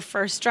 6-hour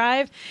first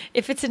drive,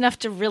 if it's enough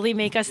to really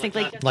make us think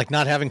like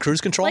not having cruise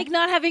control? Like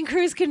not having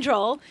cruise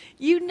control,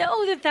 you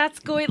know that's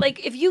going,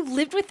 like if you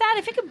lived with that,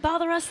 if it could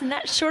bother us in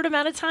that short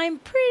amount of time,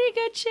 pretty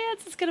good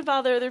chance it's going to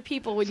bother other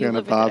people when you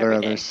live with it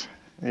every day. Others.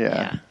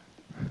 Yeah.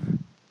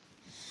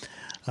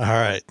 All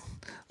right.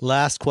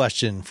 Last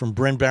question from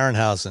Bryn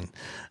Barenhausen.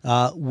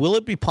 Will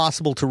it be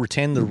possible to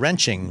retain the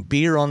wrenching, be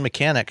your own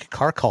mechanic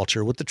car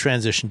culture with the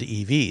transition to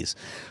EVs?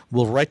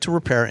 Will right to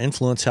repair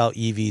influence how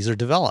EVs are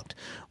developed?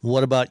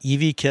 What about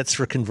EV kits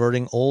for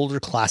converting older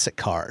classic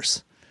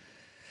cars?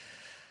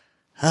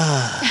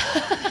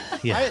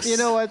 Yes. You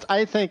know what?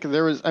 I think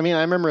there was, I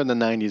remember in the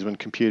 90s when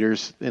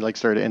computers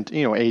started, in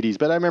 80s,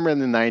 but I remember in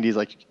the 90s,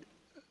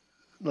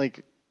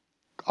 like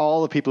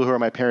all the people who are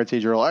my parents'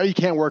 age are like, you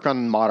can't work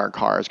on modern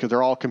cars because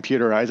they're all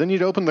computerized. And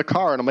you'd open the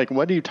car, and I'm like,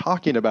 what are you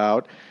talking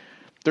about?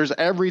 There's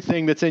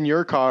everything that's in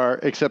your car,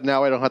 except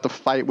now I don't have to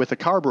fight with a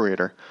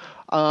carburetor.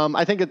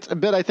 I think with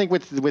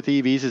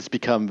EVs, it's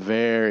become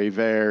very,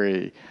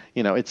 very,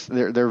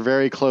 they're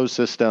very closed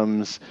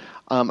systems.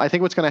 I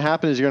think what's going to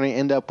happen is you're going to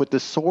end up with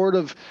this sort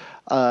of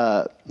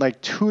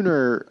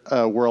tuner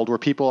world where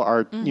people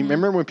are. Mm-hmm. You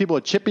remember when people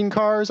are chipping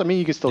cars?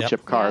 You can still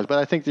chip cars, but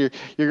I think you're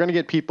going to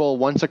get people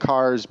once a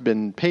car's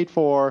been paid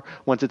for,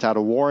 once it's out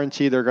of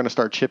warranty, they're going to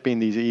start chipping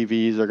these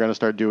EVs. They're going to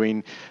start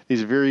doing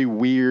these very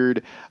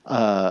weird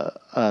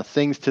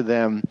things to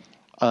them.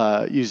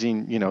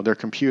 Using their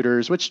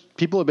computers, which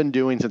people have been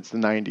doing since the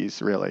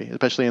 90s, really,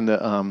 especially in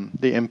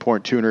the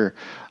import tuner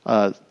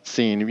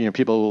scene.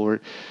 People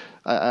were.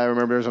 I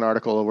remember there was an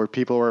article where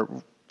people were.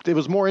 It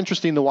was more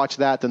interesting to watch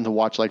that than to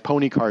watch like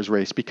pony cars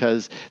race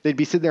because they'd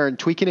be sitting there and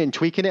tweaking it,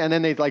 and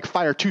then they'd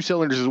fire 2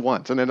 cylinders at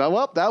once, and then that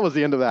was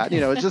the end of that.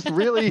 It's just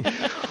really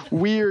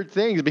weird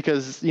things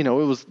because it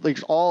was like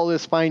all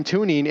this fine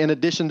tuning in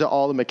addition to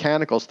all the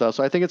mechanical stuff.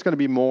 So I think it's going to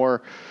be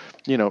more,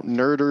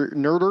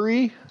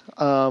 nerdery.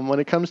 When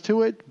it comes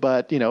to it,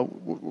 but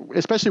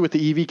especially with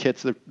the EV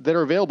kits that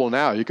are available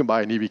now, you can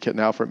buy an EV kit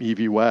now from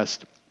EV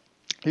West.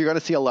 You're going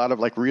to see a lot of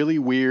really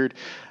weird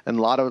and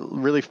a lot of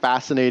really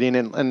fascinating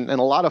and a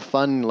lot of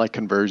fun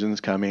conversions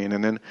coming.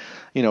 And then,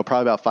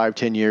 probably about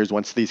 5-10 years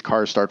once these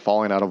cars start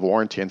falling out of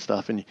warranty and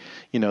stuff, and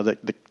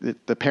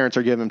the parents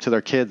are giving them to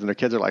their kids, and their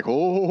kids are like,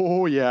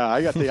 oh yeah,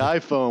 I got the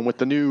iPhone with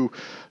the new,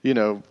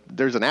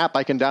 there's an app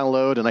I can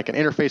download and I can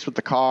interface with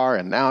the car,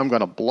 and now I'm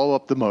going to blow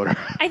up the motor.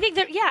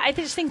 I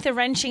just think the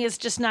wrenching is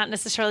just not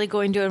necessarily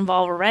going to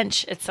involve a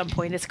wrench at some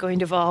point. It's going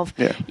to involve,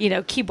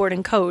 keyboard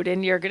and code,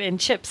 and and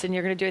chips, and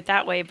you're going to do it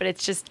that way. But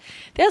it's just,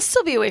 there'll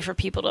still be a way for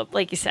people to,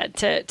 like you said,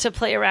 to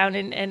play around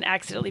and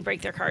accidentally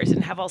break their cars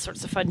and have all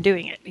sorts of fun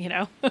doing it, Yeah.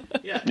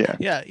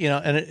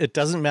 And it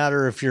doesn't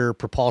matter if your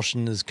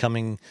propulsion is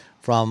coming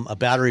from a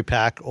battery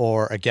pack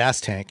or a gas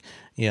tank.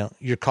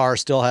 Your car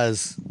still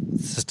has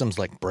systems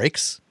like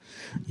brakes.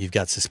 You've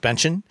got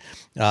suspension.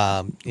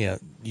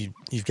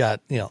 You've got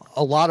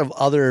a lot of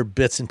other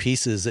bits and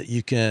pieces that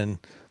you can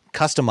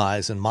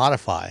customize and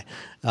modify.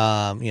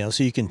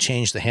 So you can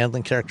change the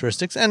handling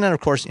characteristics, and then of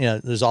course,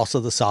 there's also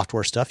the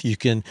software stuff. You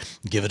can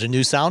give it a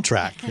new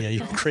soundtrack.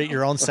 You can create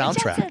your own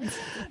soundtrack.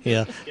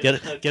 Get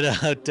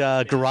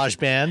a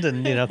GarageBand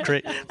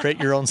and create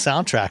your own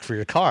soundtrack for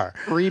your car.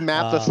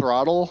 Remap the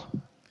throttle.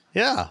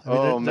 Yeah.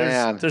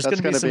 There's going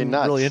to be some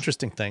really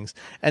interesting things.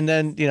 And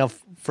then,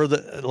 for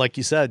the, like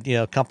you said,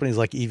 companies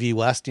like EV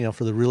West,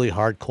 for the really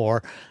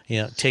hardcore,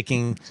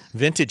 taking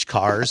vintage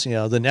cars,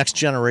 the next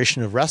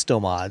generation of resto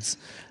mods,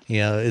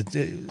 it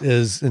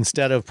is,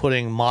 instead of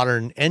putting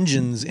modern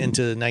engines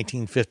into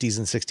 1950s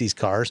and 60s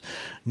cars,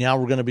 now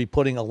we're going to be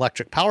putting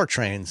electric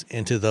powertrains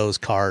into those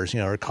cars,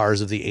 or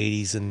cars of the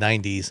 80s and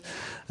 90s,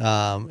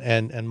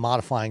 and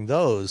modifying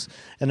those.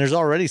 And there's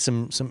already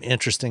some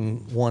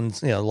interesting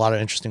ones, a lot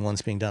of interesting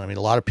ones being done.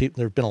 A lot of people,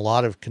 there have been a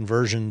lot of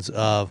conversions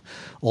of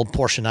old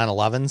Porsche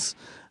 911s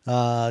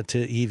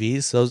to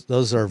EVs.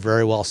 Those are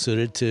very well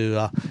suited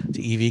to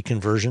EV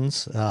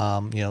conversions.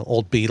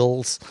 Old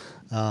Beetles.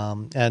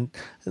 And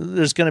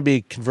there's going to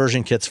be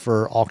conversion kits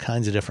for all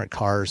kinds of different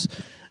cars.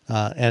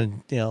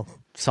 And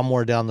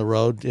somewhere down the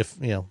road, if,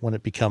 when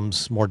it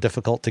becomes more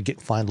difficult to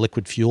find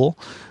liquid fuel,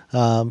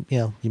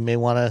 you may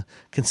want to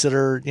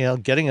consider,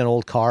 getting an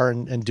old car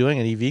and doing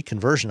an EV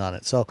conversion on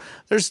it. So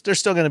there's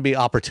still going to be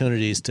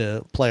opportunities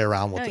to play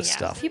around with this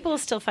stuff. People will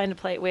still find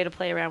a way to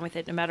play around with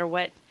it no matter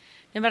what.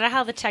 No matter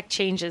how the tech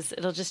changes,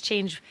 it'll just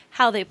change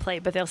how they play,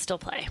 but they'll still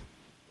play.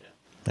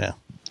 Yeah.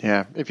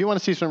 Yeah. If you want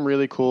to see some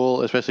really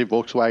cool, especially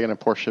Volkswagen and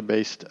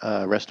Porsche-based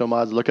resto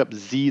mods, look up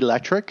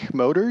Z-Electric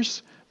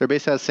Motors. They're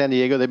based out of San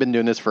Diego. They've been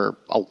doing this for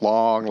a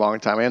long,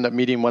 long time. I ended up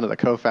meeting one of the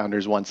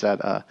co-founders once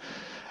at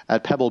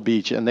Pebble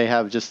Beach, and they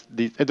have just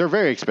these. They're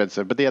very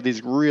expensive, but they have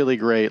these really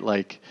great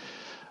restored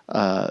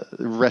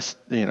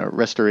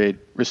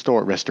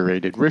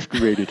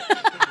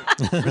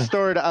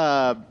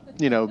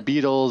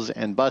Beetles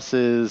and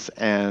buses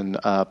and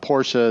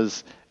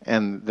Porsches,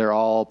 and they're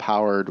all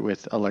powered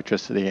with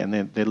electricity, and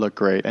they look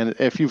great. And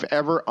if you've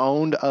ever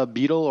owned a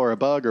Beetle or a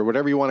Bug or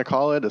whatever you want to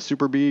call it, a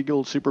Super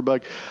Beagle, Super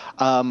Bug,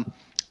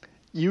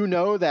 you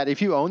know that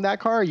if you own that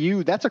car,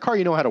 that's a car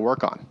you know how to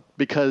work on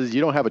because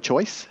you don't have a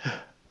choice.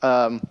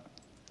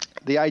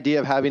 The idea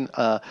of having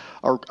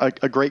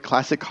a great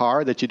classic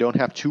car that you don't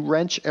have to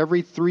wrench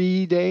every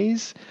 3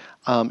 days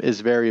is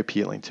very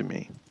appealing to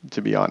me,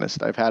 to be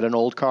honest. I've had an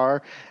old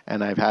car,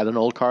 and I've had an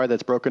old car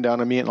that's broken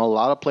down on me in a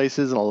lot of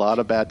places and a lot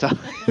of bad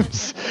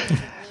times.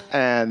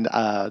 And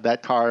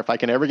that car, if I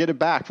can ever get it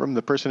back from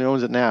the person who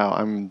owns it now,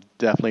 I'm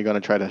definitely going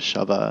to try to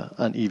shove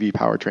an EV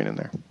powertrain in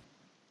there.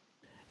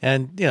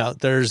 And,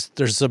 there's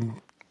going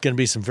to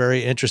be some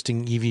very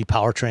interesting EV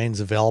powertrains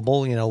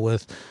available,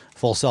 with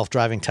full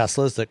self-driving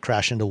Teslas that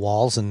crash into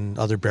walls and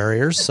other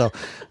barriers. So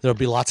there'll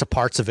be lots of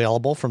parts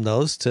available from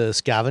those to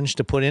scavenge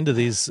to put into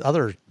these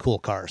other cool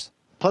cars.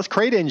 Plus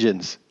crate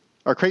engines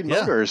or crate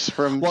motors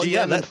from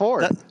GM and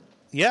Ford.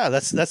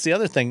 That's the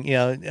other thing.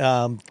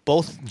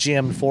 Both GM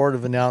and Ford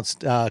have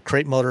announced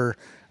crate motor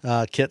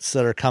kits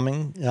that are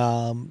coming,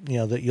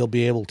 that you'll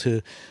be able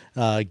to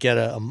get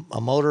a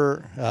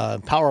motor,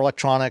 power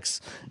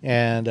electronics,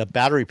 and a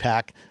battery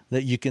pack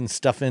that you can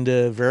stuff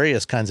into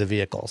various kinds of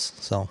vehicles.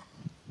 So,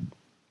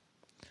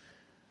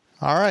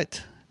 all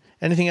right.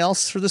 Anything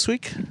else for this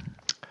week?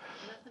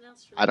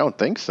 I don't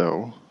think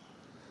so.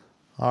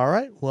 All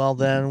right. Well,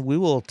 then we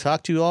will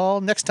talk to you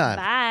all next time.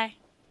 Bye.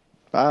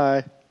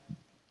 Bye.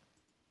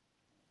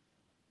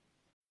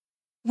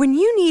 When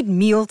you need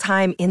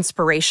mealtime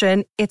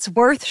inspiration, it's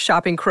worth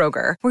shopping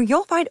Kroger, where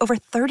you'll find over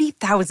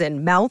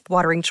 30,000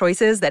 mouth-watering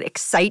choices that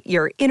excite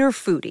your inner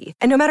foodie.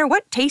 And no matter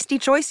what tasty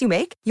choice you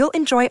make, you'll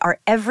enjoy our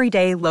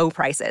everyday low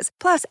prices,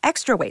 plus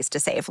extra ways to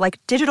save,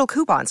 like digital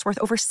coupons worth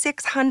over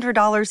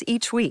 $600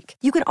 each week.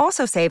 You can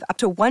also save up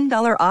to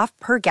 $1 off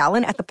per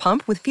gallon at the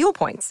pump with fuel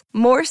points.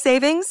 More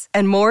savings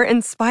and more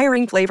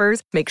inspiring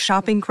flavors make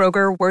shopping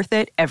Kroger worth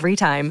it every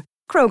time.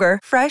 Kroger,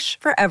 fresh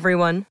for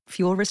everyone.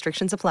 Fuel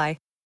restrictions apply.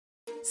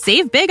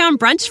 Save big on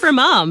brunch for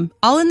mom,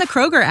 all in the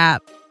Kroger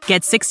app.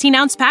 Get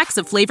 16-ounce packs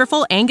of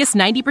flavorful Angus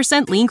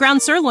 90% lean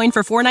ground sirloin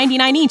for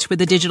 $4.99 each with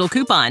a digital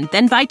coupon.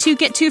 Then buy 2,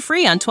 get 2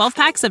 free on 12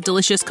 packs of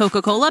delicious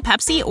Coca-Cola,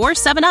 Pepsi, or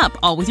 7-Up,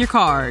 all with your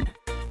card.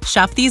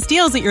 Shop these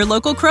deals at your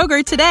local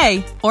Kroger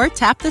today, or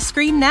tap the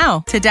screen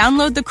now to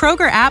download the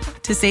Kroger app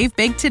to save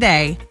big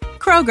today.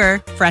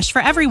 Kroger, fresh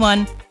for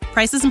everyone.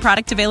 Prices and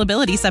product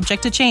availability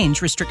subject to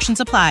change. Restrictions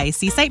apply.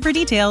 See site for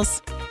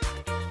details.